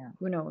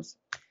who knows?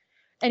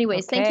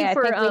 Anyways, thank you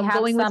for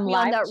going with me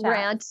on that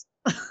rant.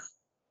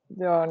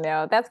 Oh,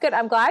 no, that's good.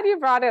 I'm glad you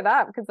brought it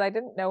up because I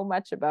didn't know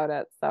much about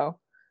it. So,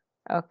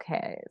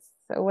 okay.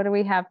 So what do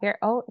we have here?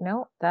 Oh,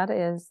 no, that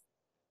is.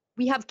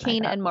 We have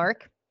Kane and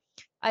Mark.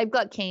 I've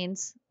got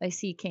Kane's. I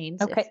see Kane's.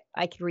 Okay. If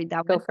I can read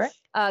that Go one. for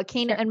it.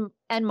 Kane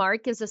and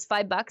Mark gives us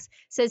 $5.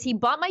 Says he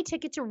bought my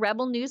ticket to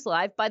Rebel News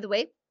Live. By the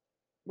way,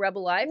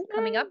 Rebel Live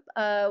coming up.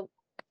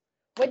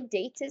 What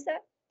date is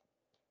that?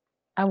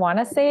 I want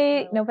to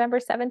say November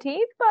 17th,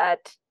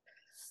 but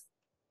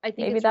I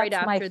think it's right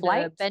after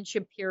the Ben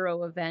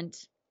Shapiro event.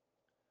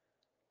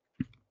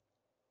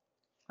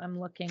 I'm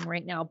looking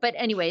right now. But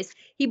anyways,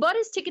 he bought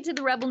his ticket to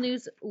the Rebel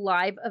News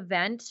Live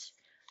event.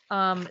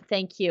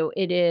 Thank you.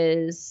 It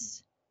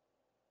is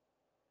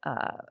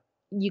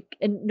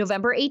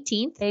November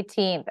 18th.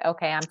 18th.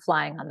 Okay, I'm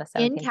flying on the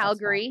 17th. In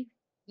Calgary.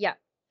 Yeah.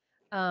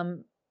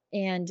 And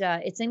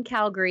it's in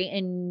Calgary,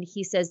 and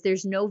he says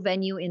there's no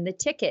venue in the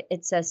ticket.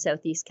 It says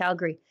Southeast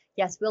Calgary.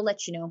 Yes, we'll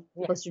let you know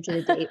closer to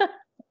the date.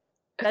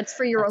 That's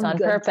for your own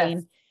good, purpose.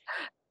 Kane.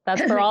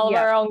 That's for all of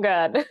our own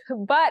good.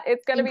 But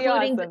it's going to be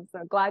awesome.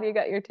 So glad you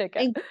got your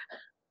ticket.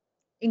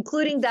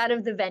 Including that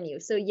of the venue.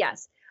 So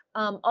yes.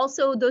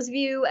 Also, those of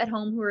you at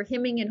home who are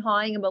hemming and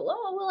hawing about,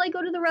 oh, will I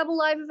go to the Rebel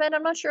Live event?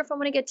 I'm not sure if I'm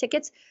going to get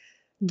tickets.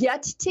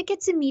 Get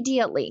tickets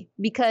immediately,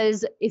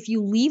 because if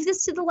you leave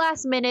this to the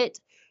last minute,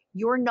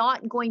 you're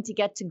not going to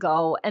get to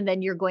go, and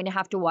then you're going to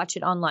have to watch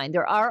it online.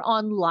 There are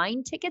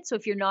online tickets, so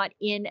if you're not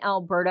in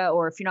Alberta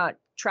or if you're not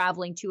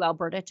traveling to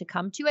Alberta to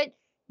come to it,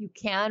 you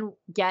can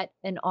get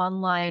an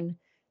online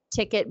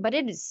ticket, but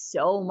it is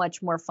so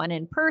much more fun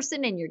in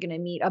person, and you're going to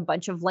meet a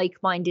bunch of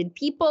like-minded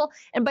people.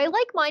 And by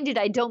like-minded,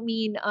 I don't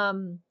mean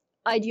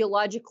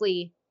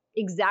ideologically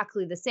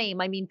exactly the same.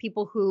 I mean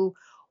people who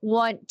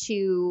want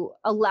to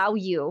allow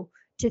you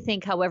to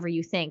think however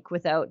you think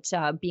without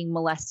being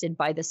molested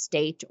by the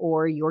state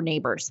or your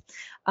neighbors.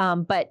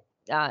 But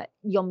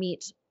you'll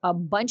meet a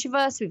bunch of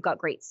us. We've got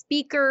great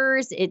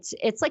speakers.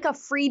 It's like a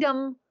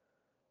freedom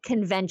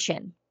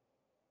convention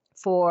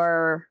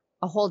for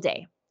a whole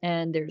day.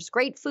 And there's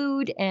great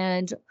food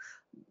and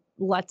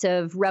lots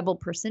of rebel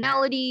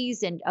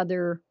personalities and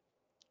other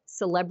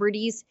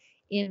celebrities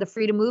in the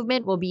freedom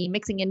movement will be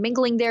mixing and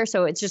mingling there.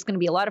 So it's just going to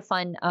be a lot of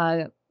fun.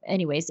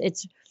 Anyways,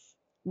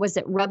 was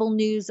it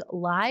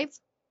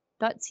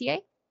rebelnewslive.ca?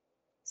 Is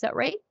that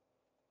right,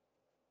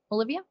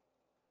 Olivia?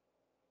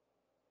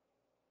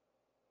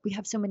 We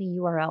have so many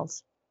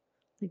URLs.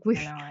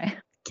 Like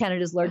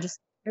Canada's largest.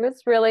 It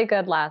was really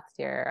good last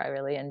year. I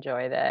really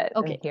enjoyed it.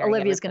 Okay,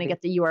 Olivia's going to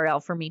get the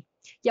URL for me.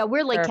 Yeah,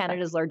 we're like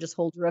Canada's largest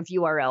holder of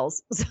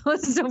URLs.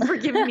 So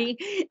forgive me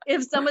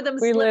if some of them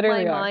slip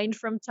my mind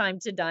from time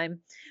to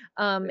time.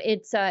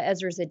 It's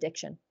Ezra's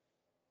addiction.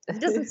 He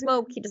doesn't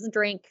smoke. He doesn't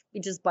drink.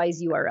 He just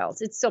buys URLs.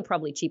 It's still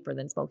probably cheaper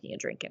than smoking and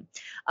drinking.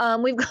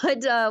 We've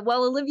got,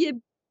 Olivia.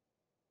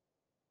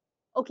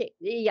 Okay,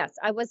 yes,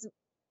 I was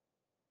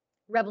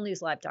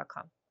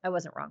rebelnewslive.com. I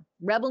wasn't wrong.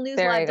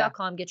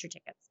 Rebelnewslive.com. Get your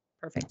tickets.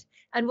 Perfect.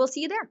 And we'll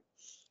see you there.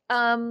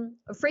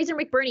 Fraser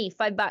McBurney,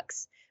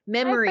 $5.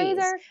 Memories.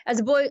 Hi,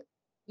 as a boy.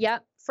 Yeah.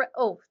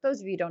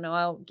 Those of you who don't know,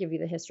 I'll give you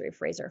the history of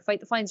Fraser.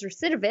 Fight the Fines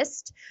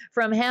recidivist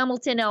from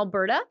Hamilton,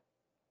 Ontario.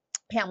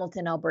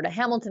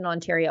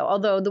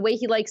 Although the way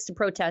he likes to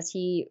protest,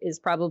 he is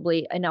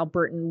probably an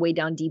Albertan way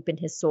down deep in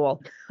his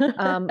soul.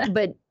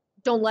 But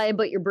don't lie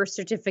about your birth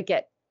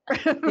certificate.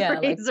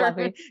 Yeah, like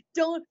Fluffy.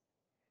 Don't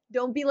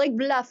be like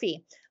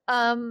Bluffy.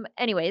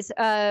 Anyways,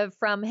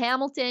 from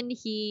Hamilton,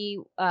 he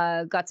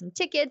got some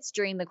tickets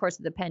during the course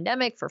of the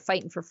pandemic for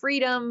Fighting for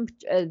Freedom.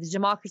 The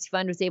Democracy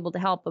Fund was able to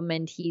help him,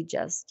 and he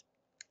just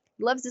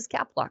loves his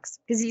cap locks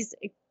because he's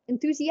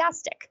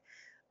enthusiastic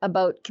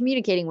about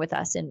communicating with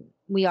us, and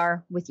we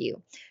are with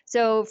you.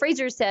 So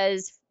Fraser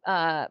says,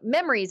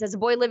 memories. As a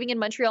boy living in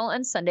Montreal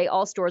on Sunday,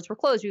 all stores were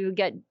closed. We would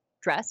get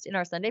dressed in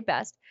our Sunday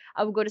best.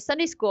 I would go to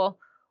Sunday school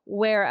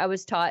where I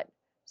was taught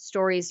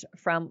stories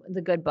from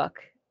the good book,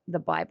 the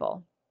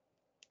Bible.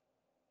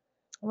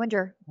 I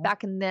wonder,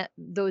 back in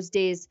those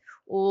days,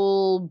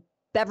 old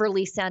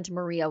Beverly Santa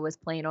Maria was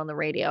playing on the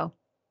radio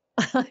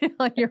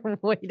on your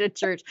way to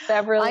church.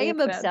 I am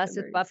obsessed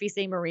with Buffy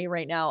St. Marie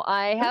right now.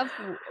 I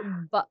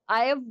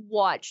have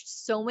watched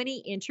so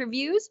many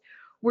interviews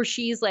where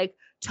she's like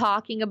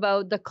talking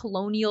about the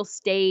colonial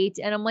state,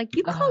 and I'm like,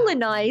 you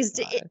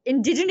colonized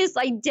Indigenous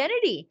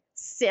identity,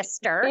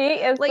 sister. He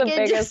is like, the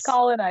biggest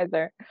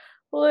colonizer,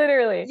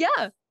 literally.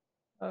 Yeah.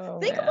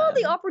 Think of all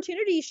the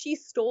opportunities she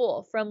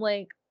stole from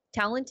like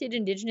talented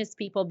Indigenous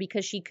people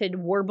because she could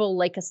warble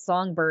like a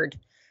songbird,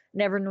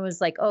 and everyone was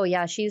like, "Oh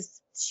yeah,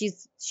 she's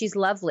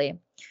lovely,"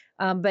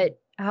 but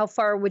how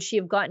far would she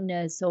have gotten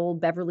as old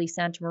Beverly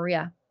Santa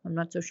Maria? I'm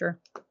not so sure.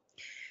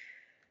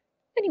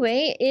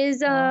 Anyway,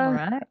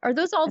 are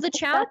those all the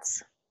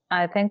chats?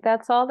 I think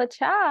that's all the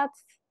chats.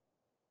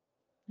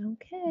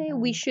 Okay,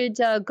 we should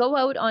go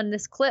out on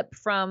this clip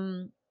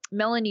from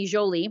Melanie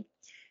Joly.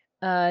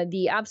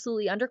 the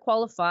absolutely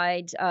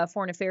underqualified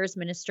Foreign Affairs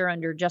Minister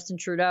under Justin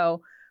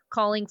Trudeau,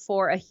 calling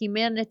for a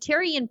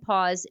humanitarian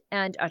pause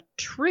and a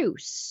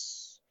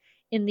truce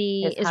in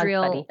the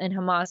Israel and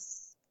Hamas.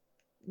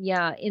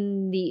 Yeah,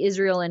 in the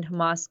Israel and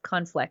Hamas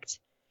conflict.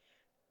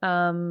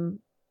 I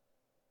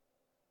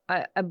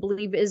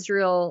believe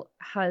Israel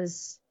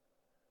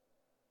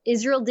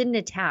didn't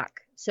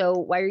attack. So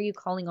why are you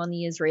calling on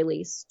the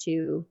Israelis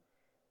to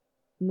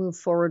move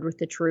forward with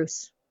the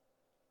truce?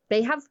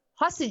 They have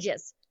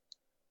hostages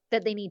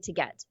that they need to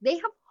get. They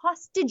have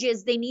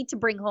hostages they need to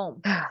bring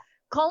home.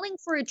 Calling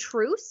for a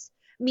truce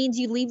means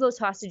you leave those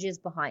hostages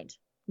behind.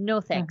 No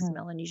thanks,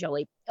 Melanie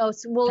Joly. Oh,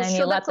 so we'll and show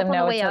you let them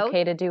know it's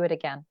okay to do it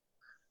again.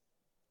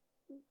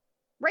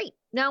 Right.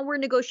 Now we're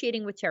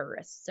negotiating with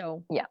terrorists.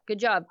 So yeah, good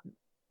job.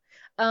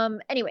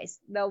 Anyways,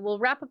 we'll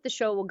wrap up the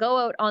show. We'll go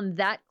out on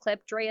that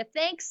clip. Drea,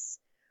 thanks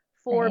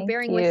for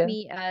bearing with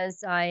me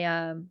as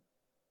I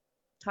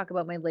talk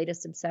about my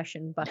latest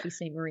obsession, Buffy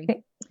St. Marie.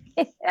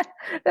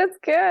 That's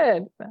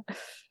good.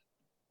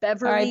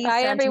 Beverly, all right,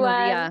 bye, Santa everyone.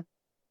 Maria.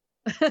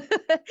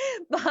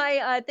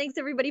 Bye. Thanks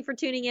everybody for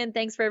tuning in.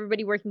 Thanks for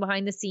everybody working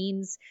behind the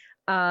scenes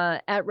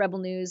at Rebel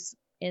News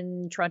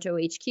in Toronto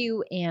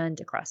HQ and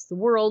across the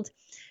world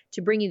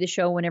to bring you the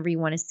show whenever you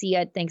want to see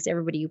it. Thanks to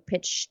everybody who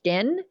pitched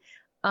in.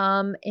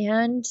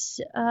 And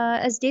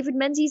as David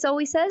Menzies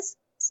always says,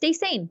 stay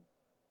sane.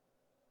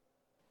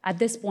 At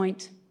this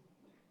point,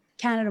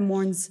 Canada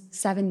mourns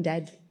 7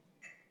 dead.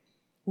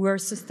 We're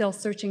still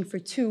searching for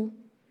 2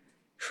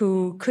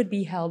 who could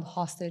be held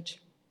hostage.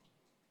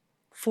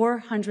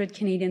 400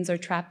 Canadians are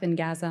trapped in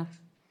Gaza.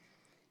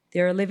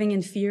 They are living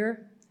in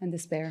fear and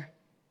despair.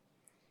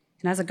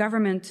 And as a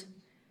government,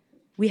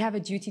 we have a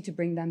duty to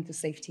bring them to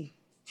safety.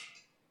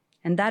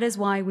 And that is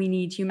why we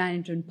need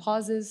humanitarian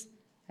pauses,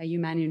 a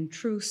humanitarian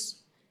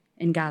truce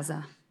in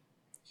Gaza.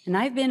 And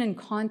I've been in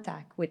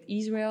contact with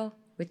Israel,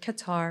 with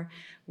Qatar,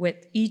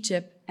 with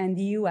Egypt, and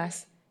the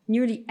US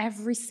nearly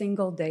every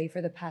single day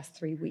for the past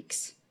 3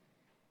 weeks.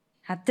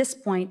 At this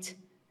point,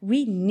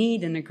 we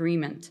need an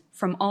agreement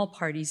from all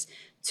parties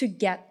to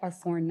get our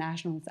foreign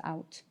nationals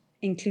out,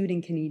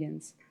 including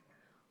Canadians.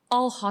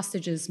 All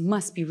hostages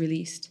must be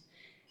released,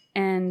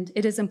 and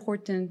it is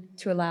important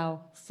to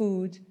allow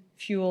food,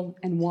 fuel,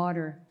 and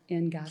water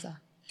in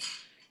Gaza.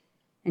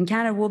 And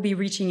Canada will be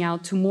reaching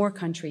out to more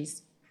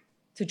countries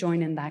to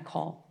join in that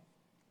call.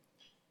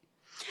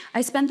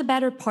 I spent the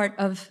better part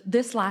of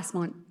this last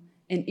month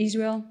in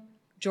Israel,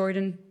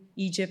 Jordan,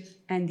 Egypt,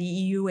 and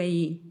the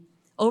UAE,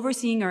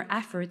 overseeing our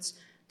efforts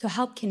to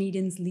help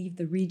Canadians leave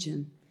the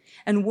region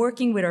and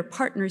working with our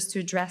partners to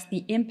address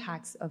the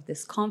impacts of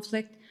this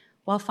conflict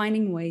while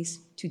finding ways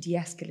to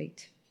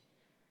de-escalate.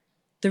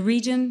 The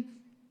region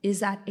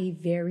is at a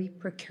very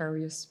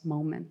precarious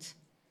moment.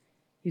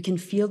 You can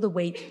feel the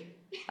weight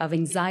of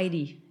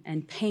anxiety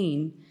and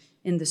pain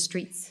in the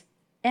streets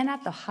and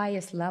at the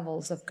highest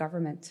levels of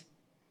government.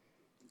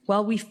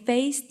 While we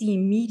face the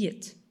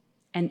immediate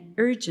and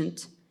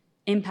urgent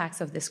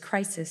impacts of this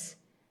crisis,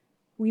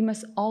 we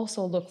must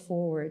also look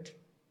forward,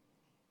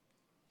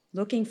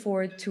 looking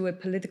forward to a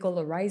political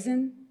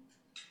horizon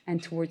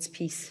and towards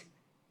peace.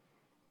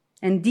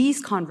 And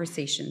these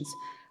conversations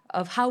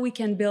of how we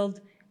can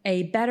build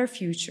a better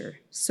future,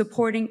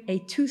 supporting a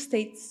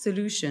 2-state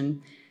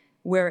solution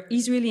where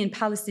Israeli and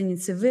Palestinian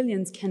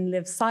civilians can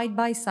live side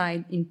by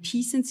side in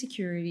peace and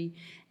security,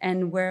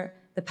 and where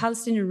the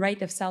Palestinian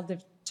right of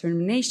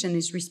self-determination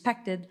is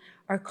respected,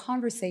 are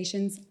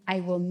conversations I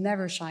will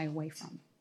never shy away from.